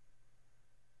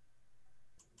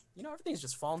 You know, everything's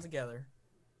just falling together.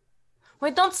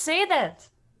 Wait, don't say that.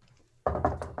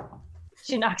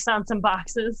 She knocks down some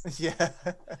boxes. Yeah.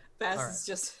 Baz Alright. is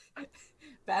just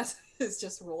Baz is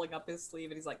just rolling up his sleeve,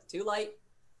 and he's like, "Too late."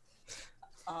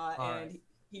 And Alright.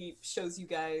 he shows you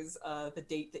guys the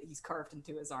date that he's carved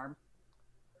into his arm.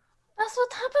 That's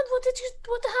what happened.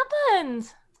 What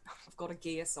happened? I've got a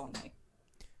geas on me.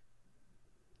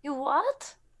 You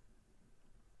what?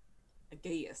 A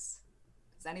geas.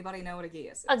 Does anybody know what a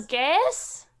geas is? A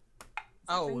guess?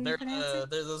 Oh, how you they're pronounce it?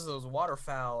 those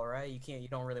waterfowl, right? You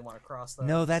don't really want to cross those.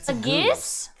 No, that's A a goose.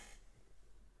 geese?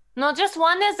 No, just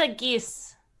one is a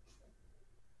geese.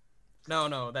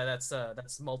 No,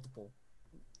 that's multiple.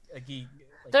 A geek.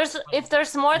 If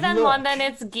there's more than Look. one, then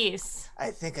it's geese.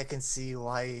 I think I can see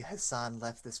why Hassan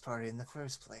left this party in the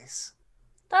first place.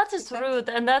 That is rude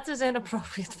and that is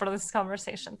inappropriate for this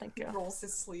conversation. Thank you. Rolls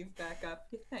his sleeve back up.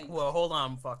 You think? Well, hold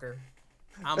on, fucker.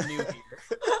 I'm new here.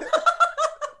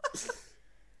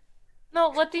 No,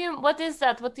 what is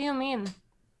that? What do you mean?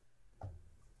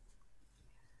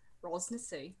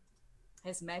 Rosnasi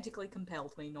has magically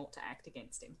compelled me not to act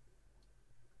against him.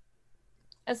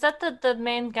 Is that the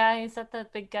main guy? Is that the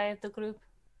big guy of the group?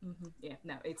 Yeah,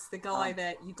 no, it's the guy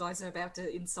that you guys are about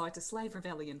to incite a slave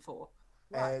rebellion for.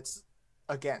 It's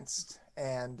against,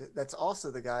 and that's also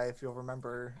the guy, if you'll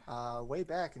remember, way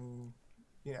back in,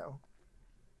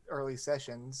 early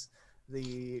sessions,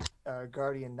 the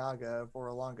Guardian Naga of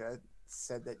Orolanga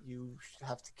said that you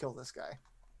have to kill this guy,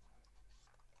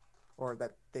 or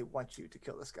that they want you to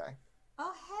kill this guy.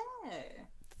 Oh, hey.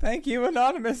 Thank you,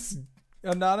 anonymous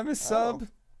sub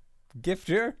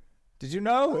gifter. Did you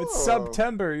know it's Oh.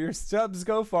 September? Your subs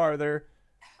go farther.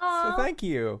 So Oh, thank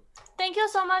you. thank you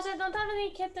so much. I don't have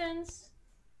any kittens.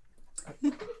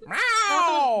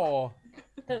 Meow.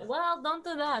 Well, don't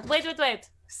do that. Wait.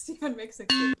 Stephen makes a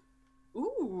good. Ooh,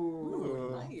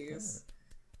 Ooh, nice.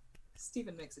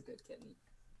 Stephen makes a good kitten.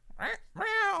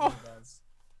 Meow. It does.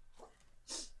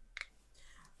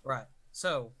 Right.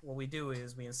 So what we do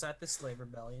is we incite the slave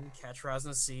rebellion, catch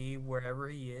Rosnasi wherever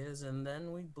he is, and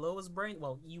then we blow his brain.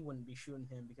 Well, you wouldn't be shooting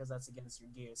him because that's against your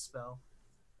gear spell.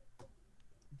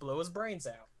 Blow his brains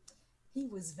out. He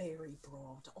was very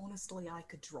broad. Honestly, I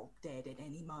could drop dead at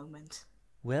any moment.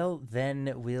 Well,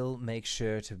 then we'll make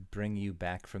sure to bring you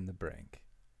back from the brink.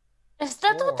 Is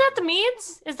that what that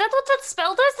means? Is that what that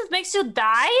spell does? It makes you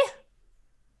die?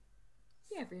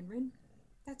 Yeah, Rinrin.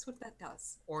 That's what that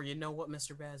does. Or you know what,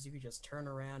 Mr. Baz, you could just turn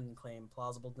around and claim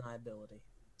plausible deniability.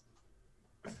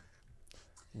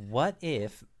 What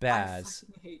if Baz?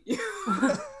 I fucking hate you.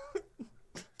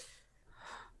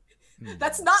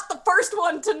 That's not the first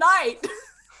one tonight.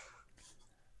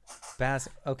 Baz,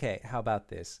 okay, how about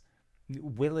this?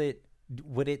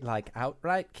 Would it like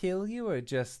outright kill you or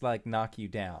just like knock you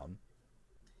down?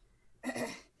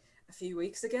 A few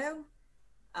weeks ago,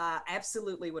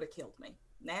 absolutely would have killed me.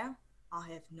 Now, I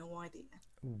have no idea.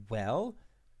 Well,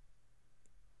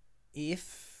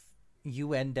 if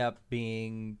you end up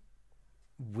being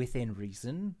within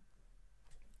reason,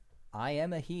 I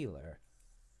am a healer.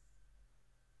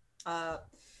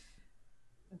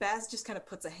 Baz just kind of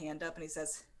puts a hand up and he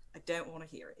says, I don't want to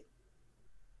hear it.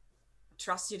 I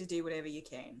trust you to do whatever you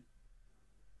can.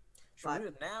 Should we do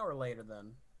it now or later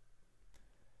then?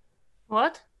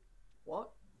 What?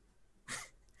 What?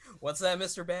 What's that,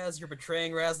 Mr. Baz? You're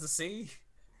betraying Raz the Sea?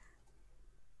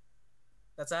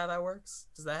 That's how that works?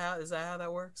 Is that how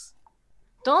that works?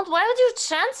 Don't. Why would you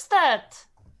chance that?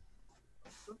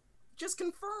 Just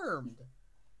confirmed.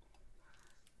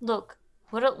 Look,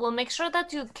 we'll make sure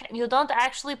that you don't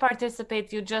actually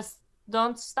participate. You just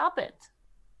don't stop it,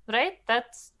 right?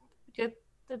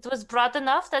 It was broad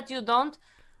enough that you don't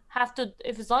have to,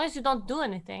 if as long as you don't do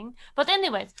anything. But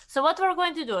anyways, so what we're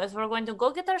going to do is we're going to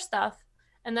go get our stuff,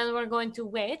 and then we're going to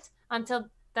wait until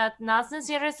that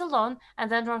Naznazir is alone,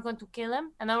 and then we're going to kill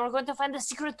him, and then we're going to find the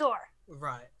secret door.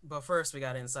 Right, but first we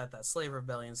got to incite that slave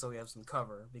rebellion so we have some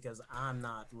cover, because I'm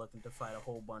not looking to fight a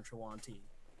whole bunch of Wanti.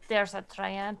 There's a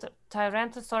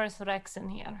Tyrannosaurus Rex in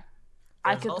here.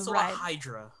 I There's could also ride. a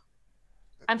Hydra.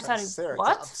 I'm sorry,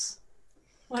 what? Triceratops.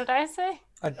 What did I say?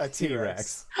 A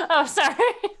T-Rex. Oh, sorry.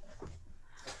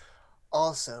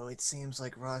 Also, it seems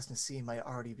like Rosnasi might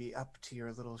already be up to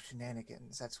your little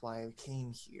shenanigans. That's why I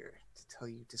came here, to tell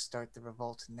you to start the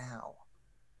revolt now.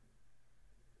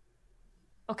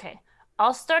 Okay,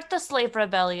 I'll start the slave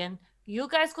rebellion. You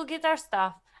guys go get our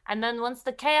stuff, and then once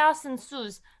the chaos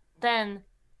ensues, then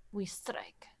we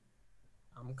strike.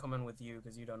 I'm coming with you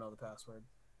because you don't know the password.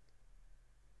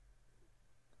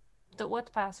 The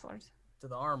what password? To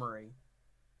the armory.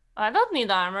 I don't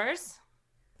need armors.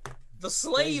 The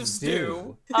slaves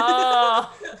do.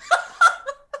 Oh,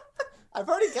 I've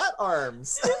already got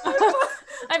arms.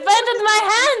 I bended my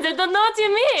hand. I don't know what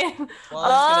you mean. Well, I'm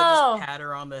just gonna Oh. just pat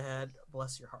her on the head.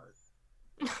 Bless your heart.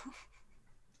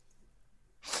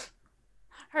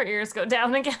 Her ears go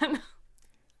down again.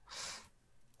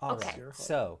 All Okay. right.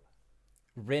 So,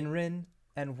 Rinrin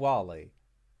and Wally,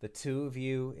 the two of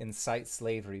you incite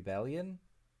slave rebellion.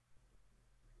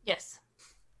 Yes.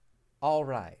 All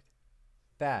right.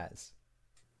 Baz,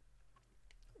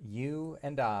 you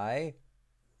and I.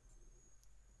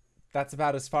 That's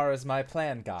about as far as my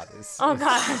plan got. Oh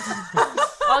God.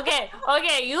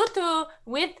 Okay. You two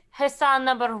with Hassan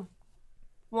number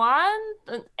 1,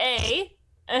 A,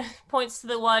 points to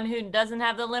the one who doesn't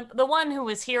have the limp, the one who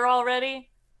was here already.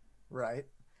 Right.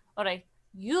 All right,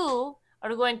 you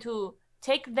are going to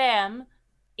take them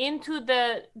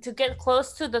to get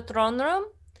close to the throne room,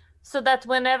 so that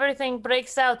when everything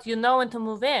breaks out, you know when to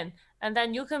move in, and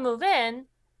then you can move in,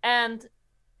 and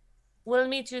we'll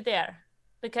meet you there,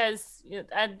 because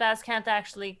Baz can't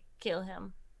actually kill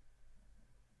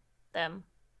them.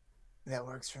 That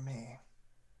works for me.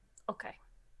 Okay,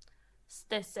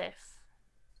 stay safe.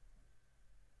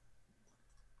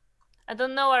 I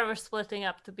don't know why we're splitting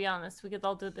up, to be honest. We could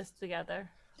all do this together.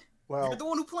 Well, You're the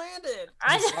one who planned it.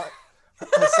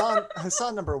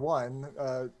 Hassan number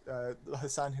 1,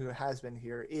 Hassan who has been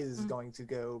here, is going to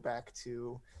go back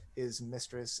to his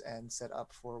mistress and set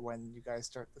up for when you guys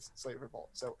start the slave revolt.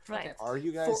 So, Right. are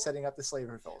you guys setting up the slave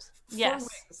revolt? Yes. For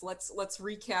wings, let's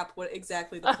recap what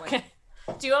exactly the plan. Okay.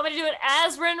 Do you want me to do it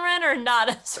as Rinrin or not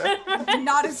as Rinrin?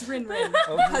 Not as Rinrin,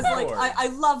 because like I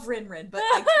love Rinrin, but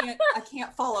I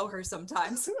can't follow her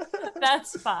sometimes.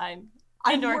 That's fine.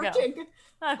 I'm Indoor go. working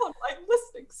on my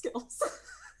listening skills.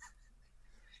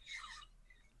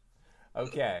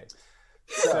 Okay.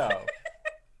 So,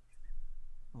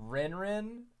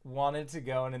 Rinrin wanted to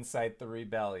go and incite the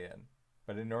rebellion,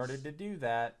 but in order to do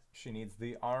that, she needs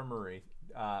the armory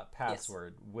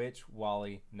password, which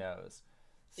Wally knows.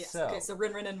 Yes. So, Okay. So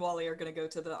Rinrin and Wally are gonna go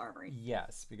to the armory.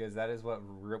 yes, because that is what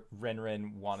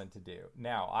Rinrin wanted to do.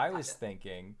 Now, I was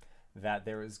thinking that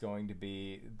there was going to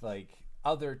be like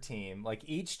other team, like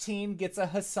each team gets a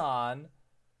Hassan,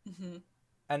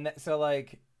 and so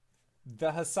like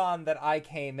the Hassan that I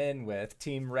came in with,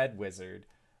 Team Red Wizard.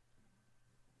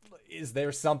 Is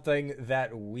there something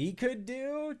that we could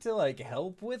do to like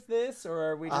help with this, or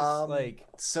are we just like?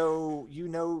 So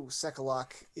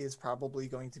Sekalok is probably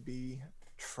going to be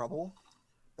trouble.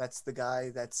 That's the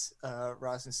guy that's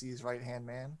Rosnasi's right-hand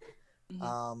man.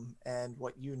 And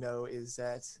what you know is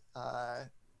that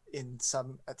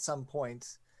at some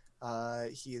point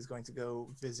he is going to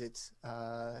go visit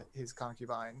his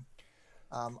concubine.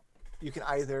 You can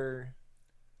either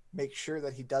make sure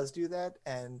that he does do that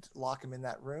and lock him in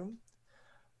that room,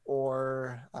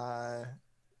 or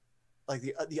like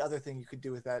the other thing you could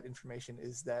do with that information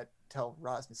is that tell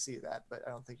Roz to see that, but I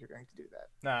don't think you're going to do that.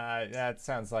 Nah, that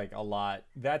sounds like a lot.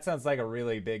 That sounds like a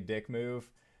really big dick move.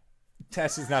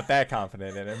 Tesh is not that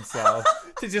confident in himself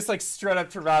to just like strut up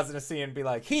to Raznasi and be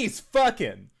like, he's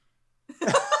fucking.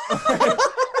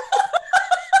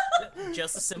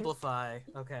 Just to simplify,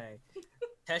 okay.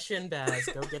 Tesh and Baz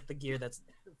go get the gear that's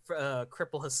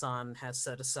Cripple Hassan has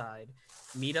set aside.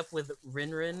 Meet up with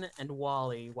Rinrin and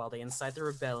Wally while they incite the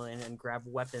rebellion and grab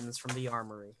weapons from the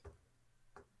armory.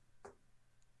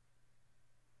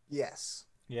 Yes.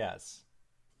 Yes.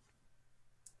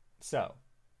 So.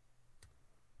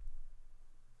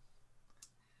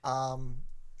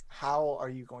 How are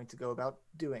you going to go about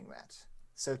doing that?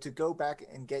 So to go back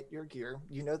and get your gear,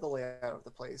 you know the layout of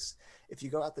the place. If you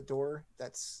go out the door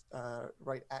that's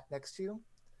right next to you,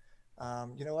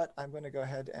 you know what? I'm going to go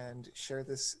ahead and share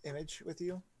this image with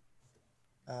you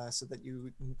so that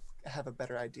you have a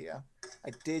better idea.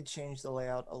 I did change the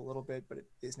layout a little bit, but it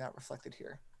is not reflected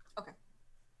here. Okay.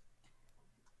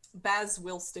 Baz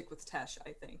will stick with Tesh,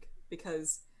 I think,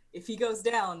 because if he goes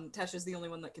down, Tesh is the only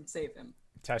one that can save him.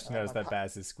 Tesh knows that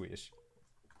Baz is squish.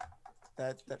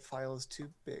 That file is too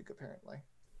big, apparently.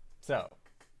 So,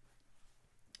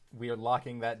 we are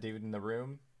locking that dude in the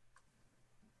room.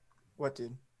 What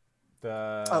dude?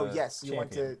 The yes,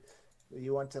 champion.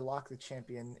 you want to lock the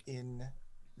champion in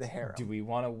the harem. Do we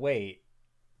want to wait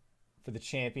for the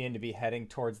champion to be heading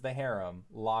towards the harem,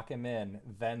 lock him in,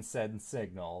 then send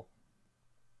signal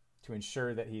to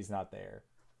ensure that he's not there?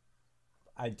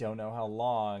 I don't know how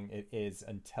long it is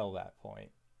until that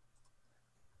point.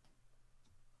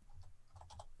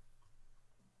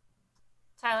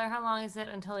 Tyler, how long is it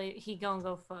until he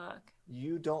go fuck?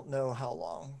 You don't know how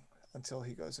long until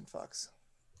he goes and fucks.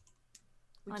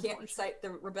 We can't incite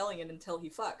the rebellion until he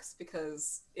fucks,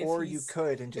 because if or you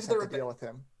could and just have to deal with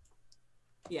him.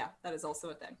 Yeah, that is also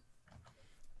a thing.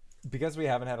 Because we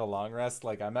haven't had a long rest,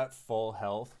 like I'm at full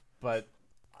health, but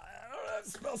I don't have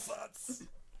spell slots.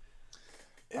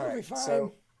 It'll be fine.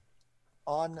 So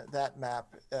on that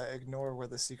map, ignore where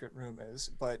the secret room is,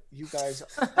 but you guys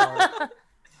are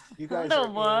you guys The are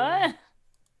what? in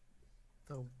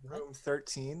The room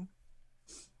 13.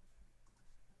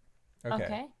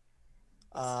 Okay.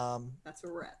 That's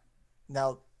where we're at.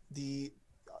 Now the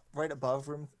right above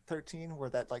room 13, where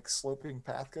that like sloping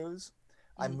path goes,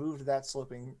 I moved that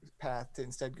sloping path to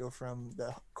instead go from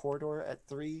the corridor at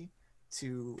 3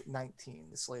 to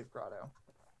 19, the slave grotto.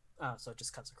 Oh, so it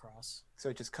just cuts across. So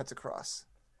it just cuts across.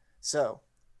 So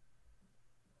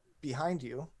behind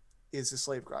you is the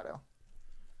slave grotto.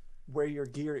 Where your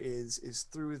gear is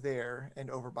through there and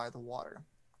over by the water.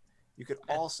 You could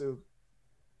also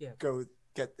go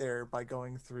get there by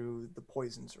going through the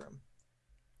poisons room,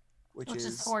 which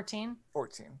is 14.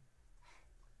 14.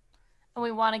 And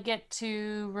we want to get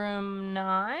to room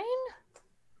 9?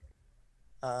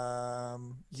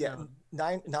 Yeah,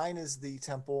 No. 9 is the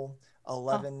temple.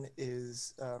 11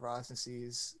 is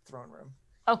Raznasi's throne room.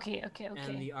 Okay.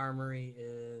 And the armory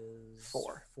is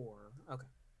 4. 4. Okay.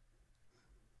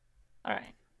 All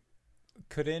right.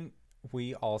 Couldn't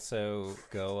we also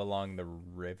go along the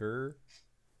river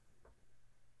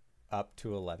up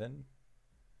to 11?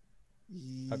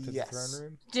 Up to Yes. the throne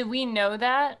room? Did we know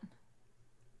that?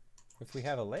 If we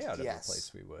had a layout of Yes. the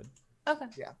place, we would. Okay.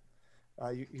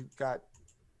 You got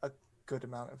a good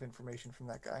amount of information from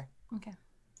that guy. Okay.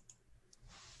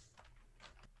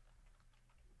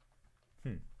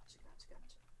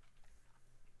 Gotcha.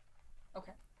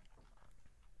 Okay.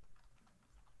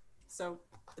 So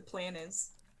the plan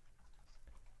is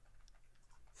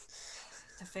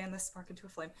to fan this spark into a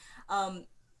flame.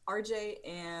 RJ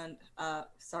and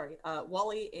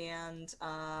Wally and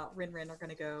Rinrin are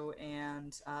gonna go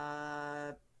and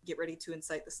get ready to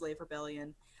incite the slave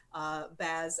rebellion.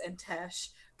 Baz and Tesh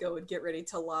go and get ready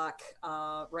to lock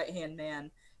right hand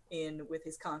man in with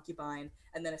his concubine,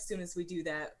 and then as soon as we do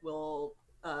that, we'll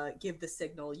give the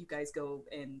signal. You guys go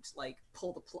and like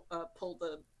pull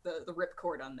the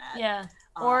ripcord on that. Yeah.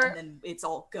 And then it's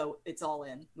all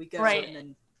in. We go Right. and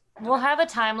then We'll have a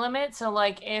time limit, so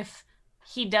like if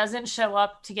he doesn't show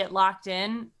up to get locked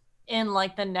in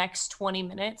like the next 20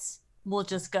 minutes, we'll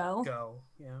just go. Go.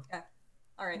 Yeah.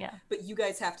 all right. Yeah. But you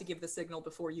guys have to give the signal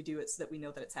before you do it so that we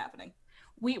know that it's happening.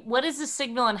 What is the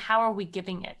signal and how are we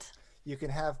giving it? You can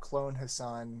have Clone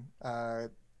Hassan.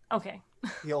 Okay.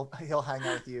 He'll hang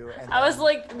out with you. And I was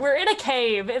like, we're in a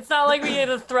cave. It's not like we need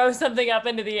to throw something up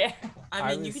into the air.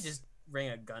 I mean, you could just ring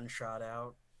a gunshot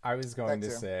out. I was going That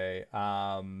to too. say,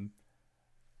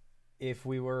 if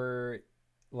we were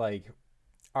like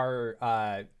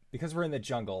because we're in the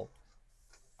jungle,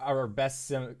 our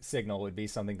best signal would be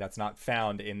something that's not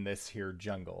found in this here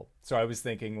jungle. So I was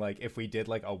thinking like if we did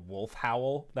like a wolf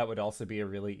howl, that would also be a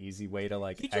really easy way to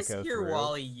like You echo just hear through.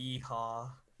 Wally yeehaw.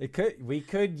 We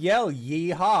could yell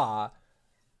yeehaw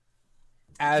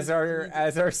as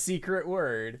our secret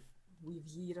word. We've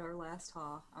yeet our last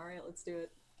haw. All right, let's do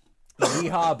it.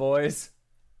 Yeehaw, boys.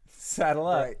 Saddle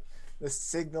up. Right. The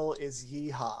signal is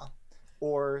yeehaw,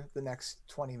 or the next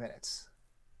 20 minutes.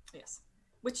 Yes.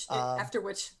 After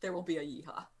which there will be a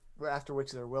yeehaw. After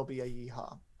which there will be a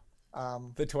yeehaw.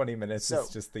 The 20 minutes So- is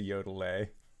just the yodelay.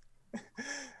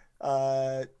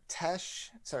 Tesh,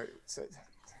 sorry, so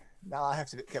now I have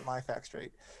to get my facts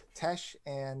straight. Tesh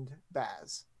and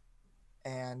Baz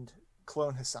and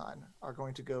Clone Hassan are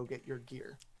going to go get your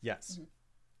gear. Yes.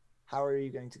 How are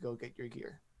you going to go get your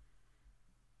gear?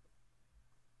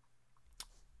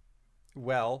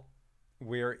 Well,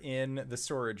 we're in the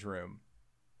storage room,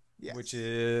 Yes. which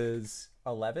is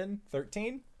 11,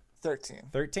 13? 13.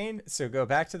 13. So go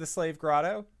back to the slave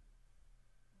grotto.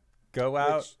 Go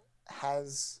out. Which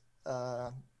has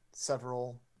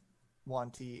several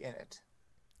Wanti in it.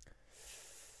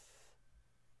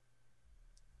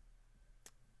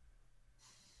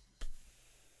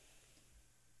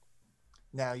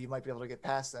 Now you might be able to get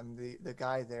past them. The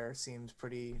guy there seems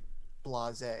pretty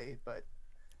blasé, but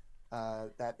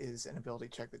that is an ability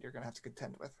check that you're going to have to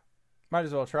contend with. Might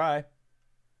as well try.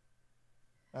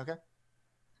 Okay.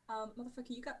 Motherfucker,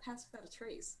 you got passed without a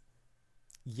trace.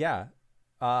 Yeah.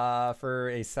 For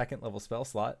a second level spell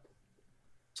slot.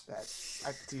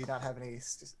 Do you not have any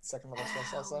second level spell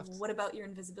slots left? What about your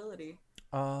invisibility?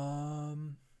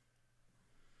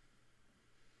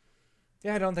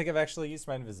 Yeah, I don't think I've actually used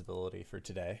my invisibility for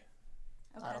today.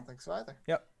 Okay. I don't think so either.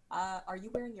 Yep. Are you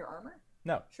wearing your armor?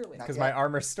 No, Surely. Not because yet. my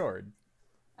armor's stored.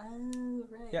 Oh,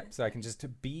 right. Yep, so I can just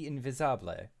be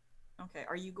invisible. Okay,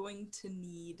 are you going to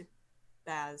need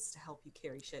Baz to help you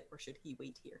carry shit, or should he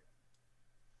wait here?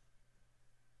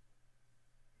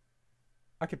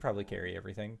 I could probably carry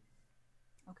everything.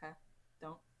 Okay,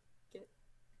 don't get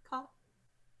caught.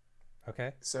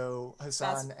 Okay. So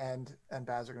Hassan and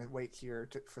Baz are going to wait here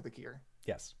for the gear.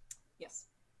 Yes. Yes.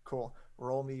 Cool.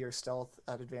 Roll me your stealth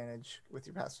at advantage with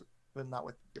your pass, but not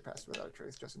with your pass without a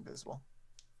trace, just invisible.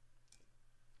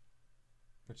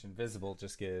 Which invisible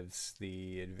just gives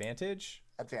the advantage.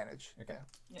 Advantage. Okay.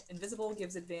 Yeah, invisible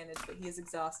gives advantage, but he is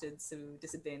exhausted, so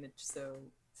disadvantage, so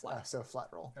flat. So flat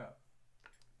roll.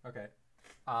 Oh. Okay.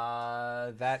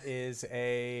 That is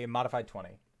a modified 20.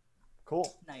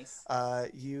 Cool. Nice.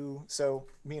 So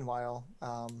meanwhile,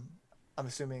 I'm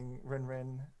assuming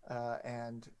Rin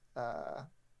and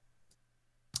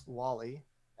Wally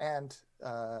and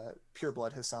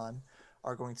Pureblood Hassan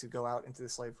are going to go out into the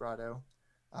slave grotto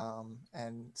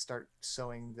and start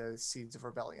sowing the seeds of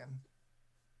rebellion.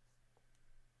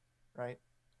 Right?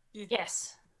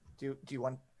 Yes. Do you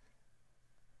want?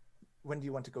 When do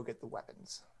you want to go get the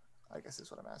weapons? I guess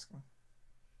is what I'm asking.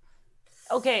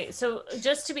 Okay, so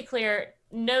just to be clear,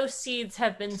 no seeds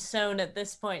have been sown at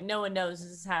this point. No one knows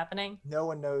this is happening. No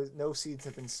one knows. No seeds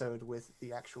have been sowed with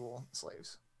the actual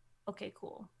slaves. Okay,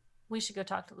 cool. We should go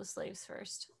talk to the slaves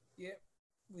first. Yep.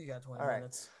 We got 20 All right.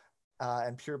 minutes.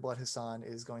 And Pureblood Hassan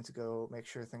is going to go make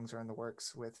sure things are in the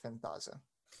works with Fenthaza.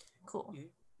 Cool.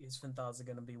 Is Fenthaza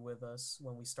going to be with us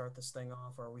when we start this thing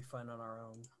off, or are we fighting on our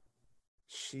own?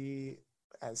 She,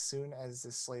 as soon as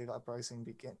the slave uprising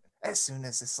begins,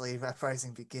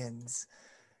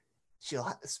 she'll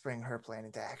have to spring her plan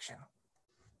into action.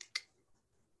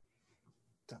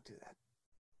 Don't do that.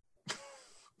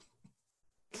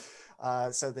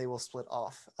 So they will split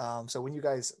off. So when you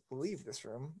guys leave this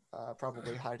room,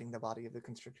 probably hiding the body of the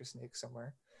constrictor snake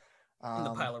somewhere. In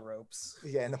the pile of ropes.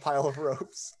 Yeah, in the pile of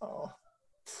ropes.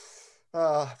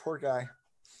 Poor guy.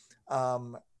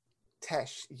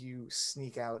 Tesh, you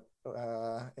sneak out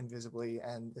invisibly,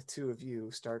 and the two of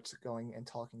you start going and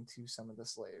talking to some of the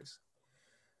slaves.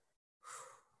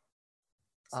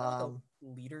 Is there like a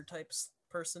leader type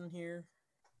person here?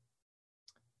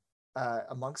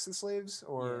 Amongst the slaves,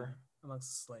 or Yeah,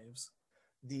 amongst the slaves.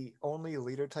 the only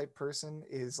leader type person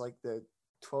is like the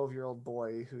 12-year-old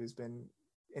boy who's been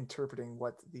interpreting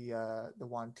what the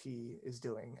Wanti is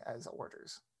doing as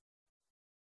orders.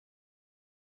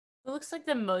 Who looks like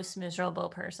the most miserable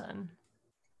person?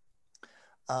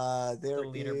 There The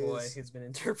leader boy is who's been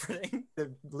interpreting.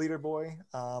 the leader boy.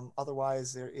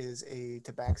 Otherwise, there is a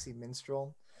Tabaxi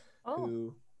minstrel Oh,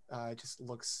 who just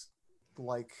looks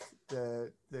like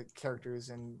the characters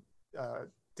in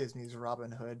Disney's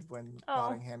Robin Hood when Oh.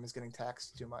 Nottingham is getting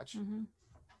taxed too much. mm-hmm.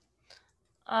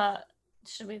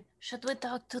 Should we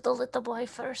talk to the little boy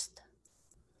first?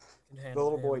 Can The handle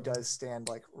little boy him. does stand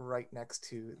like right next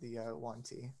to the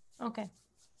Wanti. Okay.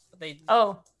 But they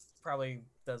Oh, probably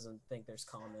doesn't think there's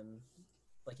common.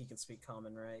 Like he can speak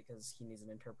common, right? Because he needs an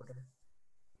interpreter.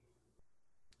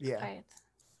 Yeah. right.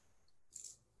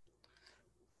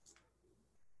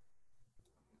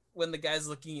 When the guy's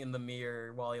looking in the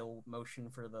mirror, while he'll motion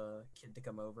for the kid to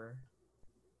come over.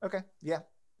 Okay. Yeah.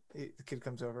 The kid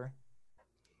comes over.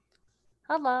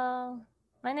 Hello.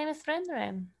 My name is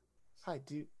Renren. Hi.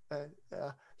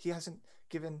 He hasn't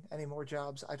given any more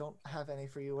jobs. I don't have any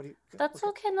for you. What do you? That's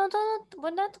what okay. No, don't.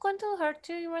 We're not going to hurt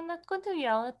you. We're not going to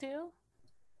yell at you.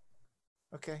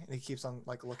 Okay. And he keeps on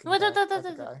like looking Wait, back wait, at wait, the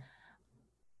wait, wait. guy.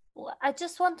 Well, I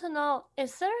just want to know,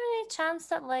 is there any chance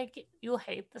that like you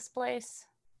hate this place?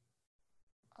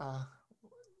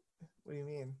 What do you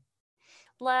mean?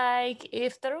 Like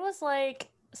if there was like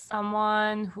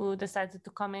someone who decided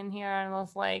to come in here and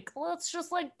was like, let's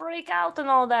just like break out and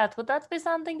all that, would that be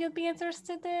something you'd be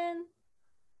interested in?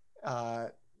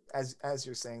 As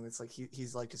you're saying, it's like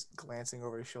he's like just glancing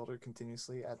over his shoulder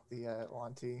continuously at the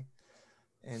Wanti,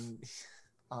 and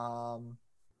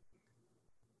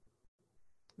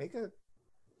make a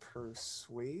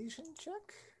persuasion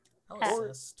check. I'll Or-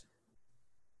 assist.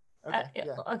 Okay.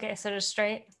 Yeah. Okay, so just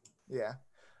straight. Yeah.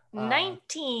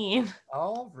 19.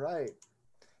 All right.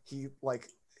 He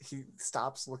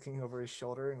stops looking over his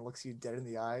shoulder and looks you dead in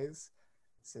the eyes.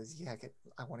 Says, "Yeah,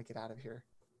 I want to get out of here."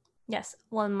 Yes,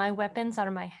 well, my weapons are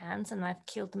my hands, and I've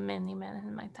killed many men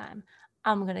in my time.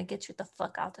 I'm gonna get you the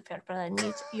fuck out of here, but I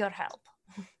need your help.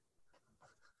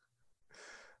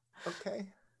 Okay.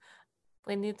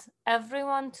 We need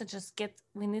everyone to just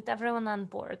we need everyone on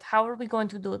board. How are we going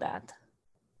to do that?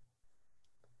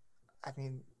 I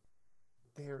mean,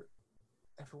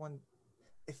 everyone.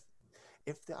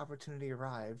 If the opportunity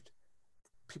arrived,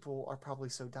 people are probably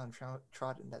so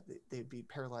downtrodden that they'd be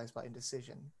paralyzed by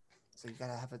indecision. So you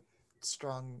gotta have a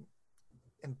strong,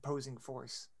 imposing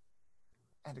force,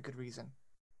 and a good reason.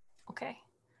 Okay,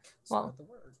 Spread Well- the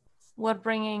word.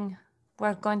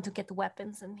 we're going to get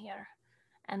weapons in here.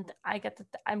 And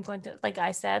I'm going to, like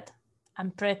I said,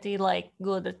 I'm pretty like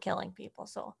good at killing people.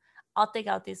 So I'll take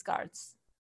out these guards.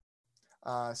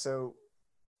 So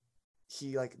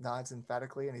he like nods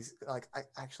emphatically, and he's like, "I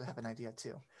actually have an idea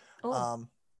too." Oh,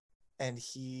 And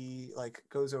he like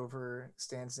goes over,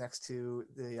 stands next to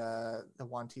the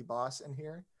Wanti boss in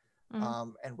here,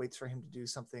 Mhm. and waits for him to do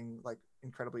something like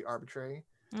incredibly arbitrary.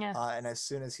 yeah. And as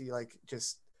soon as he like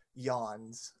just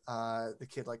yawns, the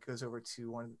kid like goes over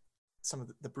to some of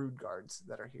the brood guards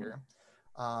that are here,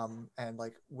 and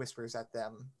like whispers at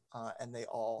them, and they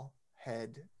all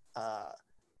head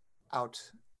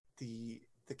out the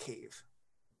cave.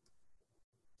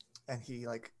 And he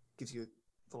like gives you a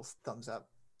little thumbs up.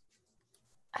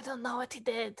 I don't know what he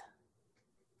did.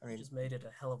 I He mean, just made it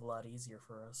a hell of a lot easier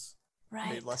for us.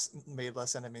 Right. made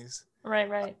less enemies.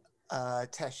 Right.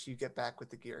 Tesh, you get back with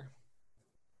the gear.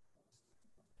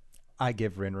 I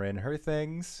give Rin her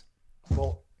things.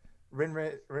 Well,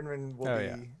 Rinrin will Oh, be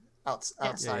yeah.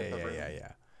 outside the room. Yeah. You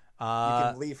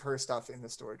Uh, can leave her stuff in the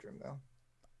storage room though.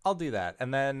 I'll do that,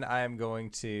 and then I'm going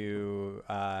to.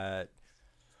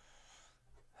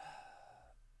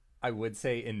 I would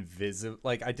say invisible.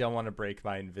 Like I don't want to break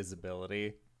my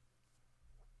invisibility,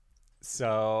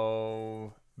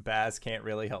 so Baz can't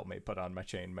really help me put on my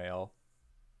chainmail.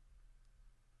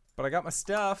 But I got my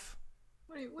stuff.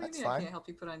 What do you That's mean I fine. can't help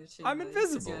you put on your chin? I'm buddy? Just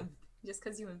 'cause invisible. Just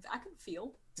because I can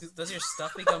feel. Does your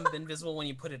stuff become invisible when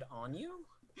you put it on you?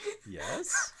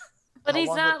 Yes. But How he's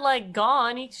long not like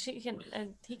gone. He can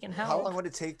help. How long would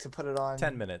it take to put it on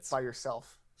 10 minutes. by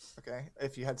yourself? Okay.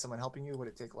 If you had someone helping you, would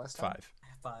it take less time?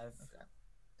 5.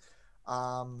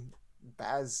 5.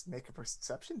 Baz, make a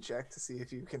perception check to see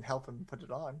if you can help him put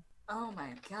it on. Oh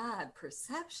my god,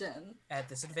 perception At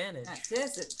disadvantage. at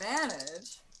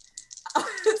disadvantage.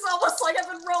 It's almost like I've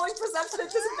been rolling perception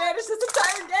at disadvantage this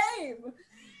entire game.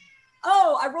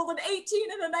 Oh, I rolled an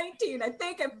 18 and a 19. I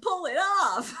think I pull it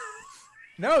off.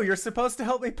 No, you're supposed to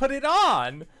help me put it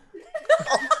on.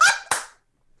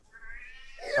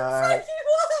 Uh, Fucking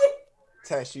what?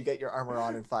 Tesh, you get your armor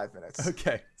on in 5 minutes.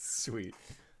 Okay, sweet.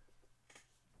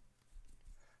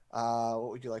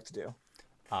 What would you like to do?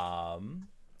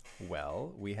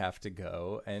 Well, we have to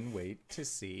go and wait to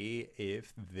see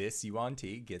if this Yuan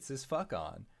Ti gets his fuck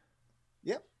on.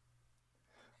 Yep.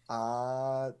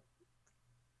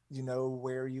 You know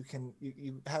where you can.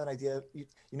 You have an idea. You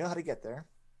know how to get there.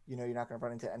 You know you're not going to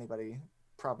run into anybody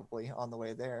probably on the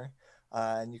way there,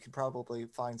 and you can probably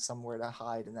find somewhere to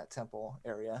hide in that temple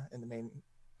area in the main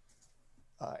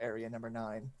area number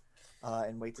 9,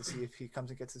 and wait to see if he comes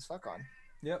and gets his fuck on.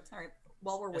 Yep. All right.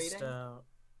 While we're Just, waiting, go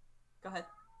ahead.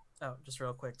 Oh, just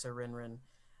real quick to Rin.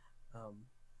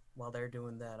 While they're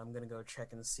doing that, I'm gonna go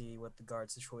check and see what the guard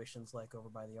situation's like over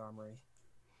by the armory.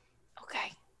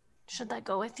 Okay. Should I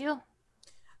go with you?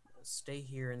 Stay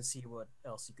here and see what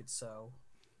else you could sew.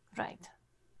 Right.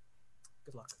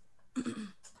 Good luck.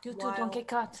 You two don't get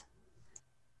caught.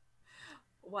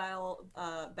 While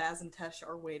Baz and Tesh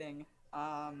are waiting,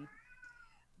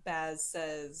 Baz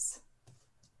says,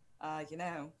 you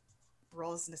know,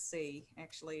 Rosnasi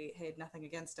actually had nothing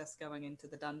against us going into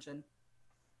the dungeon.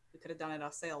 We could have done it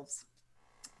ourselves.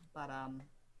 But,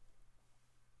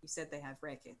 you said they have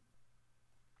racket.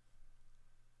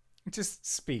 Just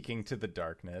speaking to the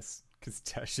darkness, because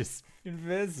Tesh is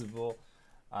invisible.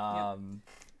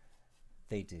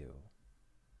 They do.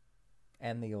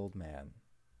 And the old man,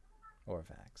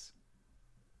 Orvax.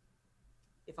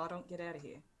 If I don't get out of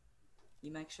here,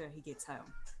 you make sure he gets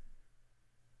home.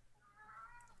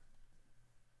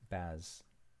 Baz,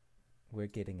 we're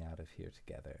getting out of here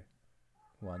together,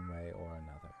 one way or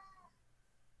another.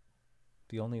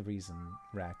 The only reason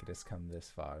Racket has come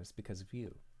this far is because of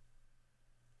you.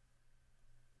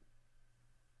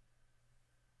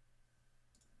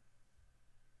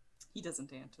 He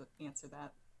doesn't answer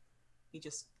that. He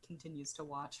just continues to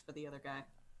watch for the other guy.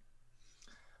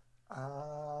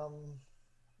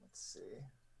 Let's see.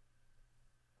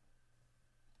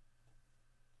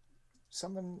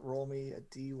 Someone roll me a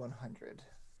D100.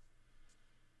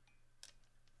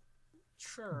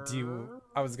 Sure.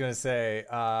 I was gonna say,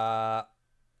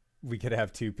 we could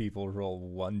have two people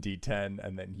roll 1d10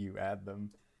 and then you add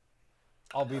them.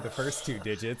 I'll be the first two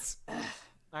digits.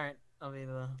 Alright, I'll be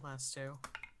the last two.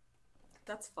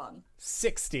 That's fun.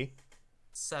 60.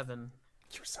 7.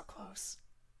 You're so close.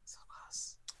 So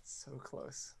close. So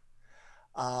close.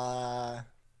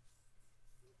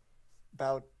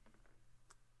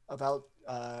 About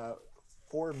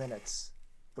 4 minutes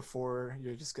before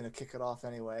you're just gonna kick it off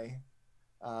anyway,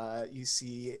 you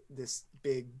see this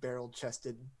big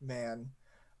barrel-chested man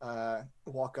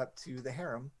walk up to the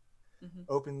harem,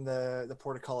 open the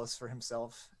portcullis for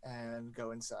himself, and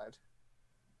go inside.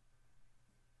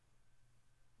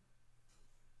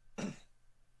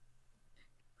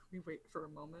 We wait for a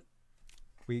moment.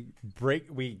 We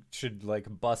should like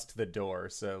bust the door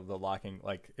so the locking,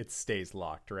 like, it stays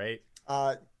locked, right?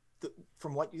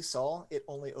 From what you saw, it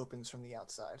only opens from the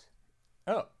outside.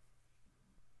 Oh.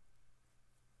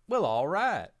 Well, all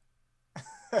right.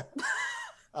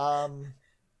 I'm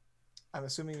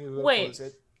assuming you will Wait. close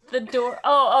it. The door.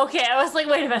 Oh, okay. I was like,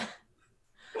 wait a minute.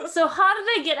 So how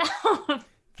did I get out?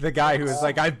 The guy who was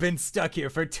like, I've been stuck here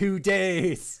for 2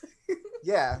 days.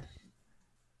 Yeah.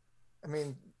 I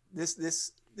mean,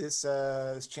 this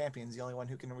champion's the only one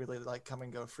who can really like come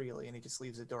and go freely, and he just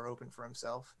leaves the door open for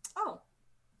himself. Oh.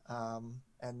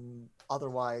 And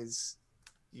otherwise,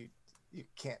 you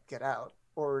can't get out,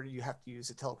 or you have to use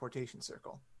a teleportation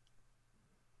circle.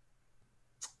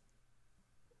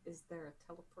 Is there a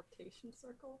teleportation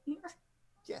circle here?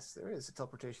 Yes, there is a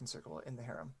teleportation circle in the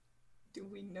harem. Do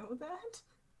we know that?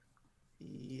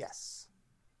 Yes.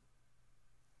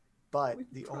 But We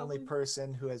the probably- only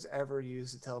person who has ever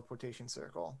used a teleportation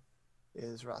circle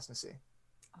is Rosnasi,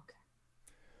 Okay.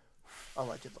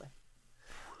 allegedly.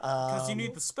 Because you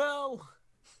need the spell.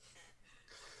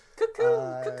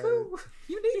 Cuckoo! Cuckoo!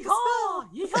 You need the spell!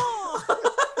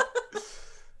 Yeehaw!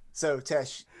 So,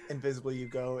 Tesh, invisibly, you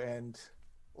go and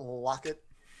lock it.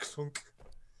 Clunk.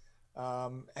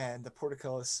 And the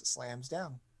portcullis slams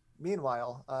down.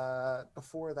 Meanwhile,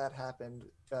 before that happened,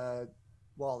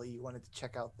 Wally, you wanted to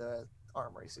check out the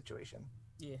armory situation.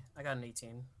 Yeah, I got an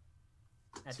 18.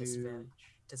 At To-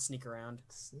 disadvantage. To sneak around.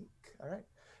 Sneak. All right.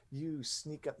 You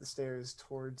sneak up the stairs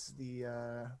towards the,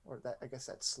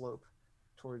 that slope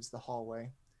towards the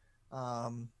hallway.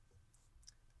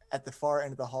 At the far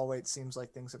end of the hallway, it seems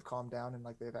like things have calmed down and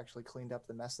like they've actually cleaned up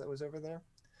the mess that was over there.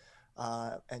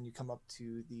 And you come up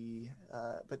to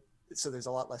so there's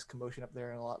a lot less commotion up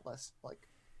there and a lot less like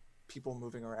people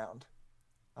moving around.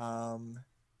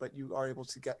 But you are able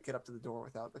to get up to the door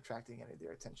without attracting any of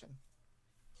their attention.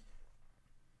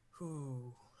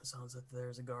 Whew. Sounds like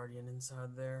there's a guardian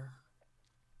inside there.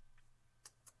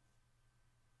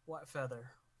 White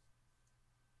feather.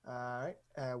 All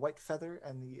right. White feather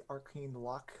and the arcane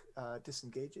lock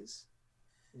disengages.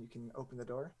 And you can open the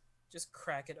door. Just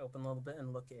crack it open a little bit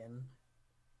and look in.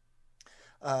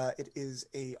 It is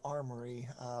a armory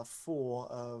full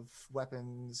of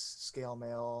weapons, scale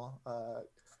mail,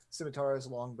 scimitars,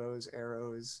 longbows,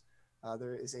 arrows.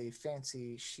 There is a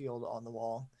fancy shield on the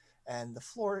wall, and the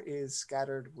floor is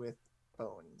scattered with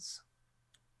bones.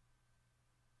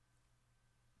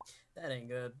 That ain't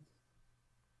good.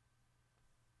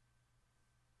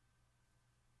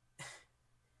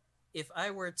 if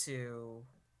I were to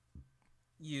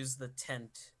use the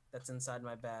tent that's inside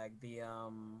my bag, the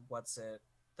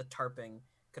the tarping,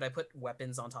 could I put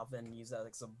weapons on top of it and use that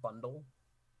as a bundle?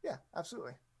 Yeah,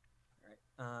 absolutely.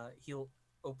 All right. He'll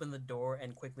open the door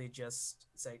and quickly just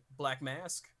say, "Black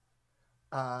Mask."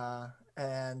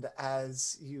 And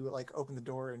as you like open the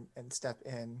door and step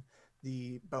in,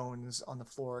 the bones on the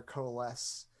floor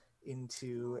coalesce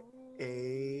into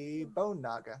a bone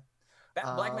naga.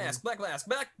 Black Mask, Black Mask,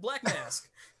 Black Mask.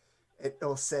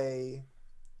 It'll say,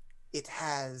 "It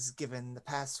has given the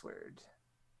password.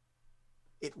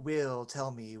 It will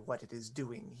tell me what it is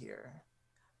doing here."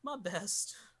 My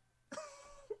best.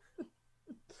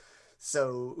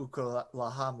 So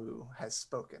Ukolahamu has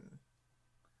spoken.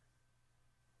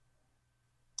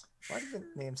 Why do the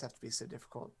names have to be so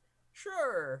difficult?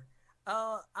 Sure.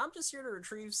 I'm just here to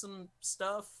retrieve some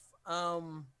stuff.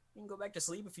 You can go back to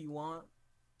sleep if you want.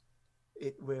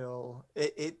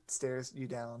 It stares you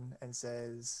down and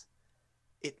says,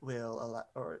 "It will allow,"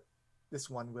 or "This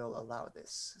one will allow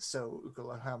this." So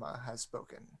Ukulahama has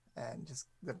spoken, and just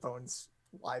the bones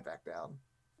lie back down.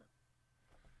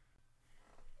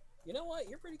 You know what?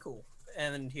 You're pretty cool.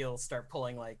 And then he'll start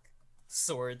pulling like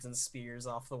swords and spears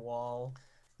off the wall.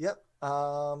 Yep.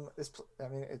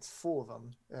 It's full of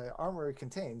them. Armor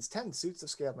contains 10 suits of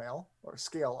scale mail or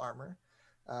scale armor,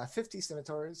 50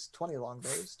 scimitars, 20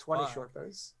 longbows, 20 Wow. short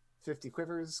bows, 50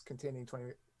 quivers containing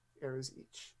 20 arrows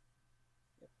each.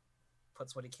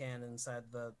 Puts what he can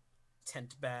inside the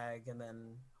tent bag and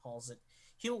then hauls it.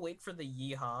 He'll wait for the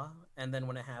yeehaw, and then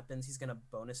when it happens, he's gonna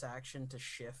bonus action to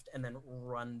shift and then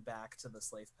run back to the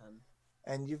slave pen.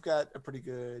 And you've got a pretty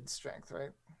good strength,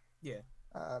 right? Yeah.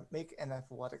 Make an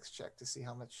athletics check to see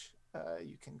how much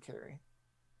you can carry.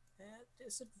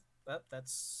 That's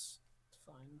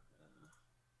fine.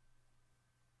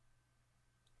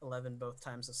 11 both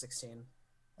times of 16.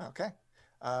 Okay.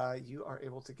 You are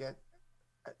able to get,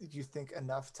 you think,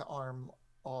 enough to arm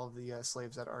all the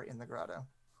slaves that are in the grotto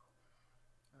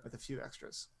with a few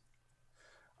extras.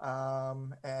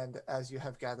 And as you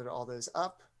have gathered all those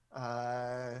up,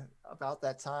 about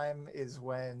that time is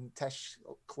when Tesh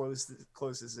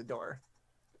closes the door.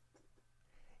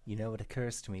 You know, it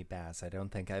occurs to me, Baz, I don't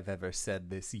think I've ever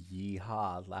said this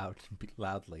yeehaw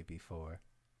loudly before.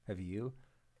 Have you?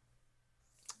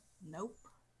 Nope.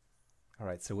 All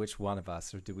right, so which one of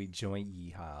us, or do we join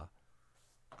yeehaw?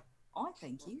 I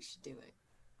think you should do it.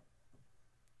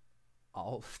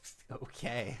 Oh,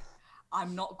 okay.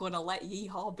 I'm not gonna let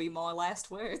yeehaw be my last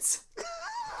words.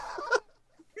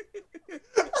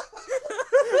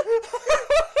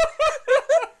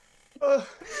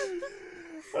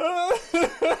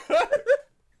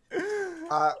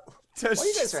 While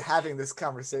you guys are having this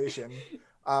conversation,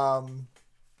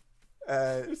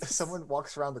 someone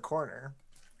walks around the corner,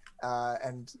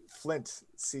 and Flint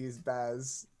sees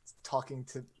Baz talking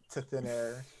to thin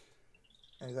air,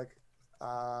 and he's like,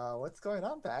 "What's going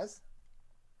on, Baz?"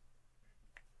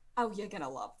 Oh, you're gonna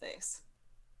love this.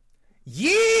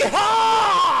 Yeehaw!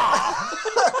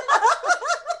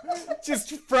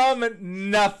 Just from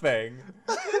nothing.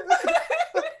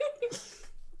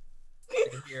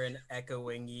 You hear an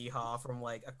echoing yeehaw from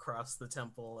like across the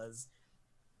temple as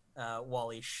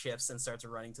Wally shifts and starts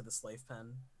running to the slave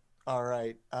pen. All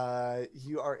right.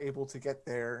 You are able to get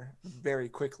there very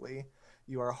quickly.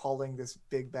 You are hauling this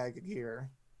big bag of gear,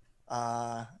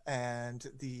 and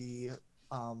the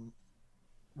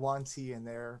Wanti in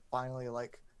there finally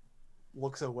like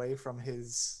looks away from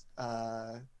his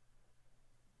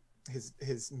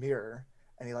mirror,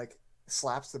 and he like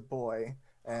slaps the boy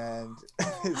and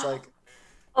is like,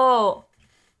 Oh,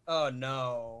 Oh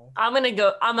no. I'm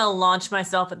gonna launch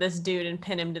myself at this dude and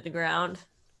pin him to the ground.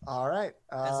 "All right."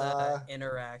 As I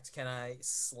interact, can I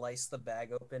slice the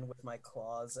bag open with my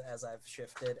claws as I've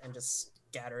shifted and just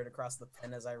scatter it across the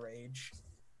pen as I rage?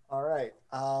 All right.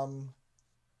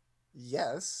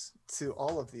 Yes to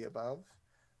all of the above,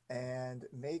 and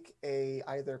make a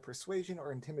either persuasion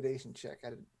or intimidation check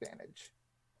at advantage.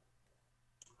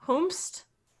 Whomst?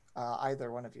 Either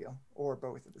one of you, or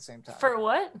both at the same time. For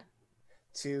what?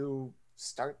 To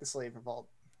start the slave revolt.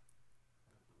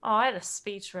 Oh, I had a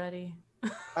speech ready.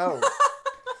 Oh,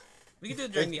 We can do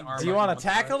it during the armor. Do you want to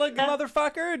tackle a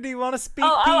motherfucker, or do you want to speak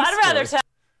I'd rather peacefully?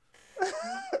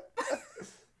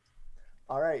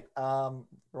 all right.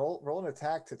 Roll an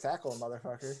attack to tackle a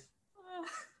motherfucker.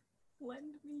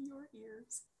 Lend me your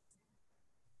ears.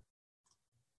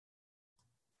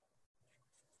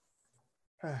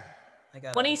 I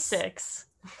got 26.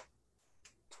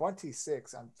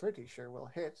 26. I'm pretty sure will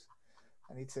hit.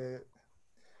 I need to.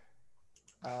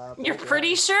 You're break it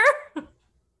pretty out. sure?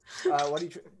 What do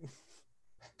you?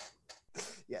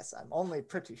 Yes, I'm only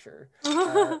pretty sure.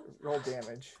 Roll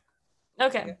damage.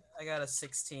 Okay. I got a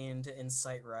 16 to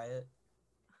incite riot.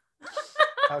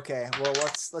 Okay, well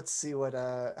let's see what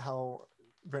how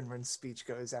Rinrin's speech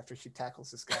goes after she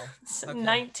tackles this guy. So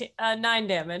Okay. 9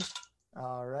 damage.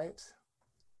 All right.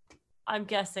 I'm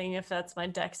guessing if that's my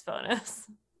dex bonus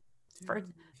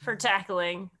for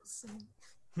tackling.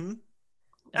 Hmm?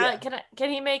 Yeah. Can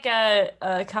he make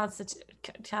a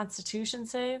constitution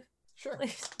save? Sure.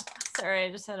 Please. Sorry,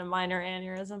 I just had a minor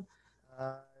aneurysm.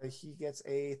 He gets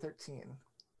a 13.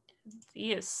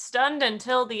 He is stunned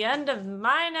until the end of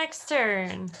my next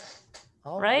turn.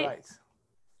 All Right?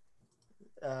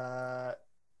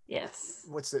 Yes.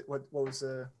 What's it? What was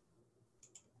the?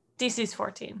 DC's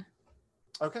 14.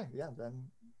 Okay, yeah,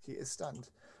 then he is stunned.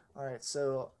 All right,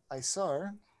 so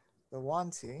Isar, the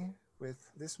Wanti, with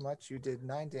this much, you did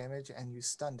 9 damage and you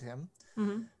stunned him.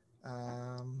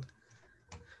 Mm-hmm.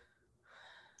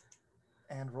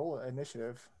 And roll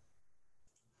initiative.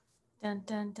 Dun,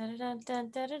 dun, dun, dun, dun,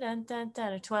 dun, dun, dun, dun,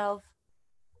 dun, 12.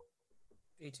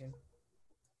 18.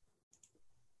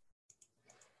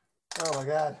 Oh my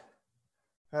god.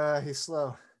 He's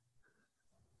slow.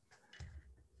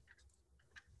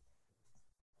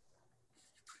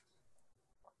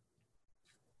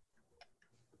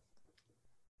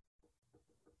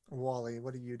 Wally,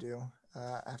 what do you do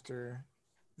after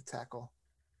the tackle?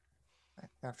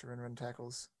 After Rinrin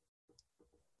tackles?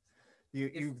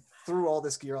 You threw all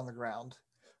this gear on the ground,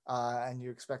 and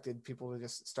you expected people to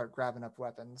just start grabbing up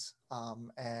weapons,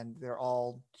 and they're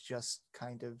all just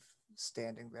kind of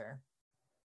standing there.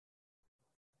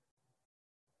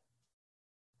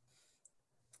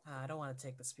 I don't want to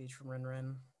take the speech from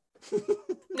Rinrin.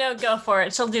 No, go for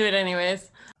it. She'll do it anyways.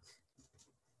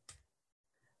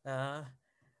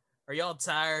 Are y'all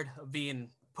tired of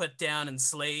being put down and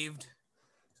enslaved?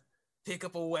 Pick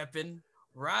up a weapon,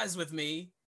 rise with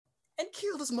me, and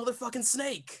kill this motherfucking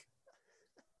snake.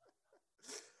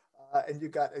 And you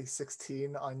got a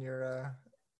 16 on your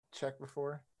check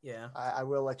before. Yeah. I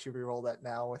will let you reroll that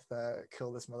now with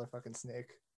kill this motherfucking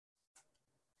snake.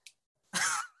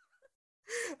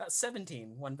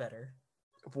 17, one better.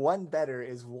 One better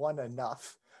is one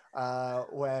enough.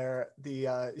 Where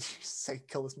the you say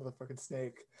kill this motherfucking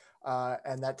snake,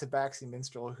 and that Tabaxi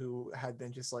minstrel who had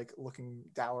been just like looking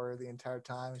dour the entire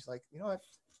time, he's like, you know what,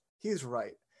 he's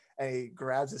right, and he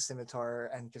grabs a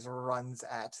scimitar and just runs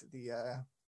at the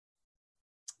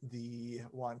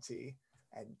Wanti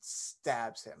and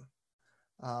stabs him.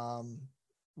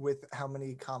 With how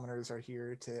many commoners are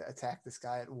here to attack this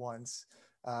guy at once,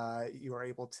 you are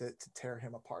able to tear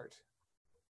him apart.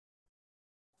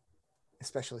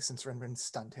 Especially since Rinrin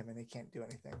stunned him and he can't do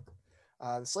anything.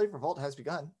 The slave revolt has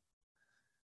begun.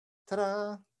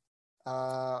 Ta-da!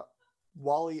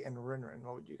 Wally and Rinrin,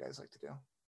 what would you guys like to do?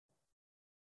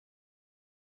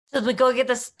 Should we go get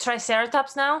this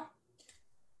Triceratops now?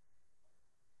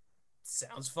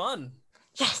 Sounds fun.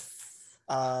 Yes!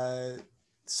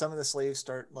 Some of the slaves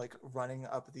start like running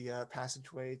up the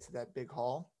passageway to that big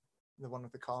hall, the one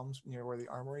with the columns near where the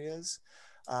armory is,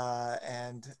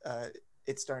 and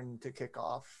it's starting to kick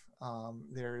off.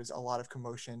 There's a lot of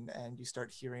commotion, and you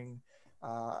start hearing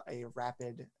a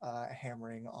rapid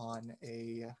hammering on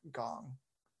a gong.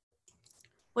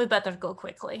 We better go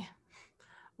quickly.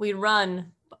 We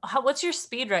run. What's your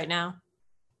speed right now?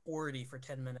 40 for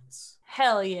 10 minutes.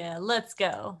 Hell yeah, let's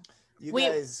go.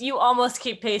 You almost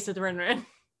keep pace with Rinrin.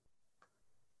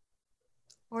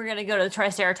 We're gonna go to the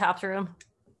Triceratops room.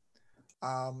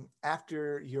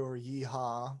 After your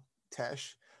yeehaw,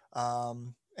 Tesh,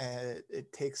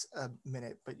 it takes a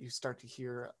minute, but you start to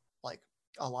hear like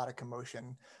a lot of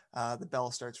commotion. The bell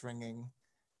starts ringing,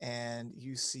 and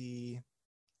you see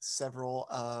several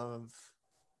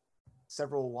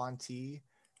Wanti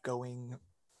going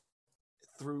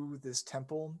through this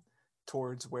temple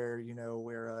towards where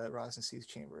Rosnacy's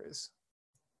chamber is.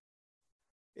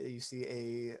 You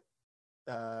see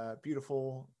a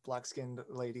beautiful black-skinned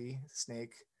lady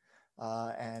snake,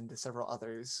 and several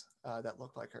others that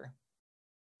look like her.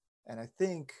 And I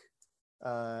think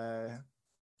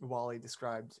Wally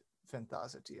described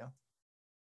Fenthaza to you.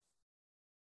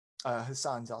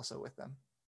 Hassan's also with them.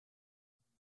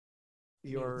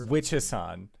 Which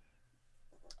Hassan?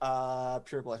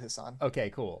 Pureblood Hassan. Okay,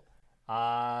 cool.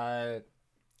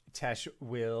 Tesh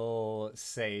will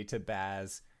say to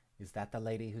Baz, "Is that the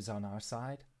lady who's on our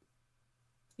side?"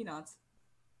 He nods.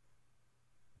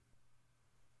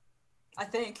 I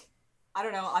think. I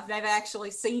don't know. I've never actually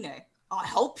seen her. I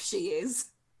hope she is.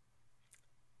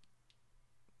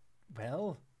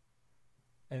 Well,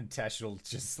 and Tesh will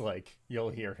just you'll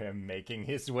hear him making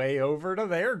his way over to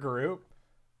their group.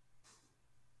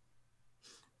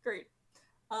 Great.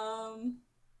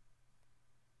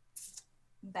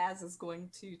 Baz is going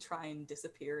to try and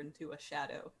disappear into a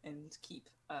shadow and keep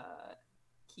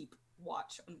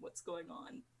watch on what's going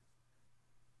on.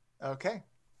 Okay.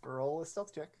 Roll a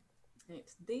stealth check.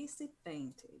 It's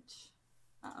disadvantage.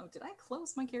 Oh, did I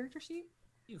close my character sheet?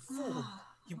 You fool!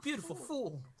 You beautiful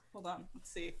fool! Hold on.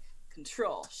 Let's see.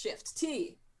 Control Shift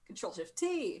T. Control Shift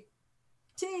T.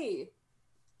 T.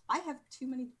 I have too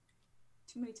many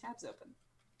tabs open.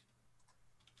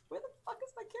 Where the fuck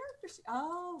is my character sheet?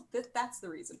 Oh, that's the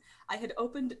reason. I had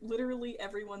opened literally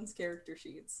everyone's character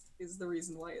sheets. Is the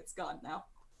reason why it's gone now.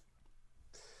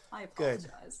 I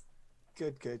apologize.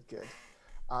 Good.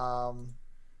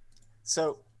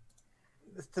 So,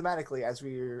 thematically, as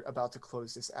we're about to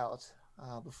close this out,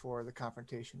 before the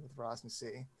confrontation with Roz and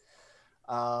C,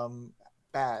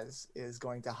 Baz is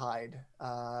going to hide.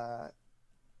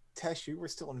 Tesh, you were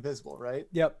still invisible, right?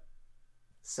 Yep.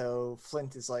 So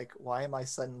Flint is like, why am I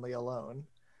suddenly alone?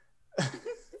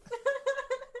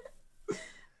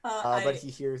 But he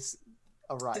hears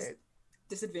a riot.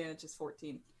 Disadvantage is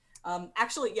 14.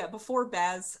 Actually, yeah, before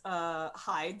Baz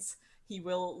hides, he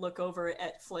will look over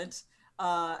at Flint,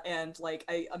 and like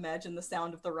I imagine the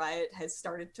sound of the riot has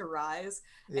started to rise,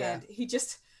 and he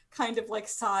just kind of like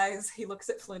sighs. He looks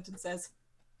at Flint and says,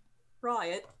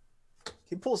 "Riot."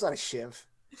 He pulls out a shiv.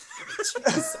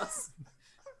 Jesus.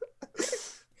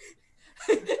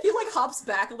 He like hops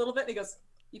back a little bit and he goes,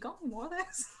 "You got any more of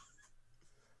this?"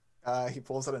 He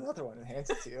pulls out another one and hands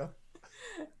it to you.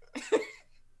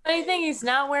 I think he's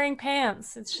not wearing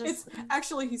pants. It's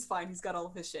actually he's fine. He's got all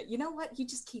of his shit. You know what? You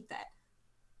just keep that.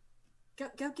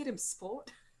 Go get him,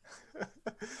 sport.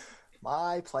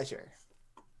 My pleasure.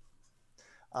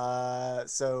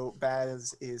 So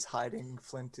Baz is hiding.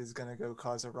 Flint is gonna go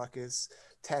cause a ruckus.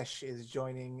 Tesh is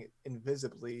joining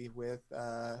invisibly with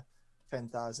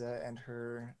Fenthaza and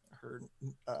her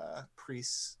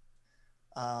priests,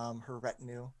 her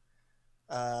retinue.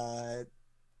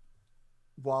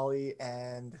 Wally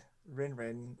and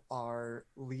Rinrin are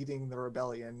leading the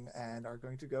rebellion and are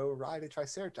going to go ride a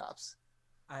Triceratops.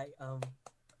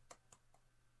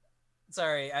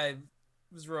 Sorry, I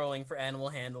was rolling for animal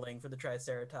handling for the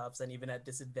Triceratops, and even at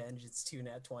disadvantage, it's 2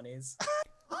 nat 20s.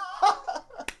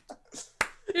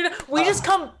 Dude, we just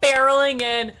come barreling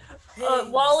in.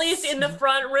 Wally's in the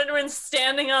front, Rinrin's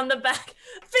standing on the back.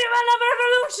 Viva la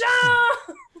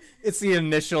Revolution! It's the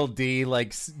initial D,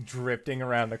 like, drifting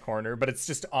around the corner, but it's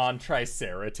just on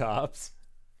Triceratops.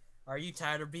 Are you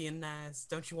tired of being nice?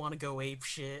 Don't you want to go ape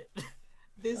shit?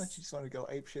 Don't you just want to go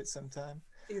ape shit sometime?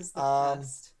 Is the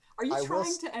best. Are you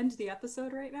trying to end the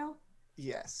episode right now?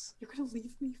 Yes. You're gonna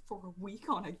leave me for a week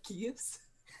on a geese?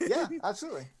 Yeah,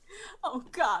 absolutely. Oh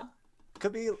God.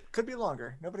 Could be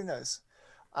longer. Nobody knows.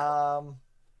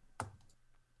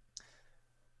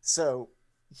 So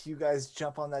you guys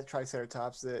jump on that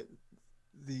Triceratops.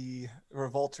 The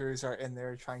revolters are in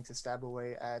there trying to stab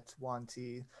away at Yuan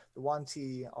Ti. The Yuan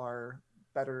Ti are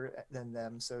better than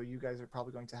them, so you guys are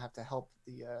probably going to have to help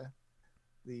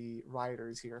the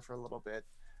rioters here for a little bit.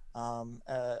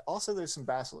 Also, there's some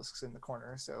basilisks in the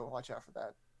corner, so watch out for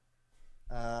that.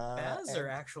 Baz or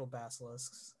actual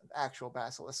basilisks? Actual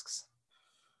basilisks.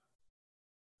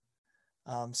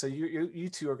 So you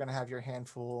two are going to have your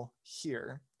handful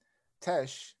here.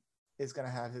 Tesh is going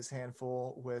to have his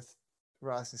handful with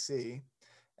Ross and C,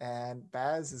 and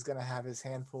Baz is going to have his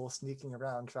handful sneaking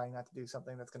around trying not to do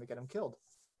something that's going to get him killed.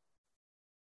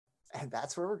 And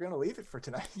that's where we're going to leave it for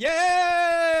tonight.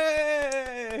 Yay!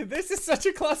 This is such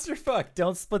a clusterfuck.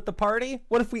 Don't split the party.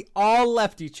 What if we all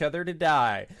left each other to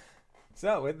die?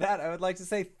 So with that, I would like to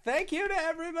say thank you to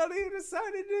everybody who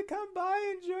decided to come by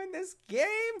and join this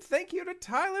game. Thank you to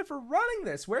Tyler for running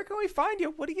this. Where can we find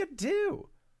you? What do you do?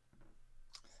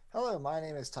 Hello, my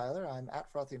name is Tyler. I'm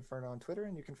at Frothy Inferno on Twitter,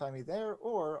 and you can find me there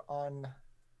or on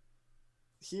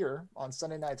here on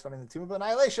Sunday nights running the Tomb of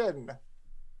Annihilation.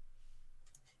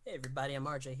 Hey everybody, I'm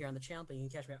RJ here on the channel, but you can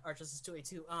catch me at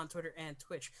RJustice282 on Twitter and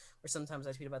Twitch, where sometimes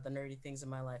I tweet about the nerdy things in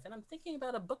my life, and I'm thinking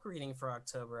about a book reading for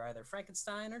October, either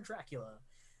Frankenstein or Dracula.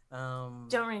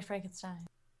 Don't read Frankenstein.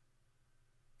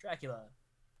 Dracula.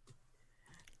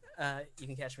 You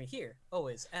can catch me here,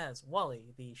 always, as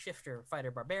Wally, the Shifter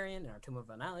Fighter Barbarian, in our Tomb of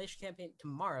Annihilation campaign,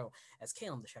 tomorrow as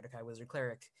Caleb, the Shadowkai Wizard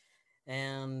Cleric.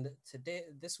 And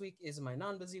this week is my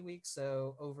non-busy week,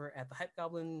 so over at the Hype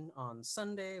Goblin on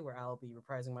Sunday, where I'll be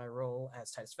reprising my role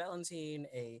as Titus Valentine,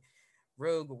 a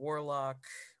rogue warlock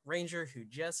ranger who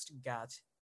just got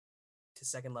to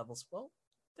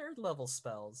third level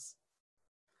spells.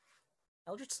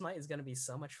 Eldritch Smite is going to be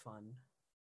so much fun.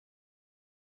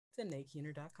 It's at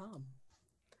nakeener.com.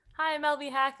 Hi, I'm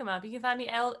LB Hackemup. You can find me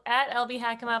at LB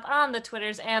Hackemup on the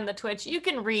Twitters and the Twitch. You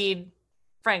can read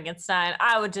Frankenstein.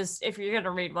 I would just, if you're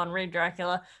gonna read one, read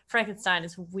Dracula. Frankenstein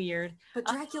is weird. But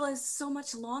Dracula is so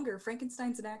much longer.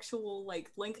 Frankenstein's an actual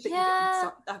like length that Yeah.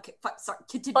 you get. Okay, sorry,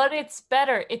 continue. But it's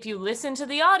better if you listen to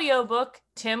the audiobook.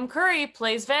 Tim Curry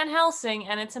plays Van Helsing,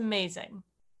 and it's amazing.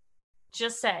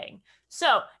 Just saying.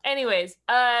 So, anyways,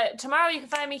 tomorrow you can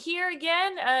find me here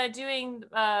again, doing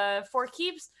For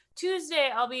Keeps. Tuesday,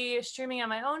 I'll be streaming on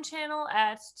my own channel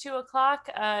at 2 o'clock,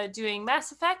 doing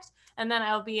Mass Effect. And then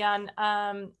I'll be on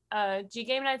G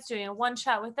Game Nights doing a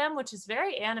one-shot with them, which is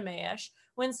very anime-ish.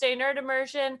 Wednesday, Nerd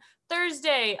Immersion.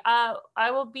 Thursday,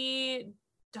 I will be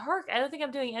dark. I don't think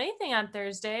I'm doing anything on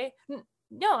Thursday.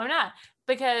 No, I'm not.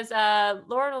 Because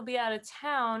Lauren will be out of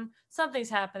town. Something's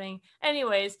happening.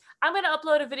 Anyways, I'm going to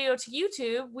upload a video to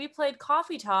YouTube. We played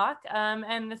Coffee Talk,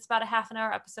 and it's about a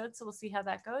half-an-hour episode, so we'll see how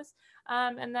that goes.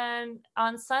 And then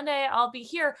on Sunday, I'll be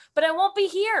here. But I won't be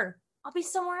here. I'll be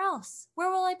somewhere else. Where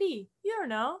will I be? You don't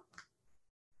know.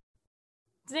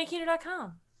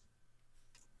 DanaeKeener.com.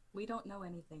 We don't know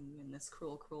anything in this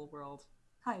cruel, cruel world.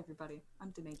 Hi, everybody.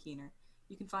 I'm Danae Keener.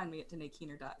 You can find me at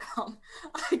DanaeKeener.com.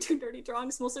 I do nerdy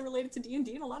drawings mostly related to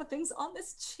D&D and a lot of things on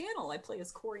this channel. I play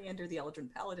as Coriander the Eldrin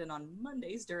Paladin on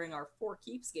Mondays during our For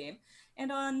Keeps game.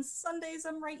 And on Sundays,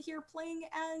 I'm right here playing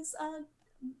as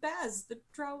Baz, the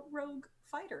Drow Rogue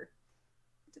Fighter.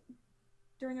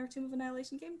 During our Tomb of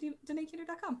Annihilation game,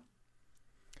 DanaeKeener.com.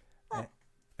 Oh.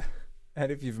 And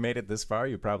if you've made it this far,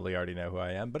 you probably already know who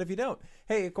I am. But if you don't,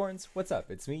 hey, Acorns, what's up?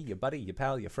 It's me, your buddy, your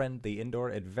pal, your friend, the Indoor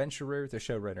Adventurer, the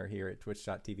showrunner here at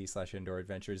twitch.tv/Indoor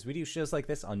Adventures. We do shows like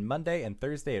this on Monday and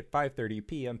Thursday at 5:30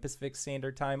 p.m. Pacific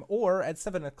Standard Time or at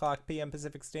 7 o'clock p.m.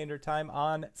 Pacific Standard Time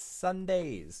on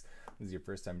Sundays. If this is your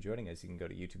first time joining us, you can go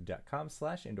to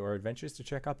youtube.com/Indoor Adventures to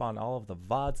check up on all of the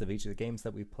VODs of each of the games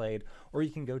that we played, or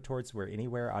you can go towards where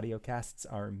anywhere audiocasts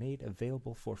are made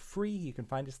available for free. You can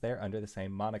find us there under the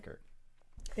same moniker.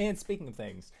 And speaking of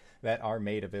things that are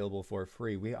made available for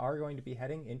free, we are going to be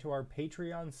heading into our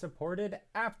Patreon-supported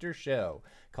after show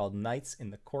called Nights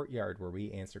in the Courtyard, where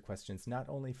we answer questions not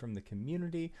only from the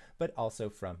community, but also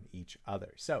from each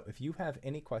other. So if you have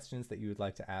any questions that you would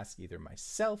like to ask either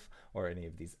myself or any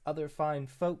of these other fine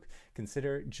folk,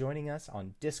 consider joining us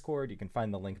on Discord. You can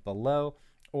find the link below,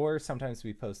 or sometimes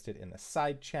we post it in the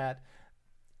side chat.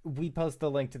 We post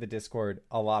the link to the Discord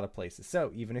a lot of places.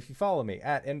 So even if you follow me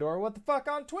at Indoor What the Fuck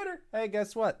on Twitter, hey,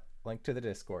 guess what? Link to the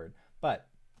Discord. But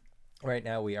right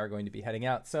now we are going to be heading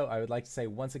out. So I would like to say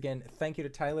once again, thank you to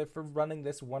Tyler for running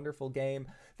this wonderful game.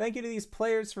 Thank you to these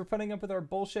players for putting up with our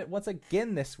bullshit once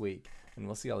again this week. And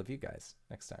we'll see all of you guys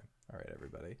next time. All right,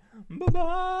 everybody.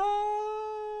 Bye-bye.